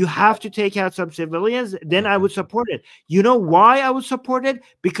 you have to take out some civilians, then I would support it. You know why I would support it?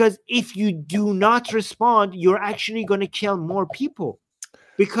 Because if you do not respond, you're actually going to kill more people,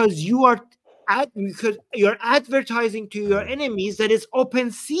 because you're advertising to your enemies that it's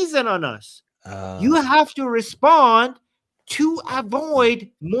open season on us. You have to respond to avoid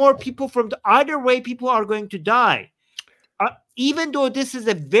more people from the other way. People are going to die. Even though this is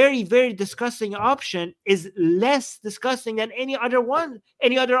a very, very disgusting option, is less disgusting than any other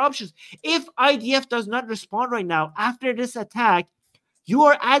options. If IDF does not respond right now after this attack, you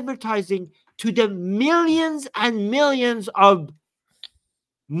are advertising to the millions and millions of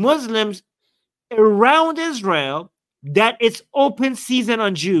Muslims around Israel that it's open season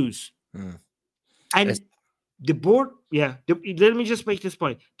on Jews. And the border, let me just make this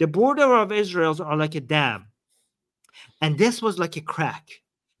point. The border of Israel are like a dam. And this was like a crack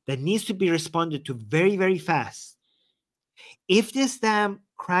that needs to be responded to very, very fast. If this dam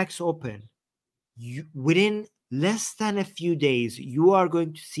cracks open, within less than a few days, you are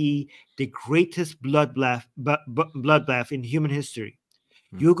going to see the greatest bloodbath in human history.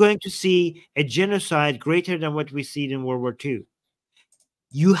 You're going to see a genocide greater than what we see in World War II.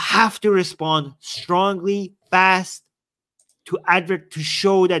 You have to respond strongly, fast, to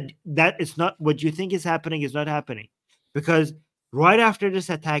show that is not what you think is happening is not happening. Because right after this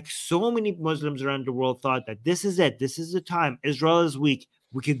attack, so many Muslims around the world thought that this is it. This is the time. Israel is weak.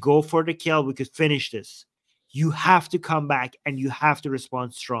 We could go for the kill. We could finish this. You have to come back and you have to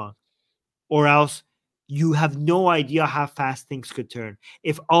respond strong, or else you have no idea how fast things could turn.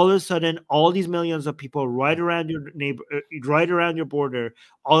 If all of a sudden all these millions of people right around your right around your border,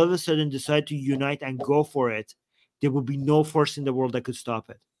 all of a sudden decide to unite and go for it, there will be no force in the world that could stop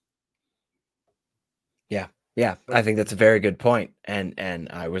it. Yeah, I think that's a very good point. And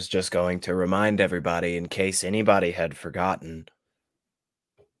I was just going to remind everybody, in case anybody had forgotten,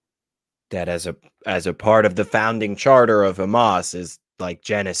 that as a part of the founding charter of Hamas is like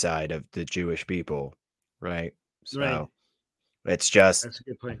genocide of the Jewish people, right? So it's just, that's a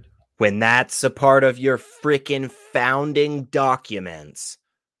good point. When that's a part of your freaking founding documents,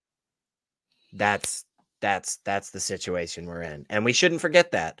 that's the situation we're in. And we shouldn't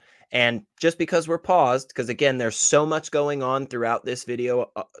forget that. And just because we're paused, because again, there's so much going on throughout this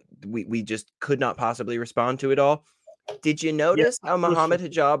video, we just could not possibly respond to it all. Did you notice how Mohammed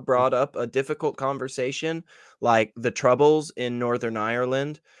Hijab brought up a difficult conversation, like the troubles in Northern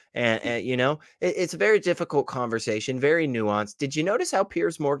Ireland? And you know, it's a very difficult conversation, very nuanced. Did you notice how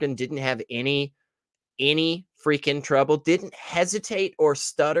Piers Morgan didn't have any freaking trouble, didn't hesitate or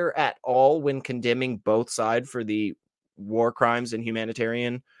stutter at all when condemning both sides for the war crimes and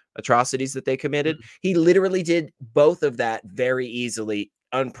humanitarian atrocities that they committed? He literally did both of that very easily,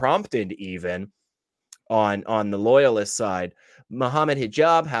 unprompted even on the loyalist side. Mohammed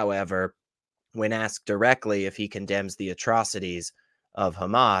Hijab, however, when asked directly if he condemns the atrocities of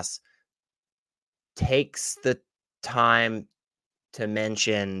Hamas, takes the time to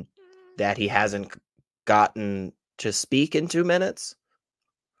mention that he hasn't gotten to speak in 2 minutes.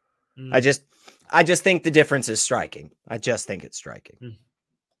 I just think the difference is striking. I just think it's striking.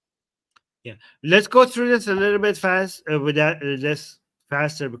 Yeah, let's go through this a little bit fast with that less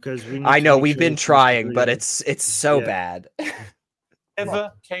faster because we. I know we've been trying, but it's so bad.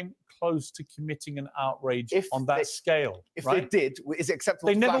 Ever came close to committing an outrage on that scale? If right? they did, is it acceptable?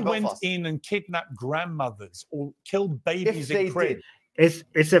 They to never fly went Belfast? in and kidnapped grandmothers or killed babies If they in cribs. did.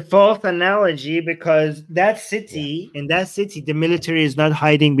 It's a false analogy because that city, in that city, the military is not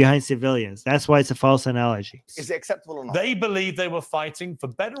hiding behind civilians. That's why it's a false analogy. Is it acceptable or not? They believe they were fighting for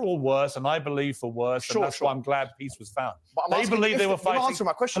better or worse, and I believe for worse, and that's why I'm glad peace was found. But I'm They asking believe if they were you're not fighting answering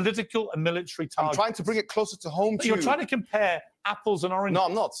my question. political and military I'm targets. trying to bring it closer to home to You're you. trying to compare apples and oranges. No,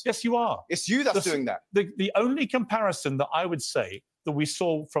 I'm not. Yes, you are. It's you that's doing that. The only comparison that I would say that we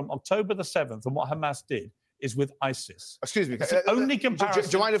saw from October the 7th and what Hamas did is with ISIS. Excuse me. It's the only comparison.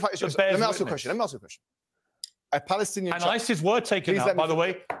 Do you mind if I that let me bears ask you a question? Let me ask you a question. A Palestinian and ISIS were taken Please out, let me by the way,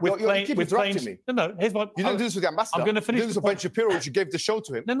 You're- with you planes. keep With interrupting planes. me. No, here's what You didn't do this with the ambassador. I'm going to finish. You did this with Ben Shapiro, which you gave the show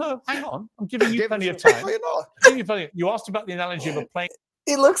to him. No, hang on. I'm giving you Gave plenty the of show- time. No, you're not. I'm giving you plenty. You asked about the analogy of a plane.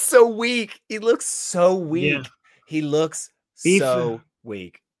 He looks so weak. He looks so weak. Yeah. He looks Beef- so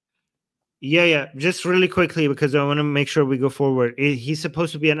weak. Yeah. Just really quickly because I want to make sure we go forward. He's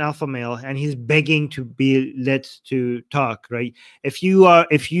supposed to be an alpha male, and he's begging to be let to talk. Right? If you are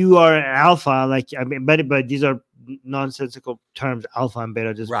an alpha, like I mean, but these are nonsensical terms, alpha and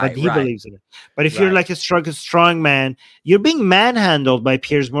beta. Just Right, but he right. believes in it. But if you're Right. like a strong man, you're being manhandled by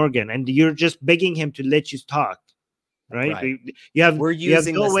Piers Morgan, and you're just begging him to let you talk. Right? Right. You have We're you have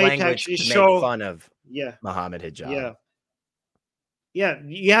using no this way to language actually to show. make fun of Yeah. Mohammed Hijab. Yeah,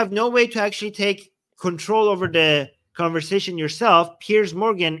 you have no way to actually take control over the conversation yourself. Piers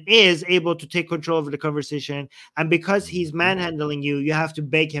Morgan is able to take control over the conversation, and because he's manhandling you, you have to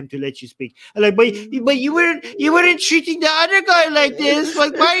beg him to let you speak. Like, but you weren't treating the other guy like this.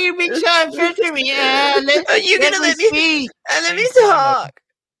 Like, why are you being so unfair to me? You're gonna let me speak. let me talk.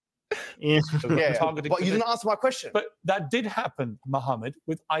 Yeah. Yeah, Targeted but you for didn't answer my question. But that did happen, Mohammed,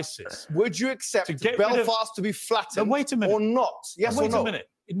 with ISIS. Would you accept To get rid of- Belfast to be flattened No, wait a minute. or not? Yes or Wait no? a minute.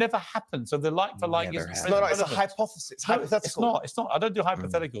 It never happened. So the like for like Never is happened. No, it's a relevant. hypothesis. It's No, hypothetical. It's not. I don't do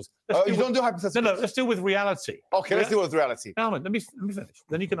hypotheticals. Oh, Let's you deal don't do with- hypotheticals. No, let's deal with reality. Okay, let's deal with reality. Mohammed, let me finish.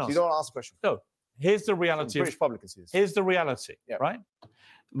 Then you can You answer. don't want to ask a question. No, here's the reality. British public can see this. Here's the reality, Yeah. right?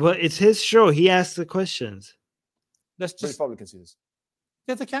 Well, it's his show. He asks the questions. Let's British just. public can see this.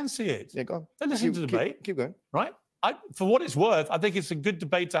 Yeah, they can see it. Yeah, go on. They listen to the debate, Keep going. right? For what it's worth, I think it's a good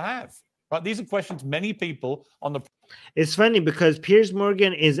debate to have. Right? These are questions many people on the. It's funny because Piers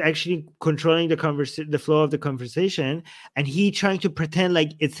Morgan is actually controlling the flow of the conversation, and he trying to pretend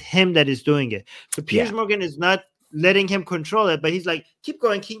like it's him that is doing it. So Piers Yeah. Morgan is not letting him control it, but he's like, keep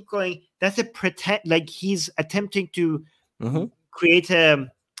going. That's a pretend, like he's attempting to Mhm.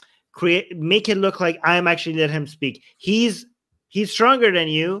 make it look like I'm actually letting him speak. He's stronger than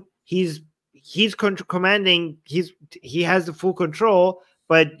you. He's commanding. He has the full control.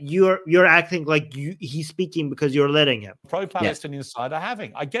 But you're acting like he's speaking because you're letting him. Pro-Palestinian side are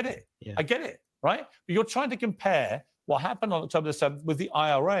having. I get it. Yeah. I get it, right? But you're trying to compare what happened on October the 7th with the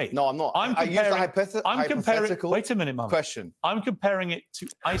IRA. No, I'm not. I'm I used the comparing hypothetical wait a minute, Mum. question. I'm comparing it to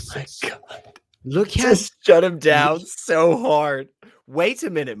ISIS. Look at Just shut him down so hard. Wait a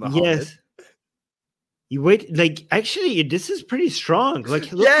minute, Mohammed. yes. You wait, like actually, this is pretty strong.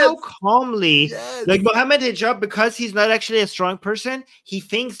 Like, look Yes. how calmly, Yes. like Mohammed Hijab, because he's not actually a strong person, he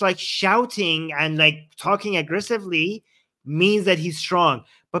thinks like shouting and like talking aggressively means that he's strong.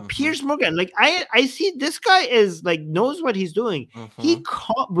 But Mhm. Piers Morgan, like I see this guy is like knows what he's doing. He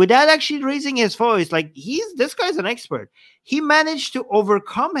Mhm. without actually raising his voice, like this guy's an expert. He managed to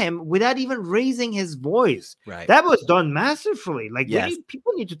overcome him without even raising his voice. Right. That was done masterfully. Like Yes.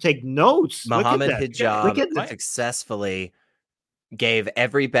 people need to take notes. Mohammed Look at that. Hijab Look at that. successfully gave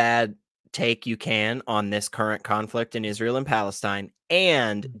every bad take you can on this current conflict in Israel and Palestine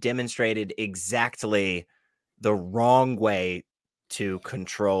and demonstrated exactly the wrong way to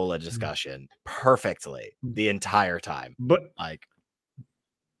control a discussion perfectly the entire time.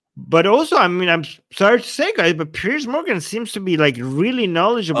 But also, I mean, I'm sorry to say, guys, but Piers Morgan seems to be like really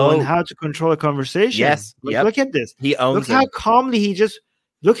knowledgeable in how to control a conversation. Yes, like, look at this. He owns Look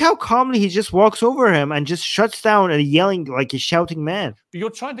how calmly he just walks over him and just shuts down and yelling like a shouting man. But you're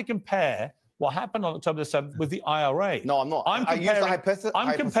trying to compare what happened on October the 7th with the IRA. No, I'm not. I'm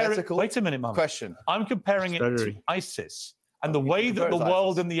comparing. Wait a minute, Mum. Question. I'm comparing it to ISIS. And the way that the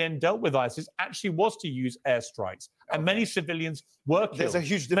world in the end dealt with ISIS actually was to use airstrikes. And many civilians were killed. There's a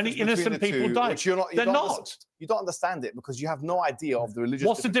huge difference. Many innocent people died. They're not. You don't understand it because you have no idea of the religious.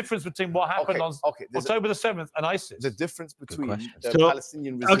 What's the difference between what happened on October the 7th and ISIS? The difference between the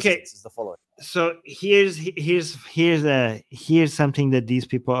Palestinian resistance is the following. So here's something that these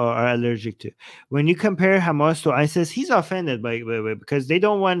people are allergic to. When you compare Hamas to ISIS, he's offended by because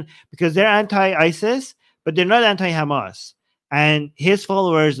they're anti-ISIS, but they're not anti-Hamas. And his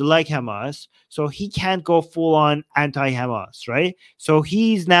followers like Hamas, so he can't go full on anti-Hamas, right? So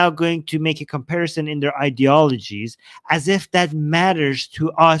he's now going to make a comparison in their ideologies as if that matters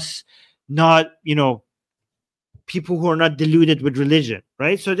to us, not, people who are not deluded with religion,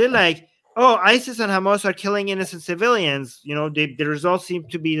 right? So they're like, oh, ISIS and Hamas are killing innocent civilians. The results seem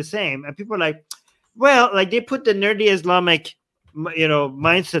to be the same. And people are like, well, like they put the nerdy Islamic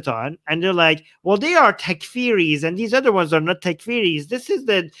mindset on, and they're like, well, they are takfiris and these other ones are not takfiris.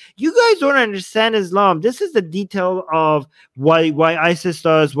 You guys don't understand Islam. This is the detail of why ISIS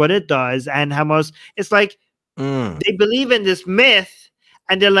does what it does, and Hamas. It's like they believe in this myth,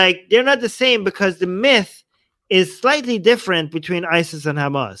 and they're like, they're not the same because the myth is slightly different between ISIS and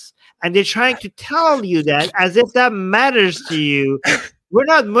Hamas, and they're trying to tell you that as if that matters to you. We're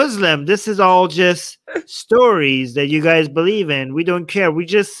not Muslim. This is all just stories that you guys believe in. We don't care. We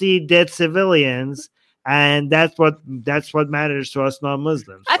just see dead civilians, and that's what matters to us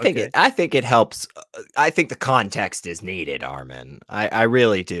non-Muslims. I think it helps. I think the context is needed, Armin. I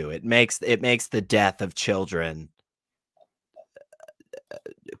really do. It makes the death of children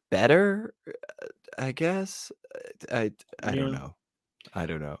better, I guess. I don't know. I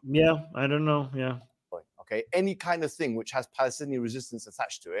don't know. Yeah, I don't know. Yeah. Okay, any kind of thing which has Palestinian resistance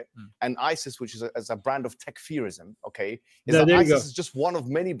attached to it, and ISIS, which is a brand of takfirism, okay, ISIS is just one of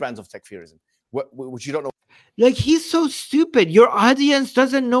many brands of takfirism, which you don't know. Like, he's so stupid. Your audience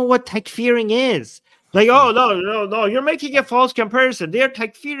doesn't know what takfiring is. Like, oh, no, you're making a false comparison. They're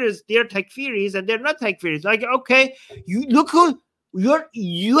takfiris, and they're not takfiris. Like, okay, you look who.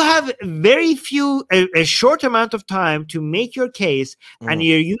 You have very few, a short amount of time to make your case, and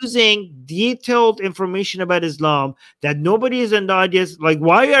you're using detailed information about Islam that nobody is in the audience. Like,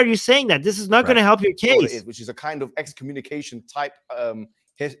 why are you saying that? This is not going to help your case. Which is a kind of excommunication type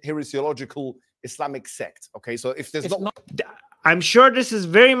heresiological Islamic sect. Okay, so if there's I'm sure this is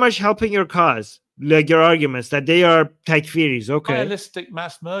very much helping your cause, like your arguments that they are takfiris. Okay, nihilistic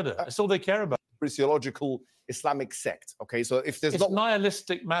mass murder. That's all they care about. Heresiological Islamic sect. Okay, so if there's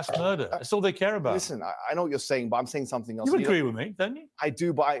nihilistic mass murder, that's all they care about. Listen, I know what you're saying, but I'm saying something else. You agree with me, don't you? I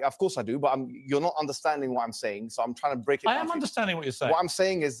do, but of course I do, but you're not understanding what I'm saying, so I'm trying to break it down. I am understanding what you're saying. What I'm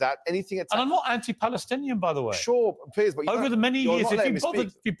saying is that anything... And I'm not anti-Palestinian, by the way. Sure, Piers, but... Over the many years,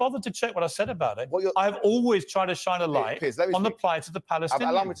 if you bothered to check what I said about it, I've always tried to shine a light on the plight of the Palestinians.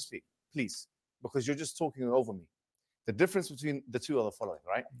 Allow me to speak, please, because you're just talking over me. The difference between the two are the following,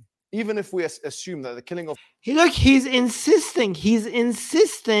 right? Even if we assume that the killing of... He's insisting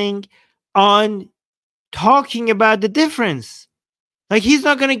on talking about the difference. Like, he's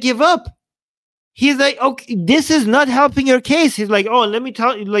not going to give up. He's like, okay, this is not helping your case. He's like, oh, let me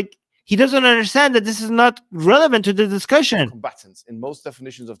tell you, like, he doesn't understand that this is not relevant to the discussion. Combatants, in most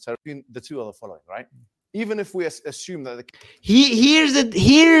definitions of terror, the two are the following, right? Even if we assume that... Here's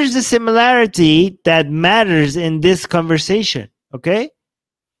the similarity that matters in this conversation, okay?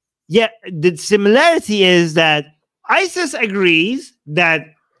 Yeah, the similarity is that ISIS agrees that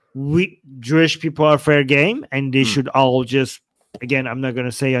Jewish people are fair game and they should all just, again, I'm not going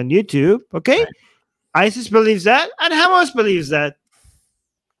to say on YouTube, okay? ISIS believes that and Hamas believes that.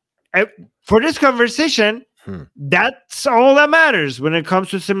 For this conversation, that's all that matters when it comes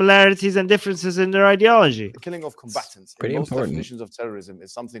to similarities and differences in their ideology. The killing of combatants in most definitions of terrorism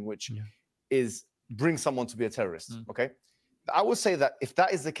is something which brings someone to be a terrorist, okay? I would say that if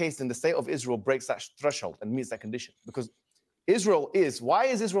that is the case, then the state of Israel breaks that threshold and meets that condition. Because why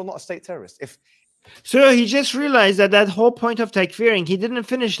is Israel not a state terrorist? So he just realized that whole point of takfiring, he didn't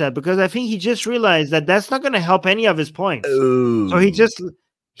finish that because I think he just realized that that's not going to help any of his points. Ooh. So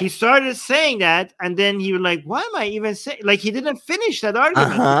he started saying that, and then he was like, why am I even saying, like, he didn't finish that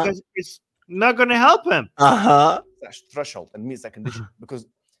argument because not going to help him. Uh-huh. that threshold and meets that condition. Because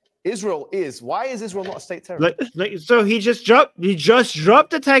why is Israel not a state terror? So he just dropped the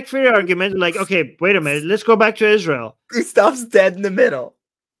takfiri argument. Like, okay, wait a minute, let's go back to Israel. He stops dead in the middle.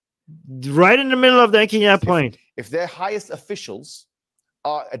 Right in the middle of making that point. If their highest officials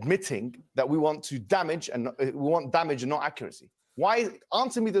are admitting that we want damage and not accuracy,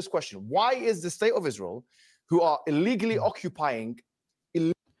 answer me this question? Why is the state of Israel, who are illegally occupying,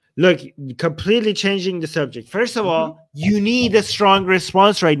 look, completely changing the subject. First of all, you need a strong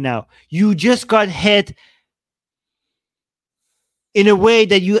response right now. You just got hit in a way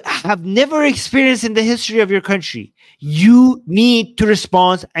that you have never experienced in the history of your country. You need to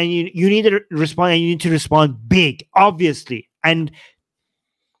respond, and you need to respond, and you need to respond big, obviously. And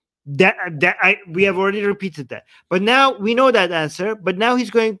we have already repeated that. But now we know that answer. But now he's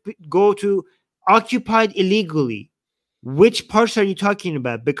going to go to occupied illegally. Which parts are you talking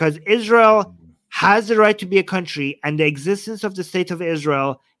about? Because Israel has the right to be a country, and the existence of the state of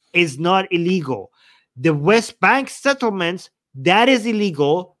Israel is not illegal. The West Bank settlements, that is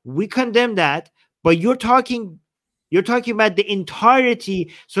illegal. We condemn that. But you're talking about the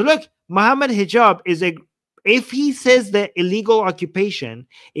entirety. So look, Mohammed Hijab if he says the illegal occupation,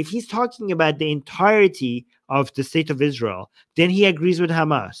 if he's talking about the entirety of the state of Israel, then he agrees with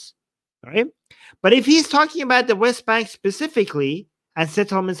Hamas. Right? But if he's talking about the West Bank specifically and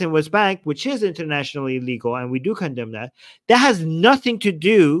settlements in West Bank, which is internationally illegal, and we do condemn that, that has nothing to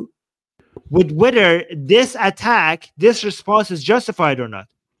do with whether this response is justified or not.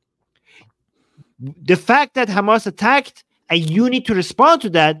 The fact that Hamas attacked and you need to respond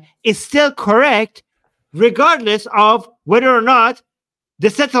to that is still correct, regardless of whether or not the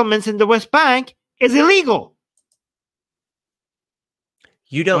settlements in the West Bank is illegal.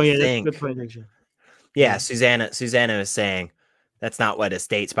 You don't think? That's a good point, actually. Yeah, Susanna is saying that's not what a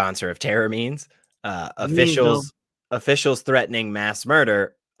state sponsor of terror means. Officials threatening mass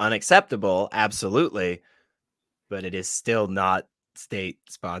murder, unacceptable, absolutely, but it is still not state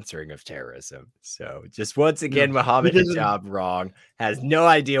sponsoring of terrorism. So just once again, Mohammed Hijab wrong, has no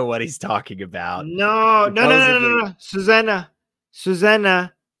idea what he's talking about. No. Susanna,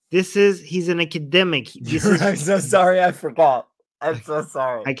 he's an academic. I'm so sorry, I forgot. I'm so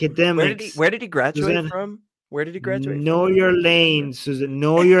sorry. Academics. Where did he graduate from? Where did he graduate? Know your lane, Susanna.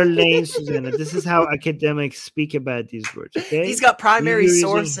 Know your lane, Susanna. This is how academics speak about these words. Okay. He's got primary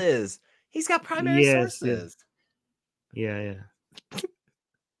sources. He's got primary sources. Yeah.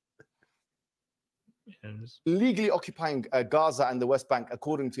 Legally occupying Gaza and the West Bank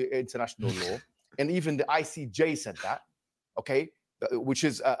according to international law, and even the ICJ said that. Okay, which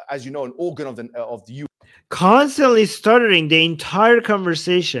is, as you know, an organ of the UN. Constantly stuttering the entire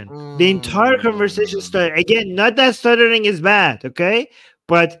conversation. The entire conversation stuttering. Again, not that stuttering is bad, okay?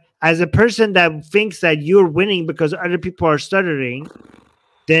 But as a person that thinks that you're winning because other people are stuttering,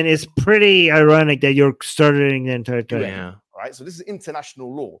 then it's pretty ironic that you're stuttering the entire time. Yeah. Right? So this is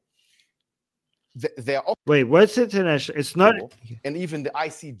international law. Wait, what's international? It's not. And even the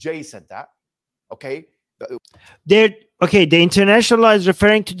ICJ said that. Okay. The international law is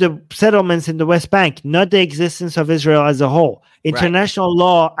referring to the settlements in the West Bank, not the existence of Israel as a whole. International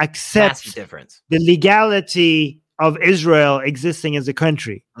law accepts the legality of Israel existing as a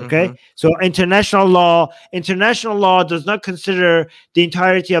country. Okay, so international law does not consider the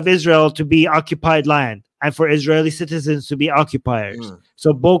entirety of Israel to be occupied land and for Israeli citizens to be occupiers.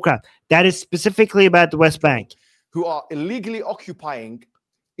 So bullcrap. That is specifically about the West Bank, who are illegally occupying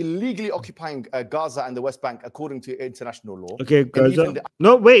Gaza and the West Bank according to international law. Okay, Gaza.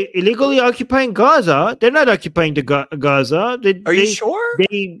 No, wait, illegally occupying Gaza? They're not occupying the Gaza. Are you sure?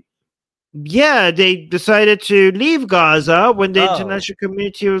 They decided to leave Gaza when the international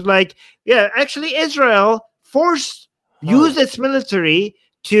community was like, actually Israel used its military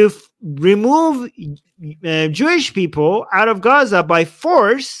to remove Jewish people out of Gaza by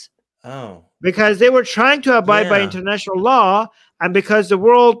force. Because they were trying to abide by international law, and because the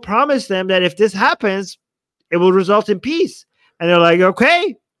world promised them that if this happens, it will result in peace. And they're like,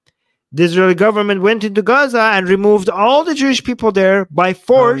 okay. The Israeli government went into Gaza and removed all the Jewish people there by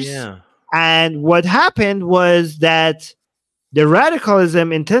force. And what happened was that the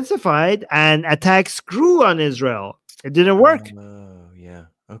radicalism intensified and attacks grew on Israel. It didn't work.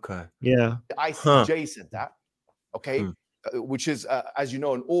 Okay. Yeah. The ICJ said that. Okay. Which is, as you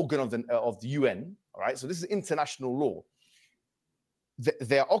know, an organ of the UN. All right. So this is international law.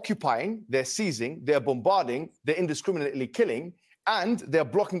 They're occupying, they're seizing, they're bombarding, they're indiscriminately killing, and they're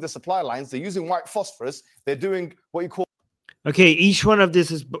blocking the supply lines. They're using white phosphorus. They're doing what you call. Okay, each one of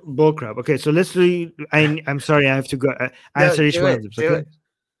this is bullcrap. Okay, so let's do. I'm sorry, I have to go answer each one of them. Okay?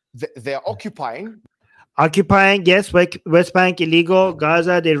 they're occupying. Occupying, yes, West Bank illegal.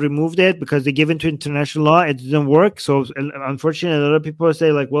 Gaza, they removed it because they give into international law. It didn't work. So unfortunately, a lot of people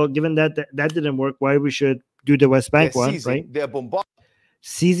say like, well, given that didn't work, why we should do the West Bank one, Seizing, right? they're bombarding.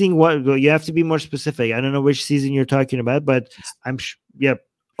 Seizing what? Well, you have to be more specific. I don't know which seizing you're talking about, but yep.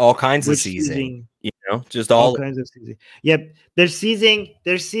 All kinds of seizing. You know, just all kinds of seizing. Yep, they're seizing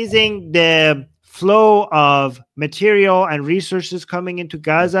the flow of material and resources coming into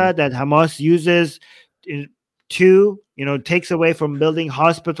Gaza that Hamas uses to, takes away from building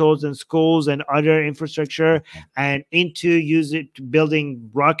hospitals and schools and other infrastructure and use it to building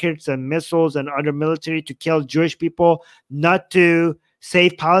rockets and missiles and other military to kill Jewish people, not to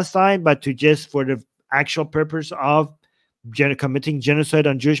save Palestine, but to just for the actual purpose of committing genocide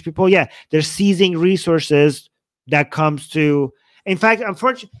on Jewish people. Yeah, they're seizing resources that comes to. In fact,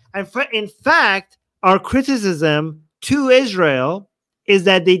 our criticism to Israel is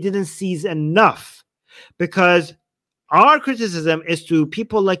that they didn't seize enough, because our criticism is to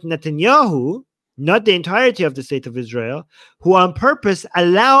people like Netanyahu, not the entirety of the state of Israel, who on purpose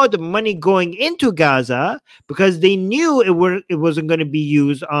allowed money going into Gaza because they knew it wasn't going to be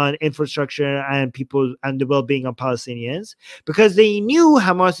used on infrastructure and people and the well-being of Palestinians, because they knew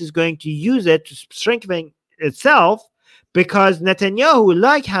Hamas is going to use it to strengthen itself, because Netanyahu,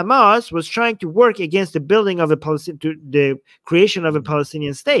 like Hamas, was trying to work against the building of the creation of a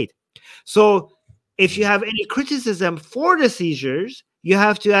Palestinian state. So if you have any criticism for the seizures, you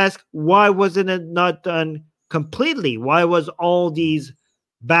have to ask, why wasn't it not done completely? Why was all these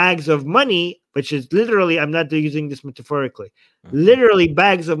bags of money, which is literally, I'm not using this metaphorically, literally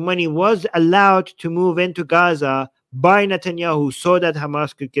bags of money was allowed to move into Gaza by Netanyahu so that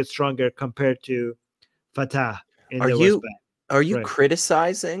Hamas could get stronger compared to Fatah in the West Bank. Are you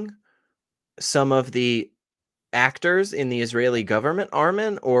criticizing some of the actors in the Israeli government,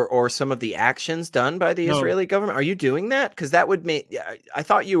 Armin, or some of the actions done by the Israeli government? Are you doing that? Because that would make. I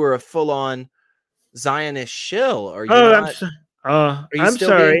thought you were a full-on Zionist shill. Are you not? Are you I'm still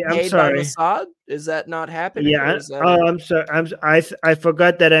sorry. being paid I'm sorry. by Mossad? Is that not happening? Yeah. I'm sorry. I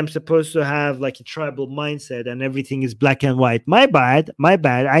forgot that I'm supposed to have like a tribal mindset and everything is black and white. My bad.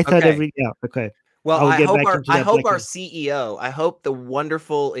 I thought okay. Well, I hope our CEO, I hope the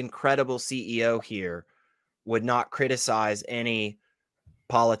wonderful, incredible CEO here would not criticize any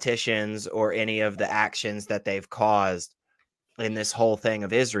politicians or any of the actions that they've caused in this whole thing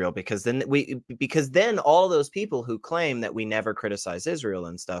of Israel, because then all those people who claim that we never criticize Israel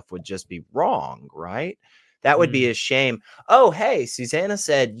and stuff would just be wrong, right? That would be a shame. Oh, hey, Susanna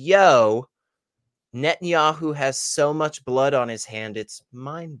said, yo, Netanyahu has so much blood on his hand, it's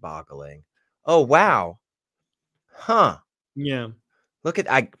mind-boggling. Oh, wow. Huh. Yeah. Look at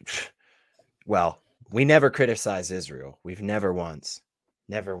well, we never criticize Israel. We've never once.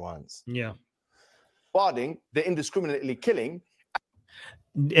 Never once. Yeah. They're indiscriminately killing.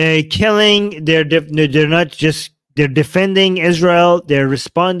 Killing, they're not just, they're defending Israel. They're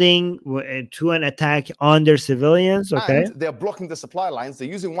responding to an attack on their civilians. Okay. And they're blocking the supply lines. They're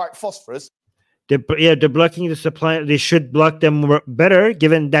using white phosphorus. They're blocking the supply. They should block them better,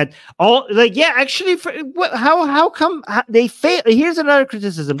 given that actually, how come they fail? Here's another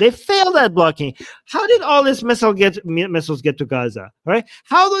criticism: they failed at blocking. How did all this missiles get to Gaza? Right?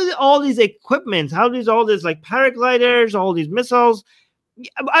 How did all these equipment? How did all this like paragliders, all these missiles?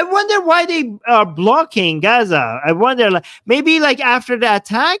 I wonder why they are blocking Gaza. I wonder, maybe after the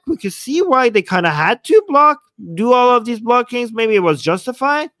attack, we could see why they kind of had to do all of these blockings. Maybe it was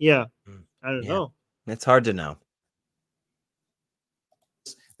justified. Yeah. I don't know. It's hard to know.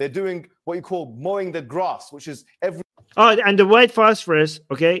 They're doing what you call mowing the grass, which is and the white phosphorus.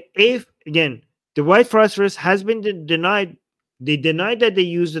 Okay, the white phosphorus has been denied. They denied that they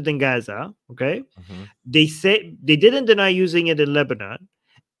used it in Gaza. Okay, they say they didn't deny using it in Lebanon.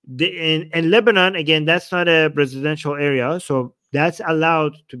 In Lebanon, again, that's not a residential area, so that's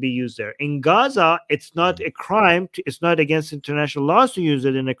allowed to be used there. In Gaza, it's not a crime. It's not against international laws to use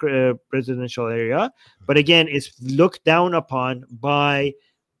it in a residential area. But again, it's looked down upon by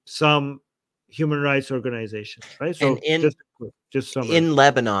some human rights organizations, right? So just in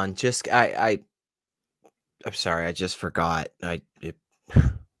Lebanon, I'm sorry, I just forgot. It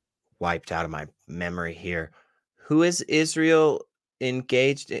wiped out of my memory here. Who is Israel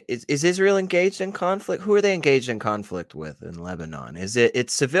engaged? Is Israel engaged in conflict? Who are they engaged in conflict with in Lebanon?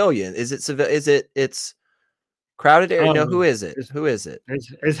 It's civilian? It's crowded area? No, who is it? It's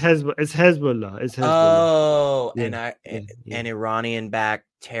Hezbollah. It's Hezbollah. Oh, yeah. An Iranian-backed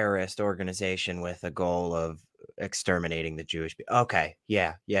terrorist organization with a goal of exterminating the Jewish people. Okay.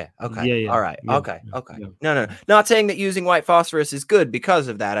 Yeah. Okay. Yeah, yeah, All right. yeah, Okay. yeah, Okay. yeah. No. Not saying that using white phosphorus is good because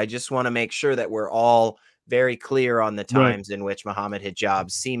of that. I just want to make sure that we're all very clear on the Right. times in which Mohammed Hijab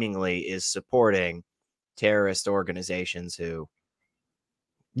seemingly is supporting terrorist organizations who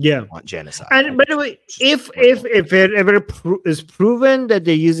Yeah. want genocide. And by the way, if it ever is proven that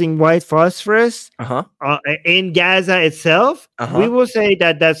they're using white phosphorus Uh-huh. in Gaza itself, we will say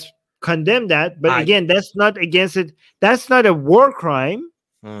that that's condemn that. But again, that's not against it. That's not a war crime,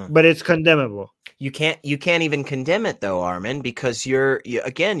 but it's condemnable. You can't even condemn it though, Armin, because you're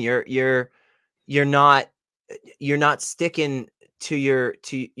not sticking to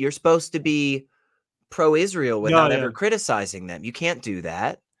you're supposed to be pro-Israel without ever criticizing them. You can't do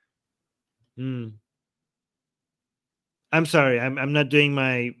that. I'm sorry, I'm not doing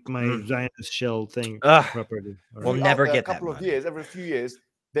my Zionist shell thing properly. We'll never get that. Every few years,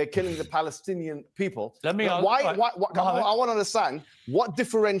 they're killing the Palestinian people. Let me why I want to understand what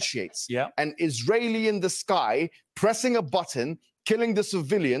differentiates an Israeli in the sky pressing a button, killing the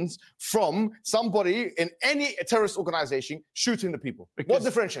civilians, from somebody in any terrorist organization shooting the people. What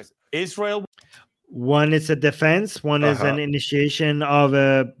differentiates Israel? One is a defense. One is an initiation of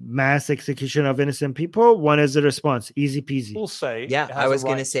a mass execution of innocent people. One is a response. Easy peasy. We'll say. Yeah, I was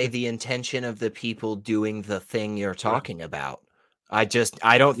going to say the intention of the people doing the thing you're talking about. I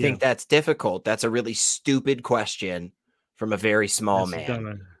don't think that's difficult. That's a really stupid question from a very small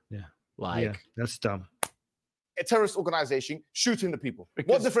man. Dumb. That's dumb. A terrorist organization shooting the people.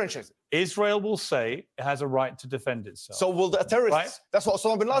 What differentiates it? Israel will say it has a right to defend itself. So will the terrorists? That's what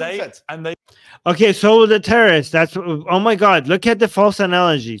Osama bin Laden said. Okay, so will the terrorists. Oh my God! Look at the false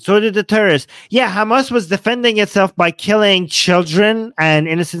analogy. So did the terrorists. Yeah, Hamas was defending itself by killing children and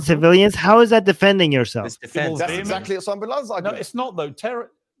innocent civilians. How is that defending yourself? That's exactly Osama bin Laden's argument. No, it's not though.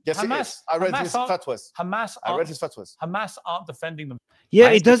 Yes, Hamas, it is. I read his fatwas. Hamas aren't defending them. Yeah,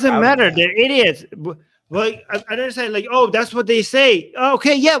 it doesn't matter. They're idiots. Well, I don't understand. Like, oh, that's what they say.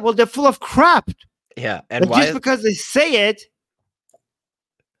 Okay, yeah. Well, they're full of crap. Yeah, and just because they say it,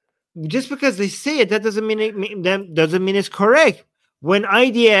 that doesn't mean it's correct. When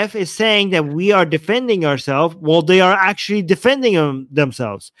IDF is saying that we are defending ourselves, well, they are actually defending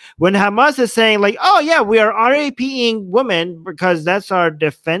themselves. When Hamas is saying like, oh yeah, we are RAPing women because that's our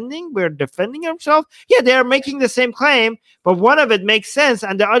defending. We're defending ourselves. Yeah, they are making the same claim, but one of it makes sense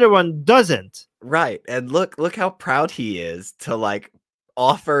and the other one doesn't. Right. And look how proud he is to like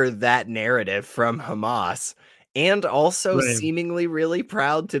offer that narrative from Hamas, and also seemingly really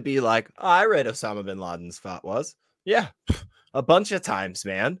proud to be like, oh, I read Osama bin Laden's fatwas. Yeah. A bunch of times,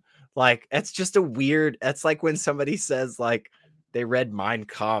 man. Like, it's just a weird, it's like when somebody says like they read Mein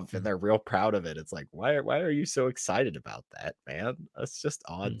Kampf and they're real proud of it. It's like, why are you so excited about that, man? That's just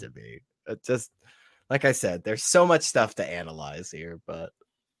odd to me. It just, like I said, there's so much stuff to analyze here, but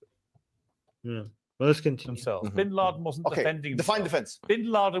yeah. Well, let's continue. Bin Laden wasn't defending himself. Define defense.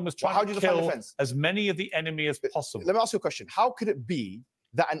 Bin Laden was trying to kill as many of the enemy as possible. Let me ask you a question. How could it be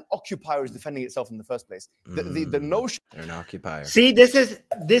that an occupier is defending itself in the first place? The notion they're an occupier. See, this is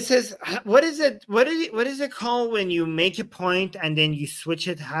what is it? What is it called when you make a point and then you switch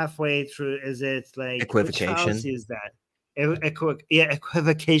it halfway through? Is it like equivocation? Which fallacy is that?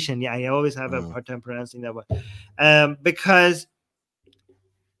 Equivocation. Yeah, I always have a hard time pronouncing that one. Because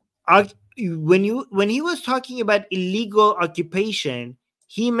when he was talking about illegal occupation,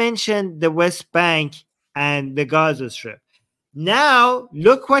 he mentioned the West Bank and the Gaza Strip. Now,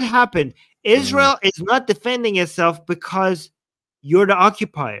 look what happened. Israel is not defending itself because you're the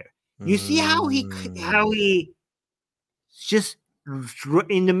occupier. You see how he just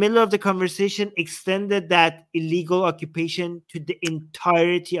in the middle of the conversation extended that illegal occupation to the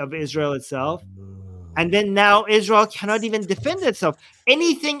entirety of Israel itself. And then now Israel cannot even defend itself.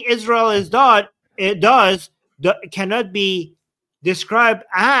 Anything Israel does cannot be described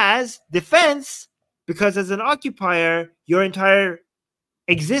as defense, because as an occupier, your entire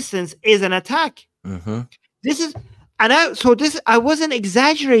existence is an attack. I wasn't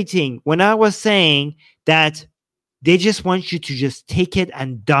exaggerating when I was saying that they just want you to just take it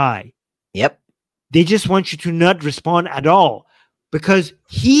and die. Yep. They just want you to not respond at all. Because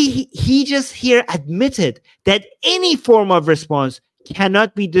he just here admitted that any form of response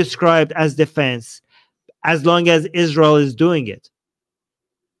cannot be described as defense as long as Israel is doing it.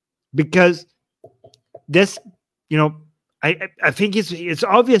 Because this, I think it's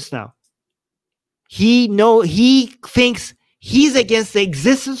obvious now. He thinks he's against the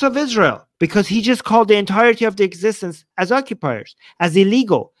existence of Israel because he just called the entirety of the existence as occupiers, as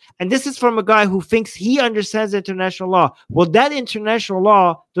illegal. And this is from a guy who thinks he understands international law. Well, that international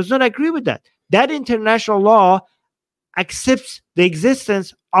law does not agree with that. that international law accepts the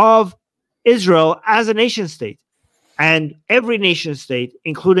existence of Israel as a nation state. And every nation state,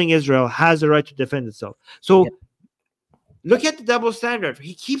 including Israel, has the right to defend itself. So look at the double standard.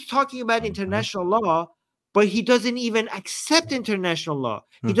 He keeps talking about international law, but he doesn't even accept international law.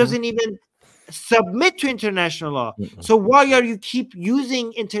 He doesn't even submit to international law. So why are you keep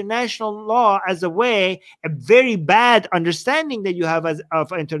using international law as a way, a very bad understanding that you have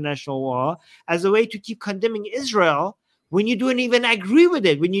of international law, as a way to keep condemning Israel when you don't even agree with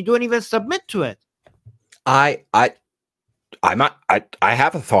it, when you don't even submit to it? I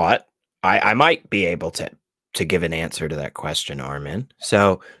have a thought. I might be able to give an answer to that question, Armin.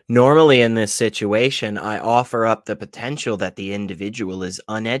 So normally in this situation, I offer up the potential that the individual is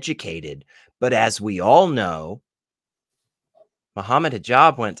uneducated. But as we all know, Mohammed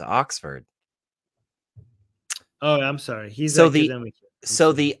Hijab went to Oxford. Oh, I'm sorry. He's So academic.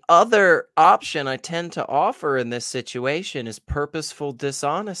 the other option I tend to offer in this situation is purposeful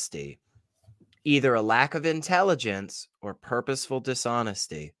dishonesty. Either a lack of intelligence or purposeful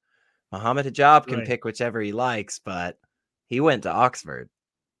dishonesty. Mohammed Hijab can pick whichever he likes, but he went to Oxford.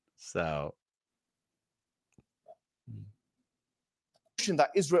 So notion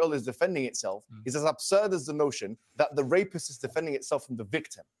that Israel is defending itself is as absurd as the notion that the rapist is defending itself from the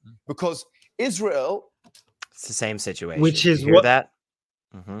victim. Because Israel... It's the same situation. Which is you hear that?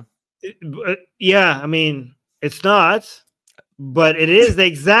 Yeah, I mean, it's not, but it is the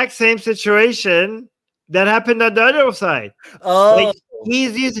exact same situation that happened on the other side. Oh, like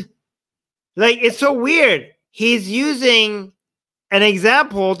he's using, like, it's so weird. He's using an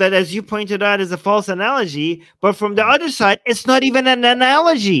example that, as you pointed out, is a false analogy, but from the other side, it's not even an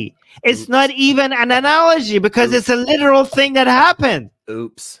analogy. It's not even an analogy because it's a literal thing that happened.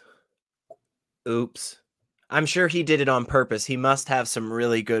 Oops. I'm sure he did it on purpose. He must have some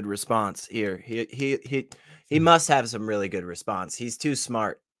really good response here. He must have some really good response. He's too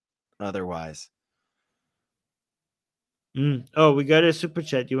smart otherwise. Oh, we got a super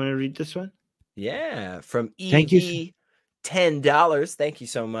chat. You want to read this one? Yeah, from Thank EV, you. $10. Thank you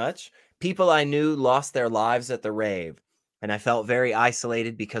so much. People I knew lost their lives at the rave, and I felt very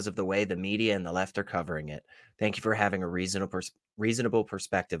isolated because of the way the media and the left are covering it. Thank you for having a reasonable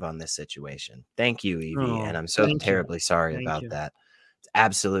perspective on this situation. Thank you, Evie, and I'm so terribly sorry about that. It's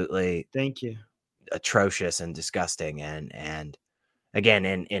absolutely atrocious and disgusting. And again,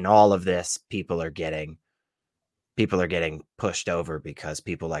 in all of this, people are getting pushed over because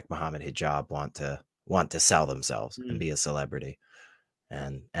people like Mohammed Hijab want to sell themselves and be a celebrity.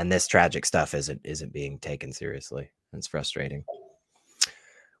 And this tragic stuff isn't being taken seriously. It's frustrating.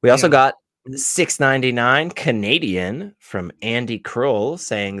 We also got $6.99 Canadian from Andy Kroll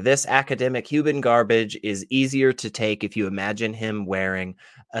saying this academic Cuban garbage is easier to take if you imagine him wearing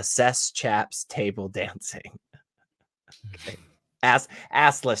assess chaps table dancing. Okay.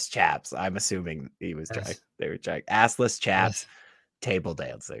 Assless chaps. I'm assuming they were trying assless chaps table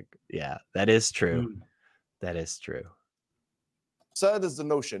dancing. Yeah, that is true. That is true. So there's the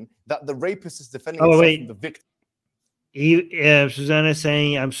notion that the rapist is defending itself from the victim. Susanna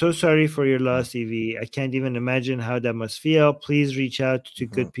saying, I'm so sorry for your loss, Evie. I can't even imagine how that must feel. Please reach out to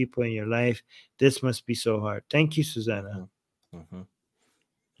good people in your life. This must be so hard. Thank you, Susanna.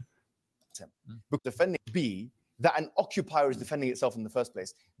 Defending B, that an occupier is defending itself in the first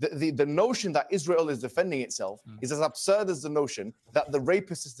place. The notion that Israel is defending itself is as absurd as the notion that the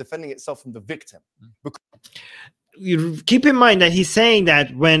rapist is defending itself from the victim. You keep in mind that he's saying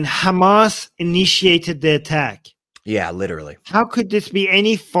that when Hamas initiated the attack. Yeah, literally. How could this be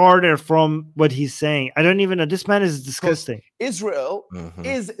any farther from what he's saying? I don't even know. This man is disgusting. Israel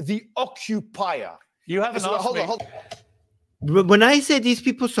is the occupier. You haven't asked hold me. on. When I say these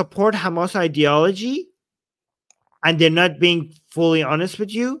people support Hamas ideology and they're not being fully honest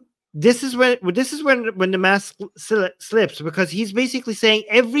with you, this is when the mask slips, because he's basically saying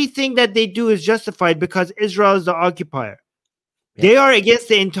everything that they do is justified because Israel is the occupier. Yeah. They are against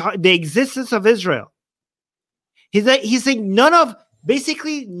the existence of Israel. He's saying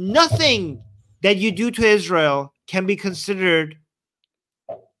basically nothing that you do to Israel can be considered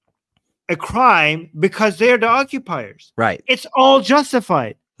a crime because they're the occupiers. Right. It's all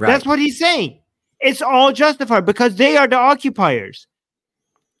justified. Right. That's what he's saying. It's all justified because they are the occupiers.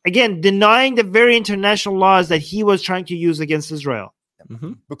 Again, denying the very international laws that he was trying to use against Israel.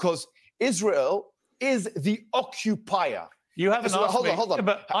 Because Israel is the occupier. You haven't asked me. Hold on.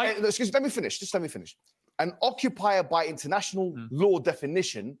 Excuse me, let me finish. Just let me finish. An occupier by international law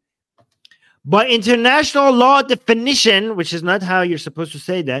definition. By international law definition, which is not how you're supposed to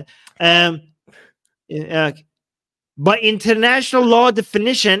say that. by international law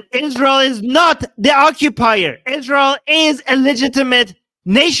definition, Israel is not the occupier. Israel is a legitimate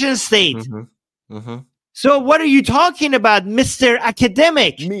nation state. Mm-hmm. Mm-hmm. So what are you talking about, Mr.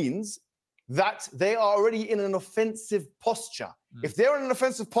 Academic? Means that they are already in an offensive posture. If they're in an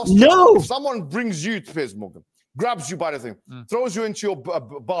offensive posture, No. if someone brings you to Piers Morgan, grabs you by the thing, throws you into your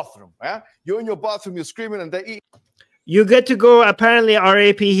bathroom, yeah? You're in your bathroom, you're screaming, and they eat You get to go, apparently,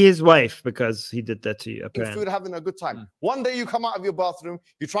 RAP his wife because he did that to you, apparently. food, having a good time. One day you come out of your bathroom,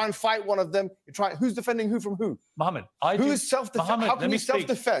 you try and fight one of them, who's defending who from who? Mohammed, Who's self-defense? How can you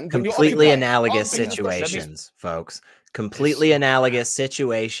self-defend? when you're Completely occupied? analogous Answer me the question. situations, folks. Completely analogous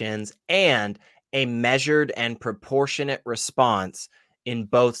situations, and a measured and proportionate response in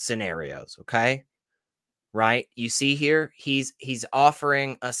both scenarios. Okay, right? You see here, he's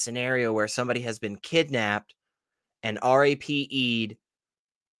offering a scenario where somebody has been kidnapped and RAP'd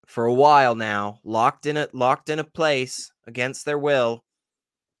for a while now, locked in a place against their will.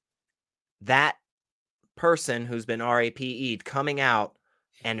 That person who's been RAP'd coming out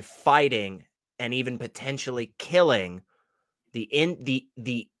and fighting and even potentially killing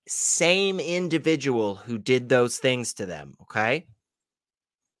the same individual who did those things to them. Okay,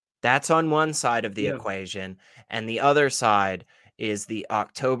 that's on one side of the equation, and the other side is the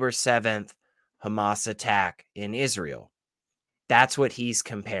October 7th Hamas attack in Israel. That's what he's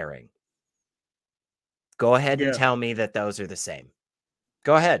comparing. Go ahead and tell me that those are the same.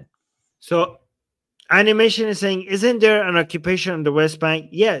 Go ahead. So Animation is saying, isn't there an occupation on the West Bank?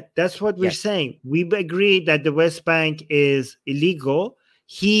 Yeah, that's what we're saying. We agree that the West Bank is illegal.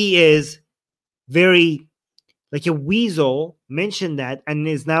 He is very, like a weasel, mentioned that and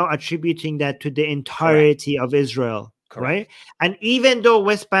is now attributing that to the entirety of Israel. Correct. Right? And even though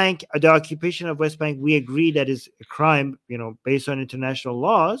West Bank, the occupation of West Bank, we agree that is a crime, based on international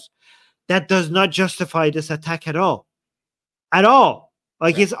laws, that does not justify this attack at all. At all.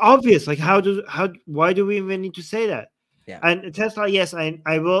 Like, it's obvious. Like, why do we even need to say that? Yeah. And Tesla, yes, I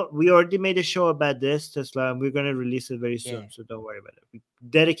will. We already made a show about this, Tesla, and we're going to release it very soon. So don't worry about it. We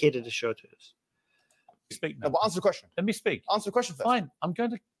dedicated the show to this. Speak now. No, but answer the question. Let me speak. Answer the question first. Fine, I'm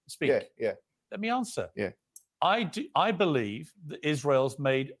going to speak. Yeah. Let me answer. Yeah. I believe that Israel's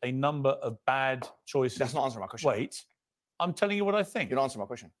made a number of bad choices. That's not answering my question. Wait, I'm telling you what I think. You're not answering my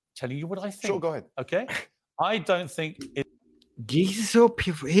question. Telling you what I think. Sure, go ahead. Okay. I don't think it.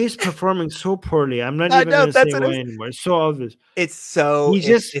 He's performing so poorly. I'm not even going to say why anymore. It's so obvious.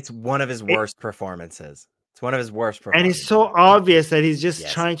 It's one of his worst performances. It's one of his worst performances. And it's so obvious that he's just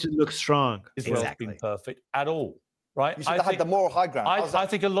trying to look strong. Israel's been perfect at all. Right? You should have had the moral high ground. I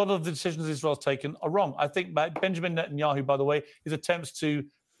think a lot of the decisions Israel's taken are wrong. I think Benjamin Netanyahu, by the way, his attempts to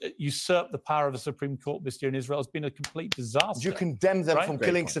usurp the power of the Supreme Court this year in Israel has been a complete disaster. Do you condemn them from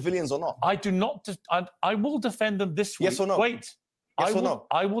killing civilians or not? I do not. I will defend them this week. Yes or no? Wait. Yes or no?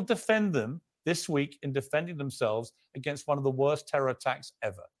 I will defend them this week in defending themselves against one of the worst terror attacks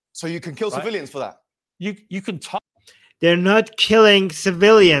ever. So you can kill civilians for that? You can talk. They're not killing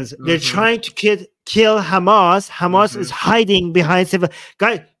civilians. They're trying to kill Hamas. Hamas is hiding behind civilians.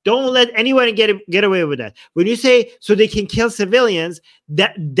 Guys, don't let anyone get away with that. When you say so they can kill civilians,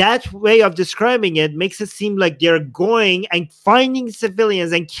 that way of describing it makes it seem like they're going and finding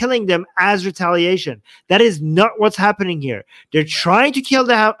civilians and killing them as retaliation. That is not what's happening here. They're trying to kill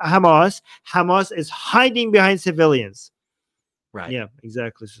the Hamas. Hamas is hiding behind civilians. Right. Yeah,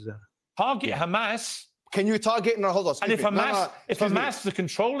 exactly, Susanna. Target Hamas. Can you target? No, hold on. And if Hamas, the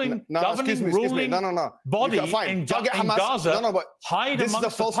controlling, governing, ruling body in Gaza, hide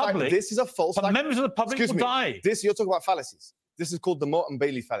amongst the public, this is a false flag. Members of the public will die. You're talking about fallacies. This is called the Moat and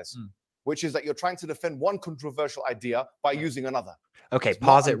Bailey fallacy, which is that you're trying to defend one controversial idea by using another. Okay,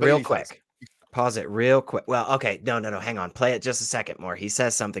 pause it real quick. Pause it real quick. Well, okay, no, hang on. Play it just a second more. He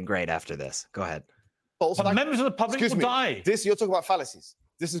says something great after this. Go ahead. Members of the public will die. You're talking about fallacies.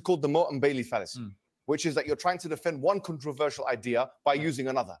 This is called the Moat and Bailey fallacy. Which is that you're trying to defend one controversial idea by using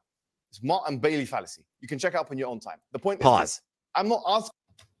another. It's Mott and Bailey fallacy. You can check it up on your own time. The point is, I'm not asking.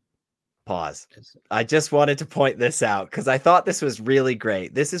 Pause. I just wanted to point this out because I thought this was really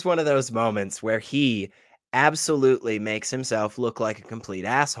great. This is one of those moments where he absolutely makes himself look like a complete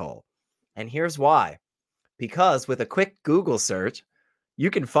asshole. And here's why. Because with a quick Google search,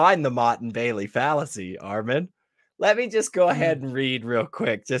 you can find the Mott and Bailey fallacy, Armin. Let me just go ahead and read real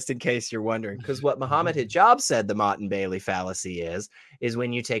quick, just in case you're wondering. Because what Mohammed Hijab said the Mott and Bailey fallacy is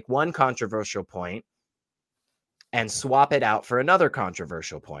when you take one controversial point and swap it out for another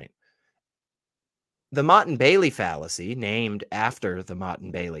controversial point. The Mott and Bailey fallacy, named after the Mott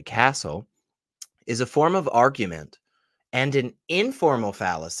and Bailey Castle, is a form of argument and an informal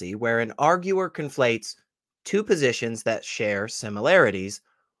fallacy where an arguer conflates two positions that share similarities.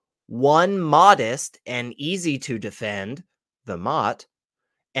 One modest and easy to defend, the Mott,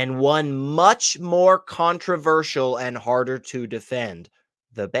 and one much more controversial and harder to defend,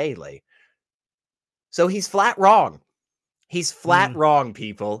 the Bailey. So he's flat wrong. He's flat wrong,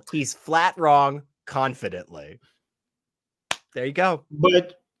 people. He's flat wrong confidently. There you go.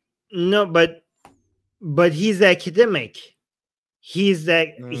 But no, but he's the academic. He's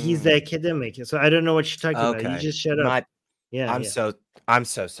the academic. So I don't know what you're talking about. You just shut up. I'm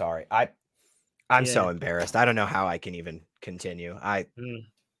so sorry. I'm so embarrassed. I don't know how I can even continue. Thank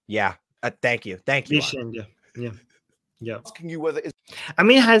you. Yeah. Asking you whether it's I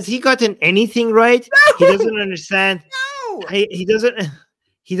mean, has he gotten anything right? No! He doesn't understand. No!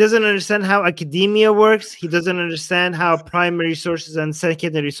 He doesn't understand how academia works. He doesn't understand how primary sources and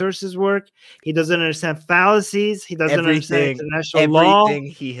secondary sources work. He doesn't understand fallacies. He doesn't understand international law. Everything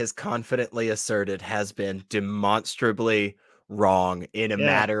he has confidently asserted has been demonstrably wrong in a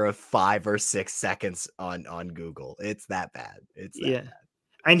matter of 5 or 6 seconds on Google. It's that bad. It's that bad.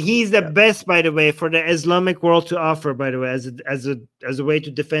 And he's the best, by the way, for the Islamic world to offer, by the way, as a way to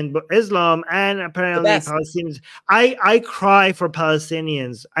defend Islam and apparently Palestinians. I cry for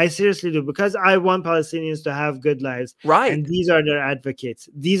Palestinians. I seriously do, because I want Palestinians to have good lives. Right. And these are their advocates.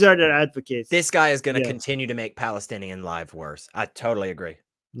 This guy is going to continue to make Palestinian lives worse. I totally agree.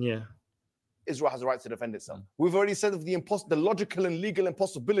 Yeah. Israel has a right to defend itself. We've already said of the logical and legal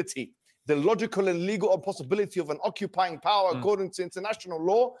impossibility. The logical and legal impossibility of an occupying power, according to international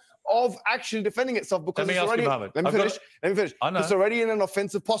law, of actually defending itself, because it's already. Let me finish. It's already in an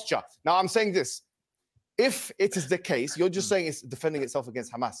offensive posture. Now, I'm saying this: if it is the case, you're just saying it's defending itself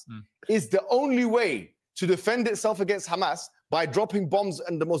against Hamas. Is the only way to defend itself against Hamas by dropping bombs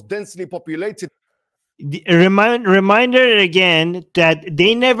in the most densely populated? Reminder again that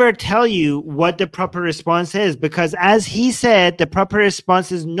they never tell you what the proper response is, because as he said, the proper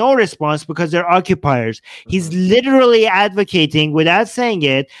response is no response because they're occupiers. He's literally advocating, without saying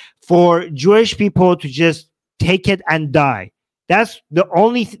it, for Jewish people to just take it and die. That's the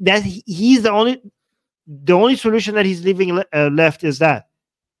only the only solution that he's leaving left is that.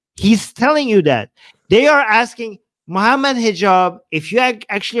 He's telling you that. They are asking Mohammed Hijab, if you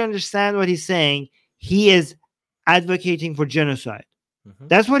actually understand what he's saying, he is advocating for genocide.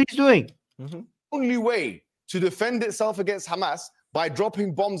 That's what he's doing. Only way to defend itself against Hamas by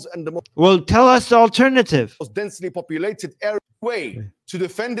dropping bombs in the most tell us the alternative. Most densely populated area. Way to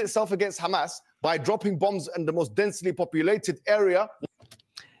defend itself against Hamas by dropping bombs in the most densely populated area.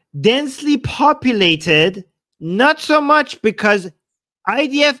 Densely populated, not so much, because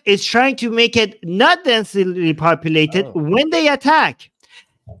IDF is trying to make it not densely populated when they attack.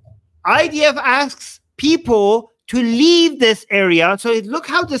 IDF asks people to leave this area. So look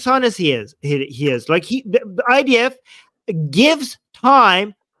how dishonest he is. He is like the IDF gives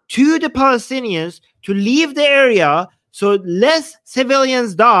time to the Palestinians to leave the area so less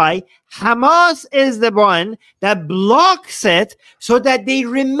civilians die. Hamas is the one that blocks it so that they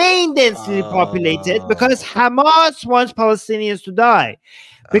remain densely populated, because Hamas wants Palestinians to die.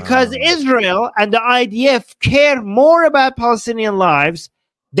 Because Israel and the IDF care more about Palestinian lives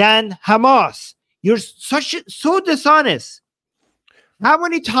than Hamas. You're so dishonest. How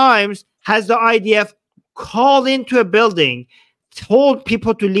many times has the IDF called into a building, told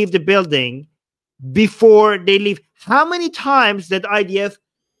people to leave the building before they leave? How many times did IDF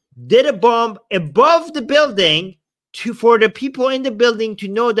did a bomb above the building for the people in the building to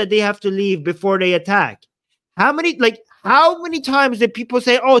know that they have to leave before they attack? How many times did people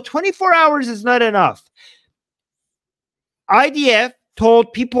say, 24 hours is not enough? IDF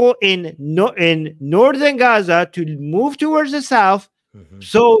told people in northern Gaza to move towards the south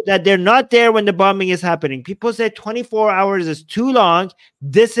so that they're not there when the bombing is happening. People said 24 hours is too long.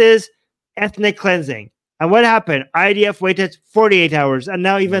 This is ethnic cleansing. And what happened? IDF waited 48 hours and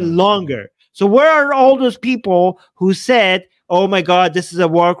now even longer. So where are all those people who said, oh my God, this is a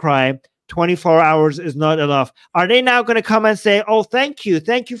war crime, 24 hours is not enough? Are they now going to come and say, oh, thank you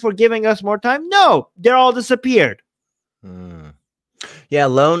for giving us more time? No, they're all disappeared. Yeah,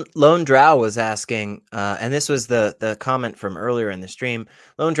 Lone Drow was asking, and this was the comment from earlier in the stream.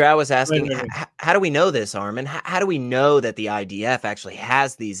 Lone Drow was asking, how do we know this, Armin? How do we know that the IDF actually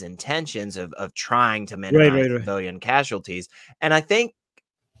has these intentions of trying to minimize civilian casualties? And I think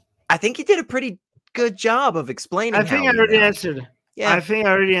he did a pretty good job of explaining. I think I already answered. Yeah, I think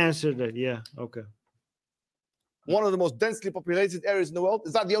I already answered that. Yeah, okay. One of the most densely populated areas in the world.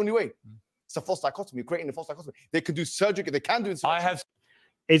 Is that the only way? It's a false dichotomy. You're creating a false dichotomy. They can do surgery. They can do.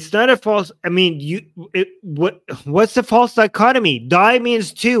 It's not a false. I mean, what's the false dichotomy? Die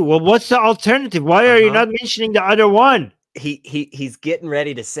means two. Well, what's the alternative? Why are you not mentioning the other one? He's getting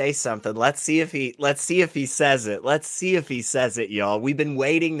ready to say something. Let's see if he says it. Let's see if he says it, y'all. We've been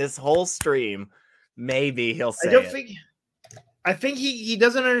waiting this whole stream. Maybe he'll say it. I think he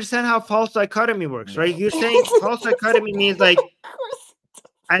doesn't understand how false dichotomy works, right? You're saying false dichotomy means like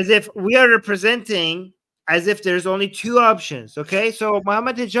as if we are representing as if there's only two options. Okay, so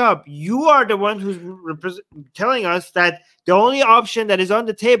Mohammed Hijab, you are the one who's telling us that the only option that is on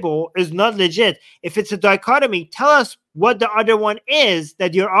the table is not legit. If it's a dichotomy, tell us what the other one is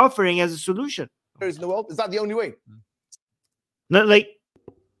that you're offering as a solution. In the world, is that the only way? Not like,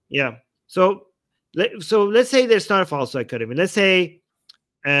 yeah. So let's say there's not a false dichotomy. Let's say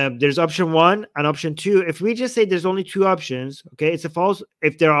there's option 1 and option 2. If we just say there's only 2 options, okay, it's a false.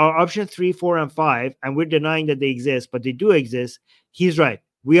 If there are option 3, 4, and 5, and we're denying that they exist, but they do exist, he's right.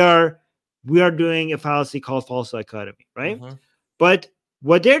 We are doing a fallacy called false dichotomy, right? But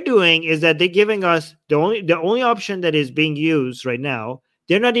what they're doing is that they're giving us the only option that is being used right now.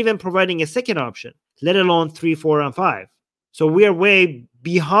 They're not even providing a second option, let alone 3, 4, and 5. So we are way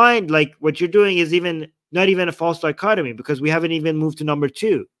behind. Like what you're doing is not even a false dichotomy because we haven't even moved to number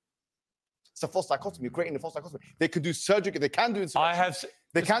 2. It's a false dichotomy. You're creating a false dichotomy. They could do surgery. They can do.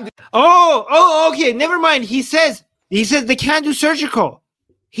 They can do. Oh, okay. Never mind. He says they can't do surgical.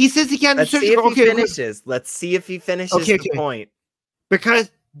 He says he can't do surgical. Let's see if he finishes the point.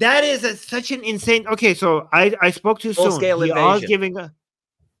 Because that is such an insane. Okay, so I spoke too soon. Full-scale invasion. Giving a.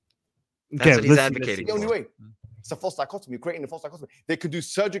 That's what he's advocating. The only way. It's a false dichotomy. You're creating a false dichotomy. They could do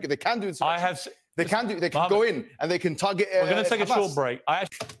surgery. They can do. They can do. They can go in and they can target. We're going to take a short break.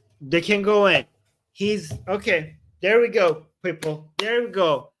 They can go in. He's okay. There we go, people. There we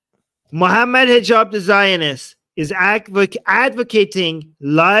go. Mohammed Hijab, the Zionist, is advocating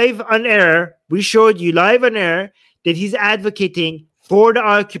live on air. We showed you live on air that he's advocating for the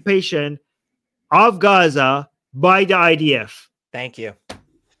occupation of Gaza by the IDF. Thank you,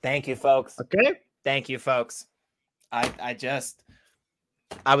 folks. Okay. Thank you, folks. I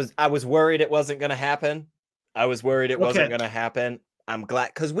was worried it wasn't going to happen. Wasn't going to happen. I'm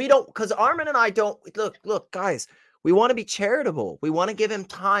glad because Armin and I don't look, guys, we want to be charitable. We want to give him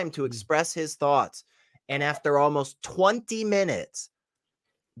time to express his thoughts. And after almost 20 minutes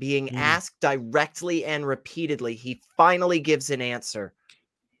being asked directly and repeatedly, he finally gives an answer.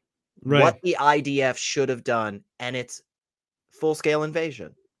 Right. What the IDF should have done. And it's full-scale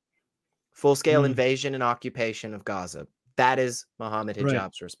invasion. Full-scale invasion and occupation of Gaza. That is Mohammed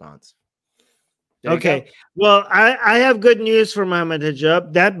Hijab's response. Okay. Well, I have good news for Mohammed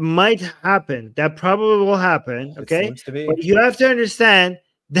Hijab. That might happen. That probably will happen. Okay. Seems to be. But you have to understand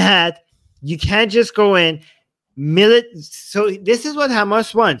that you can't just go in. So this is what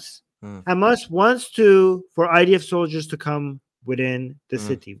Hamas wants. Hamas wants for IDF soldiers to come within the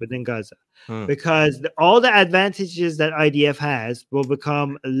city, within Gaza. Because all the advantages that IDF has will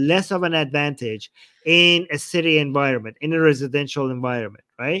become less of an advantage in a city environment, in a residential environment,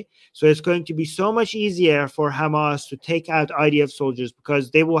 right? So it's going to be so much easier for Hamas to take out IDF soldiers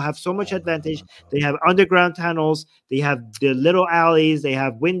because they will have so much advantage. They have underground tunnels, they have the little alleys, they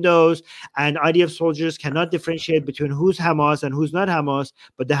have windows, and IDF soldiers cannot differentiate between who's Hamas and who's not Hamas,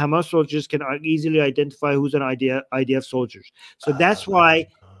 but the Hamas soldiers can easily identify who's an IDF soldiers. So that's why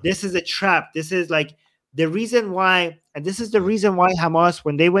this is a trap. This is like the reason why, and this is the reason why Hamas,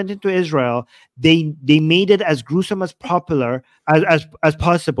 when they went into Israel, they made it as gruesome as as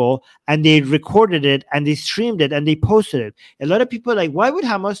possible, and they recorded it and they streamed it and they posted it. A lot of people are like, why would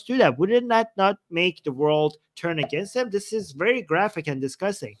Hamas do that? Wouldn't that not make the world turn against them? This is very graphic and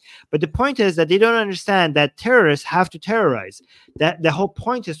disgusting. But the point is that they don't understand that terrorists have to terrorize. That the whole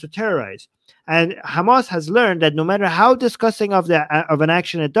point is to terrorize. And Hamas has learned that no matter how disgusting of an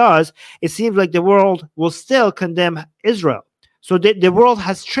action it does, it seems like the world will still condemn Israel. So the world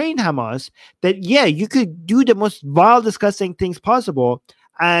has trained Hamas that, yeah, you could do the most vile, disgusting things possible,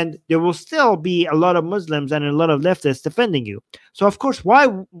 and there will still be a lot of Muslims and a lot of leftists defending you. So, of course, why?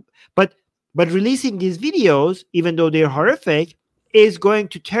 But releasing these videos, even though they're horrific, is going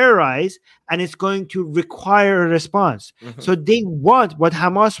to terrorize and it's going to require a response. So they want, what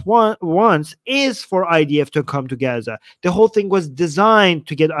Hamas wants is for IDF to come to Gaza. The whole thing was designed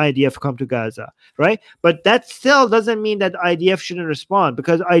to get IDF to come to Gaza, right? But that still doesn't mean that IDF shouldn't respond,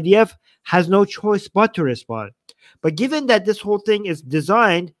 because IDF has no choice but to respond. But given that this whole thing is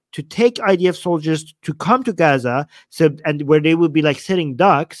designed to take IDF soldiers to come to Gaza, and where they would be like sitting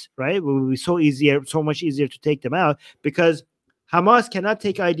ducks, right? It would be so much easier to take them out, because Hamas cannot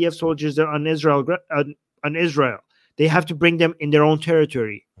take IDF soldiers on Israel. They have to bring them in their own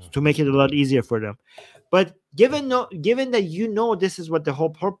territory to make it a lot easier for them. But given that this is what the whole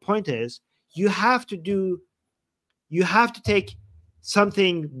point is, you have to take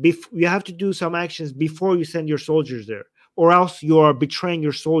something. You have to do some actions before you send your soldiers there, or else you are betraying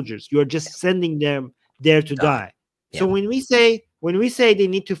your soldiers. You are just sending them there to die. So when we say they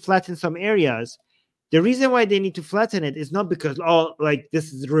need to flatten some areas, the reason why they need to flatten it is not because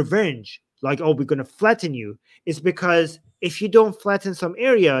this is revenge, we're gonna flatten you. It's because if you don't flatten some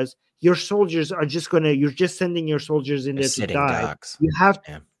areas, your soldiers are you're just sending your soldiers in there to die. Ducks.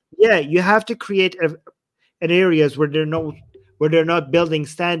 You have to create an areas where they're not building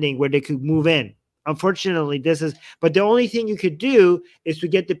standing, where they could move in. Unfortunately, but the only thing you could do is to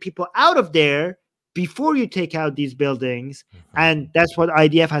get the people out of there before you take out these buildings. And that's what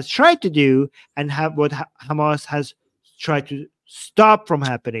IDF has tried to do, and what Hamas has tried to stop from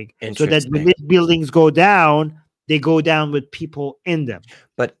happening, so that when these buildings go down, they go down with people in them.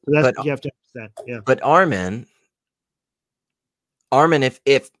 But that's what you have to understand. Yeah. But Armin,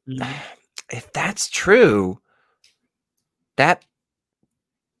 if that's true, that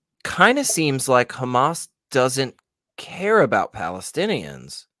kind of seems like Hamas doesn't care about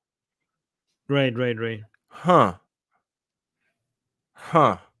Palestinians. Right. Huh.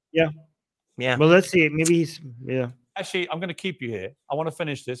 Yeah. Well, let's see. Maybe Actually, I'm going to keep you here. I want to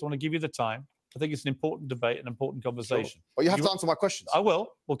finish this. I want to give you the time. I think it's an important debate, an important conversation. Sure. Well, you have to answer my questions. I will.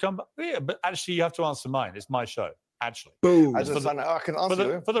 We'll come back. Yeah, but actually, you have to answer mine. It's my show, actually. Boom. I can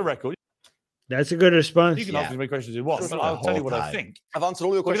answer for the record. That's a good response. You can ask as many questions as you want, but I'll tell you what I think. I've answered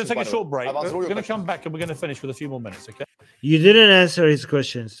all your questions. We're going to take a short break. We're going to come back and we're going to finish with a few more minutes, okay? You didn't answer his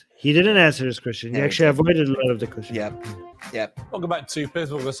questions. He didn't answer his question. He actually avoided a lot of the questions. Yep. Welcome back to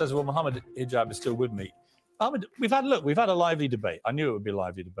Piers. Says, well, Mohammed Hijab is still with me. Mohammed, we've had a lively debate. I knew it would be a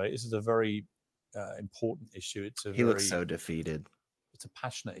lively debate. This is a very important issue. He looks so defeated. It's a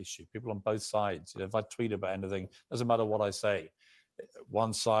passionate issue. People on both sides. If I tweet about anything, doesn't matter what I say.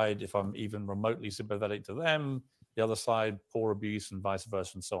 One side, if I'm even remotely sympathetic to them, the other side, poor abuse, and vice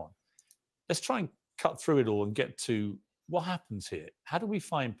versa, and so on. Let's try and cut through it all and get to what happens here. How do we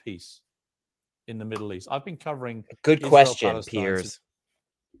find peace in the Middle East? I've been covering. Good question, Piers.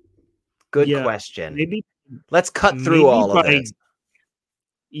 Good question. Maybe let's cut through all of it.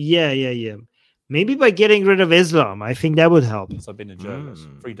 Yeah. Maybe by getting rid of Islam, I think that would help. I've been a journalist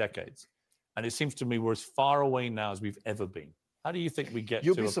 3 decades, and it seems to me we're as far away now as we've ever been. How do you think we get to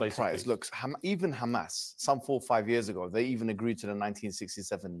a place? You'll be surprised. Look, even Hamas, some 4 or 5 years ago, they even agreed to the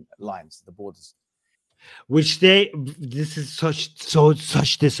 1967 lines, the borders. Which this is such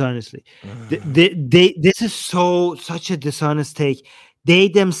dishonestly. This is such a dishonest take. They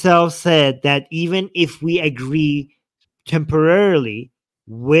themselves said that even if we agree temporarily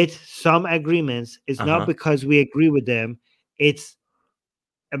with some agreements, it's not because we agree with them. It's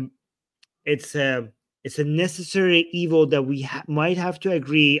a necessary evil that we might have to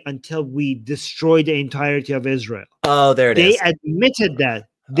agree until we destroy the entirety of Israel. Oh, there it is. They admitted that.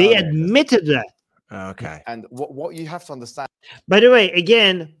 They admitted that. Okay. And what you have to understand. By the way,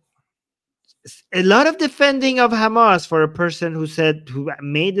 again, a lot of defending of Hamas for a person who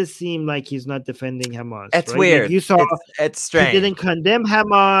made it seem like he's not defending Hamas. It's right? weird. Like you saw, it's strange. He didn't condemn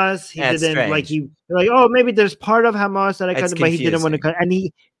Hamas. He didn't maybe there's part of Hamas that I condemn, but he didn't want to. And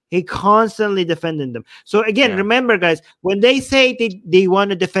he constantly defended them. So again, remember, guys, when they say they want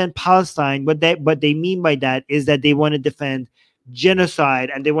to defend Palestine, what they mean by that is that they want to defend genocide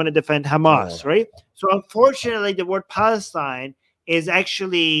and they want to defend Hamas, right? So unfortunately, the word Palestine is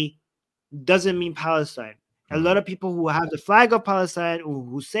actually doesn't mean Palestine. A lot of people who have the flag of Palestine,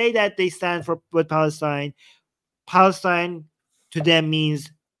 who say that they stand with Palestine to them means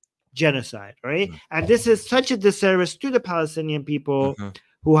genocide, right? And this is such a disservice to the Palestinian people.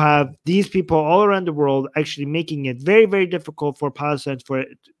 Who have these people all around the world actually making it very, very difficult for Palestine to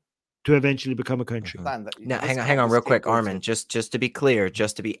eventually become a country. Now, hang on real quick, Armin, just to be clear,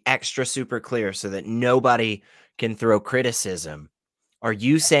 just to be extra super clear so that nobody can throw criticism. Are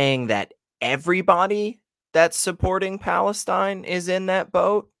you saying that everybody that's supporting Palestine is in that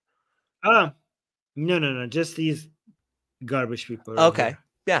boat? No. Just these garbage people. Okay.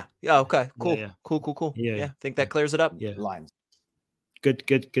 Yeah. Okay. Cool. Yeah. Cool. Yeah. Think that clears it up. Yeah. Lines.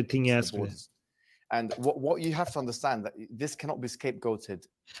 Good thing you asked me. And what you have to understand that this cannot be scapegoated.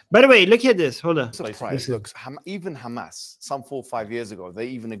 By the way, look at this. Hold on. Look, even Hamas, some 4 or 5 years ago, they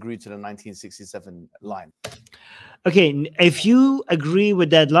even agreed to the 1967 line. Okay, if you agree with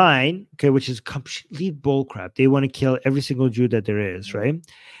that line, which is complete bullcrap, they want to kill every single Jew that there is, right?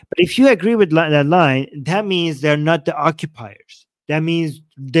 But if you agree with that line, that means they're not the occupiers. That means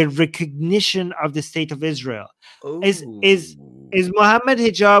the recognition of the state of Israel. Is Mohammed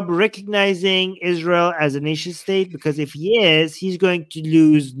Hijab recognizing Israel as a nation state? Because if he is, he's going to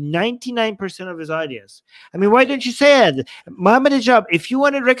lose 99% of his audience. I mean, why don't you say it, Mohammed Hijab? If you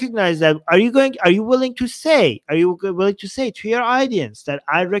want to recognize that, are you willing to say to your audience that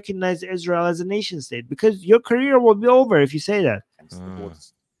I recognize Israel as a nation state? Because your career will be over if you say that.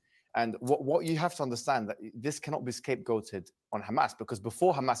 And what you have to understand, that this cannot be scapegoated on Hamas, because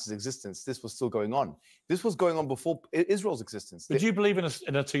before Hamas's existence, this was still going on. This was going on before Israel's existence. But do you believe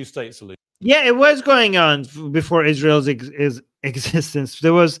in a two-state solution? Yeah, it was going on before Israel's existence.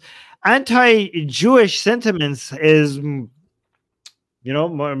 There was anti-Jewish sentiments is, more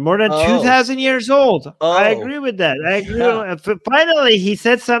than 2,000 years old. I agree with that. I agree. Finally, he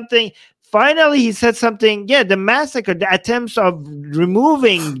said something. Yeah, the massacre, the attempts of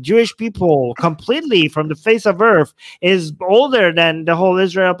removing Jewish people completely from the face of earth is older than the whole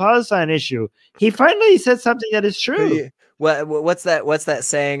Israel-Palestine issue. He finally said something that is true. What's that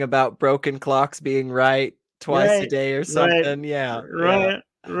saying about broken clocks being right twice a day or something? Right.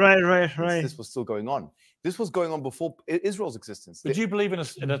 This was still going on. This was going on before Israel's existence. But do you believe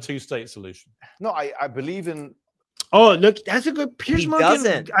in a two-state solution? No, I believe in. Oh, look, that's a good. Piers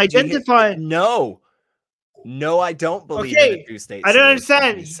Morgan identify. No, I don't believe in a two-state. I don't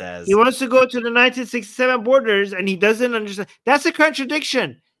understand. He says he wants to go to the 1967 borders, and he doesn't understand. That's a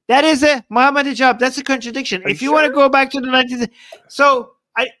contradiction. That is a Mohammed Hijab. That's a contradiction. If you want to go back to the 19,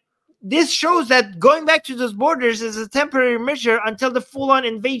 this shows that going back to those borders is a temporary measure until the full-on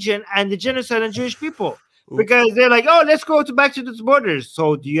invasion and the genocide on Jewish people. Because they're like, oh, let's go back to those borders.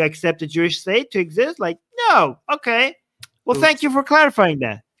 So do you accept a Jewish state to exist? Like, no. Okay. Well, thank you for clarifying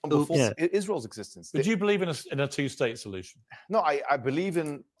that. Before Israel's existence. But do you believe in a two-state solution? No, I believe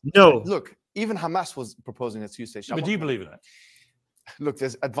in. No. Look, even Hamas was proposing a two-state solution. But do you believe in it? Look,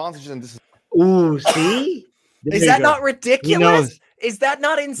 there's advantages in this. Ooh, see? Is that not ridiculous? Is that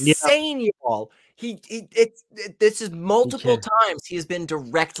not insane, you all? This is multiple times he has been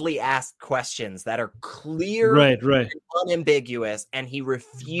directly asked questions that are clear, and unambiguous, and he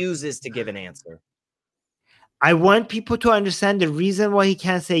refuses to give an answer. I want people to understand the reason why he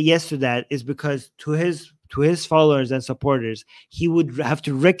can't say yes to that is because to his followers and supporters, he would have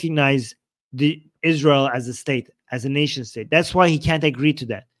to recognize the Israel as a state, as a nation state. That's why he can't agree to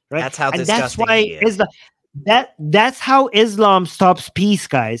that. Right? That's how disgusting he is. That's how Islam stops peace,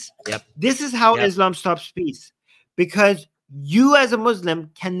 guys. Yep. This is how Islam stops peace. Because you as a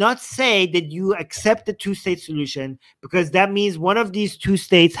Muslim cannot say that you accept the two-state solution, because that means one of these two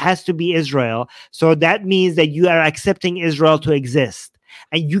states has to be Israel. So that means that you are accepting Israel to exist.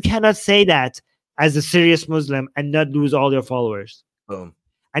 And you cannot say that as a serious Muslim and not lose all your followers. Boom.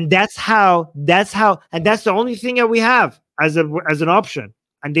 And that's the only thing that we have as an option.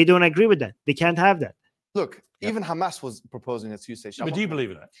 And they don't agree with that. They can't have that. Look, even Hamas was proposing a two-state solution. But do you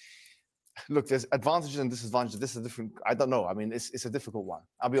believe in it? Look, there's advantages and disadvantages. This is a different. I don't know. I mean, it's a difficult one.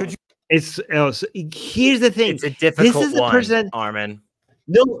 I'll be honest. Here's the thing. It's a difficult one, Armin.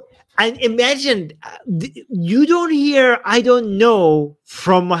 No, and imagine you don't hear "I don't know"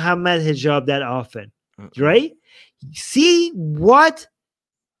 from Mohammed Hijab that often, right? See what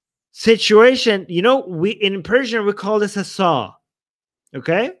situation? We in Persian we call this a saw.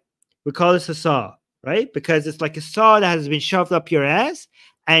 Okay, we call this a saw. Right? Because it's like a saw that has been shoved up your ass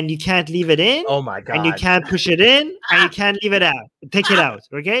and you can't leave it in. Oh my God. And you can't push it in and you can't leave it out. Take it out.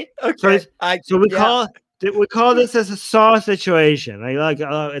 Okay? Okay. So we call this as a saw situation.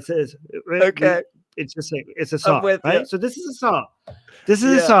 It's just like it's a saw. Right? So this is a saw. This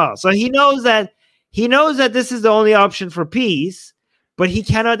is a saw. So he knows that this is the only option for peace, but he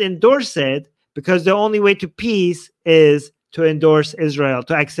cannot endorse it because the only way to peace is to endorse Israel,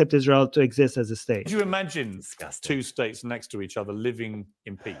 to accept Israel to exist as a state. Could you imagine two states next to each other living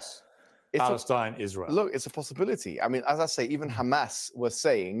in peace? Palestine, Israel. Look, it's a possibility. I mean, as I say, even Hamas was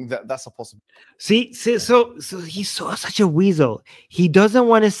saying that that's a possibility. See, so he's such a weasel. He doesn't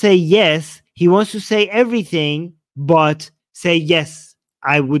want to say yes. He wants to say everything, but say yes,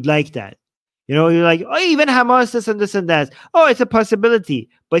 I would like that. You're like, oh, even Hamas this and that. Oh, it's a possibility.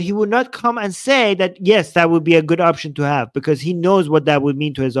 But he would not come and say that, yes, that would be a good option to have, because he knows what that would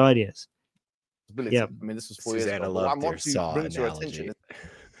mean to his audience. Yeah. I mean, this was 4 years ago. I want to bring to your attention.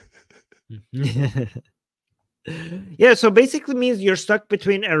 Yeah, so basically means you're stuck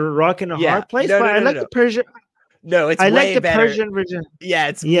between a rock and a hard place. I like the Persian. No, it's I way like the better. Persian version. Yeah,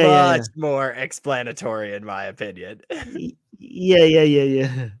 it's much more explanatory in my opinion. Yeah.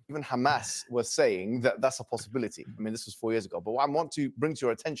 Even Hamas was saying that that's a possibility. I mean, this was 4 years ago. But what I want to bring to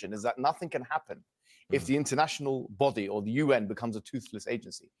your attention is that nothing can happen if the international body or the UN becomes a toothless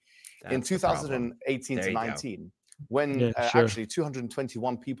agency. In 2018 to 19, when actually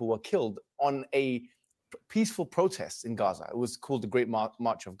 221 people were killed on a peaceful protest in Gaza. It was called the Great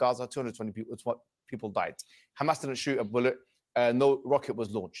March of Gaza. 220 people, it's what people died. Hamas didn't shoot a bullet. No rocket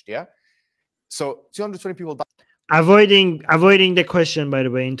was launched. Yeah. So 220 people died. Avoiding the question, by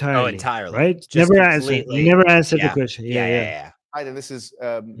the way, entirely. Oh, entirely. Right? Just never answered. You never answered the question. Yeah. And this is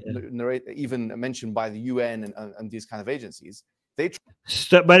even mentioned by the UN and these kind of agencies.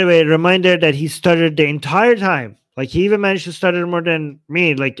 By the way, reminder that he stuttered the entire time. Like, he even managed to stutter more than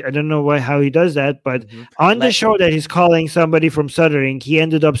me. Like, I don't know how he does that, but on the show that he's calling somebody from stuttering, he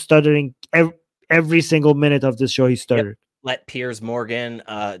ended up stuttering every single minute of the show. He stuttered. Let Piers Morgan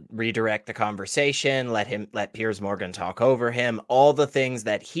redirect the conversation. Let Piers Morgan talk over him. All the things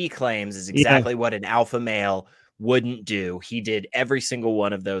that he claims is exactly what an alpha male wouldn't do. He did every single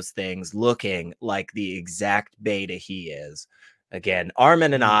one of those things, looking like the exact beta he is. Again,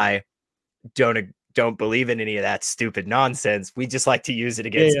 Armin and I don't believe in any of that stupid nonsense. We just like to use it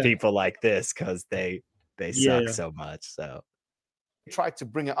against people like this because they suck so much. So they tried to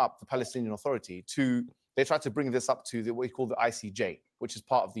bring it up, the Palestinian Authority, they tried to bring this up to what we call the ICJ, which is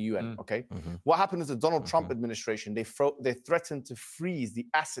part of the UN. Okay, what happened is the Donald Trump administration, they threatened to freeze the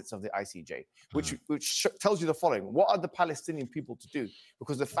assets of the ICJ, which tells you the following: what are the Palestinian people to do?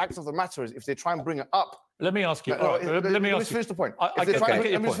 Because the fact of the matter is, if they try and bring it up, let me ask you. Let me finish the point. Let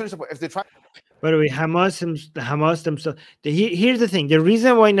me finish the point. If they try. By the way, Hamas themselves. Here's the thing: the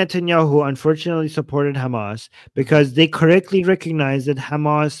reason why Netanyahu unfortunately supported Hamas, because they correctly recognized that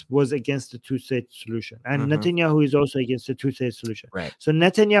Hamas was against the two-state solution, and Netanyahu is also against the two-state solution. Right. So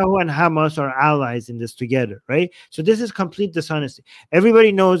Netanyahu and Hamas are allies in this together, right? So this is complete dishonesty.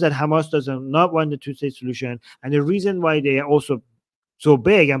 Everybody knows that Hamas does not want the two-state solution, and the reason why they are also so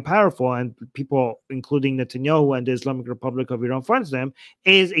big and powerful, and people, including Netanyahu and the Islamic Republic of Iran, funds them,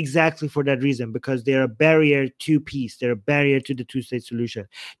 is exactly for that reason, because they're a barrier to peace. They're a barrier to the two-state solution.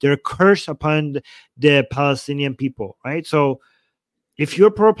 They're a curse upon the Palestinian people, right? So if you're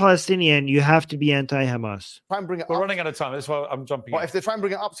pro-Palestinian, you have to be anti-Hamas. We're running out of time. That's why I'm jumping in. If they try and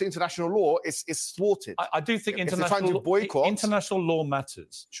bring it up to international law, it's thwarted. I do think international law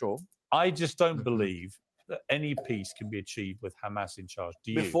matters. Sure. I just don't believe that any peace can be achieved with Hamas in charge.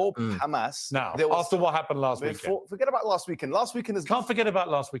 Do you? Before Hamas. Now, after what happened last weekend. Forget about last weekend. Last weekend is... Can't forget about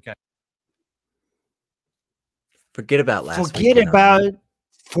last weekend. Forget about last weekend.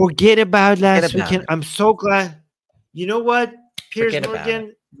 Forget about last weekend. I'm so glad. You know what? Piers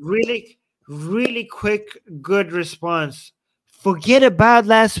Morgan, really, really quick, good response. Forget about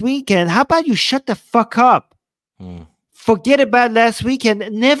last weekend. How about you shut the fuck up? Forget about last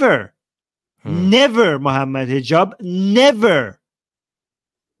weekend. Never. Never, Mohammed Hijab. Never.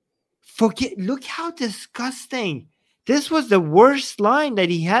 Forget. Look how disgusting. This was the worst line that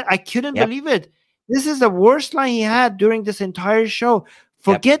he had. I couldn't believe it. This is the worst line he had during this entire show.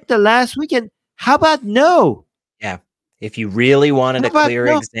 Forget the last weekend. How about no? Yeah. If you really wanted a clear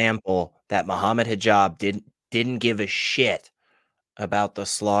example that Mohammed Hijab didn't give a shit about the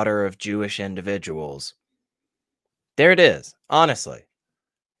slaughter of Jewish individuals, there it is. Honestly.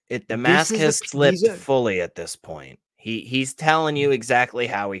 The mask has slipped fully at this point. He's telling you exactly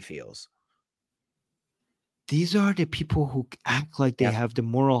how he feels. These are the people who act like they have the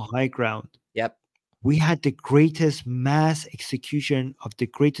moral high ground. Yep. We had the greatest mass execution of the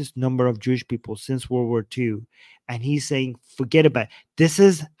greatest number of Jewish people since World War II. And he's saying, forget about it. This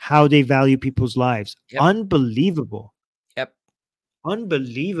is how they value people's lives. Yep. Unbelievable. Yep.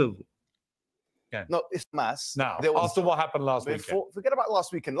 Unbelievable. Okay. No, it's mass. Now, after what happened last weekend. Forget about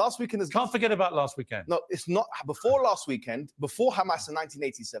last weekend. Last weekend is... Can't forget about last weekend. No, it's not. Before last weekend, before Hamas in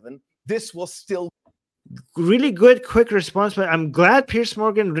 1987, this was still... Really good, quick response, but I'm glad Piers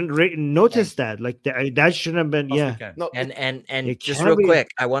Morgan noticed that. Like, that shouldn't have been... No, and just real quick,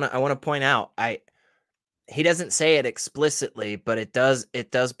 I want to point out, he doesn't say it explicitly, but it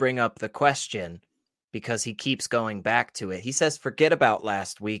does bring up the question, because he keeps going back to it. He says, forget about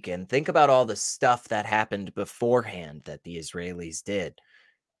last weekend. Think about all the stuff that happened beforehand that the Israelis did.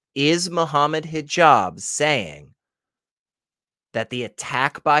 Is Mohammed Hijab saying that the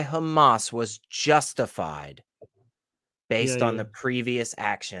attack by Hamas was justified based on the previous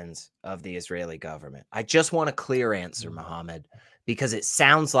actions of the Israeli government? I just want a clear answer, Mohammed, because it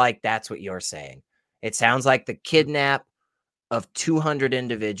sounds like that's what you're saying. It sounds like the kidnap of 200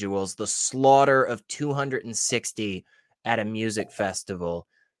 individuals, the slaughter of 260 at a music festival,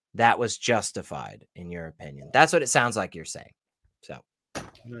 that was justified, in your opinion. That's what it sounds like you're saying. So,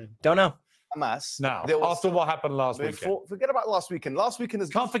 don't know. Hamas. Now, there was- after what happened last weekend. Forget about last weekend. Last weekend is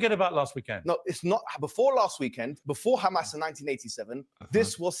Can't forget about last weekend. no, it's not. Before last weekend, before Hamas in 1987,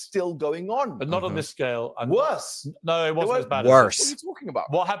 this was still going on. But not on this scale. And Worse. No, it wasn't were as bad worse. What are you as talking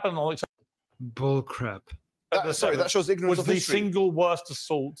about? What happened on Bull crap. Sorry, that shows ignorance was of the history. single worst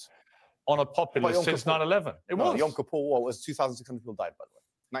assault on a populace Yom since Kippur? 9/11. It No, was. Yom Kippur War was 2,600 people died, by the way.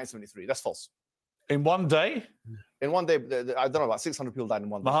 1973. That's false. In one day. In one day, I don't know, about 600 people died in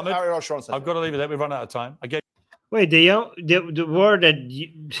one day. Mohammed, Ariel Sharon said I've got to leave it there. We've run out of time. I gave Wait, the war that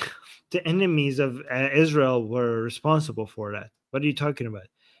the enemies of Israel were responsible for that. What are you talking about?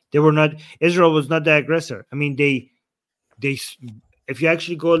 They were not. Israel was not the aggressor. I mean, they. If you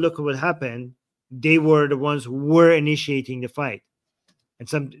actually go look at what happened, they were the ones who were initiating the fight,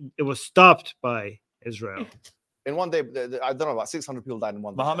 and it was stopped by Israel. in one day, I don't know, about 600 people died in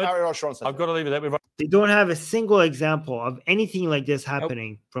one day. Mohammed, Ariel Sharon said I've got to leave it there. We've They don't have a single example of anything like this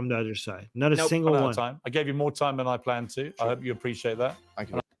happening from the other side. Not a single run out one. of time. I gave you more time than I planned to. I hope you appreciate that. Thank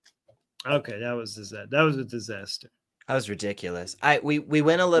you. Okay, that was a disaster. That was ridiculous. We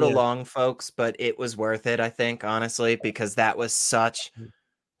went a little Yeah. long, folks, but it was worth it, I think, honestly, because that was such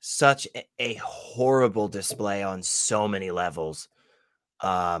a horrible display on so many levels.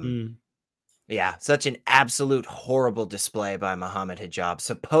 Yeah, such an absolute horrible display by Mohammed Hijab.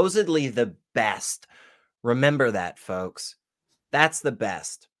 Supposedly the best. Remember that, folks. That's the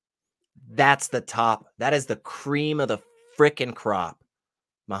best. That's the top. That is the cream of the frickin' crop.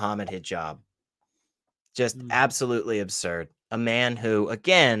 Mohammed Hijab. Just absolutely absurd. A man who,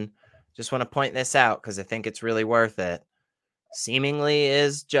 again, just want to point this out because I think it's really worth it, seemingly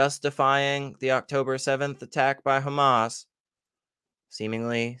is justifying the October 7th attack by Hamas,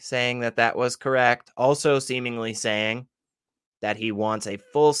 seemingly saying that that was correct, also seemingly saying that he wants a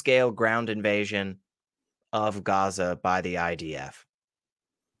full-scale ground invasion of Gaza by the IDF.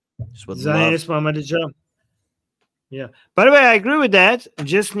 Just would Zionist Mohammed Hijab. Yeah. By the way, I agree with that.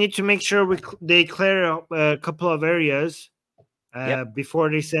 Just need to make sure they clear a couple of areas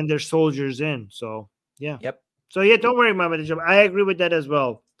before they send their soldiers in. So yeah. Yep. So yeah, don't worry, Mohammed Hijab. I agree with that as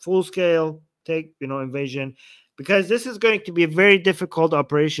well. Full scale invasion, because this is going to be a very difficult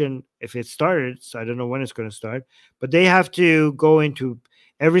operation if it started. So I don't know when it's going to start, but they have to go into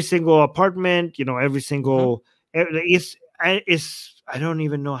every single apartment. Every single. It's I don't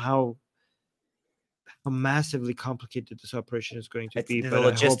even know how massively complicated this operation is going to be. The But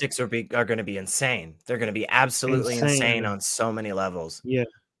logistics are going to be insane. They're going to be absolutely insane on so many levels. Yeah.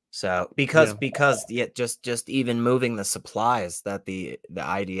 So because just even moving the supplies that the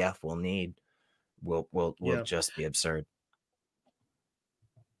IDF will need will just be absurd.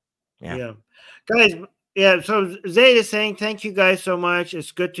 Yeah. Guys. Yeah, so Zayd is saying thank you guys so much.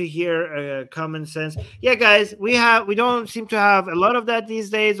 It's good to hear common sense. Yeah, guys, we don't seem to have a lot of that these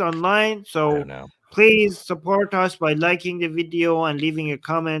days online. So please support us by liking the video and leaving a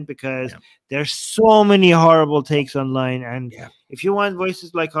comment, because there's so many horrible takes online. And if you want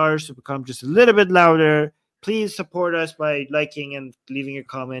voices like ours to become just a little bit louder, please support us by liking and leaving a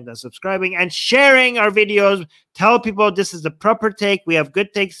comment and subscribing and sharing our videos. Tell people this is the proper take. We have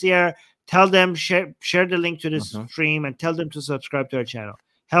good takes here. Tell them, share the link to this stream and tell them to subscribe to our channel.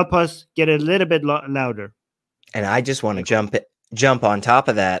 Help us get a little bit louder. And I just want to jump on top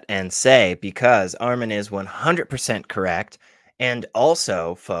of that and say, because Armin is 100% correct. And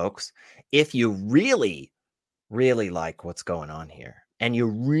also, folks, if you really, really like what's going on here and you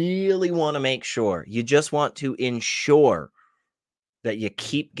really want to make sure, you just want to ensure that you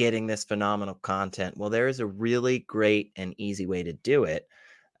keep getting this phenomenal content, well, there is a really great and easy way to do it.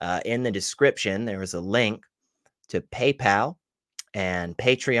 In the description, there is a link to PayPal and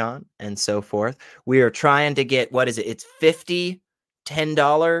Patreon and so forth. We are trying to get, what is it? It's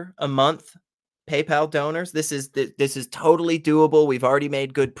 $10 a month PayPal donors. This is totally doable. We've already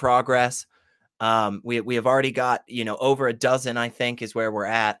made good progress. We have already got, over a dozen, I think, is where we're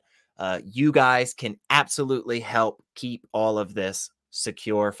at. You guys can absolutely help keep all of this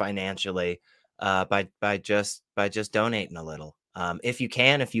secure financially by just donating a little. If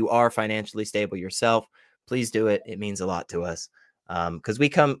you are financially stable yourself, please do it. It means a lot to us. Because we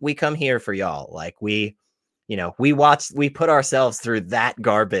come here for y'all. Like we put ourselves through that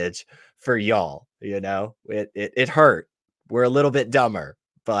garbage for y'all. It hurt. We're a little bit dumber,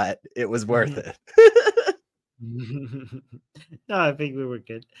 but it was worth it. No, I think we were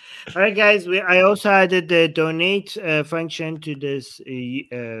good. All right, guys. I also added the donate function to this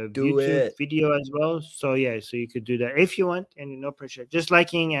YouTube video as well. So yeah, so you could do that if you want, and no pressure. Just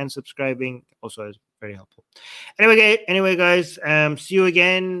liking and subscribing also is Very helpful. Anyway, guys, see you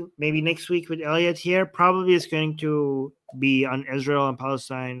again maybe next week with Elliot here. Probably it's going to be on Israel and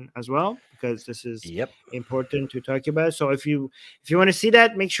Palestine as well, because this is important to talk about. So if you want to see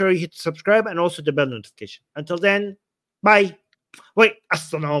that, make sure you hit subscribe and also the bell notification. Until then, bye. Wait,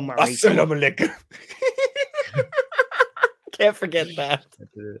 assalamu alaikum. Can't forget that.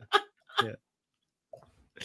 Yeah.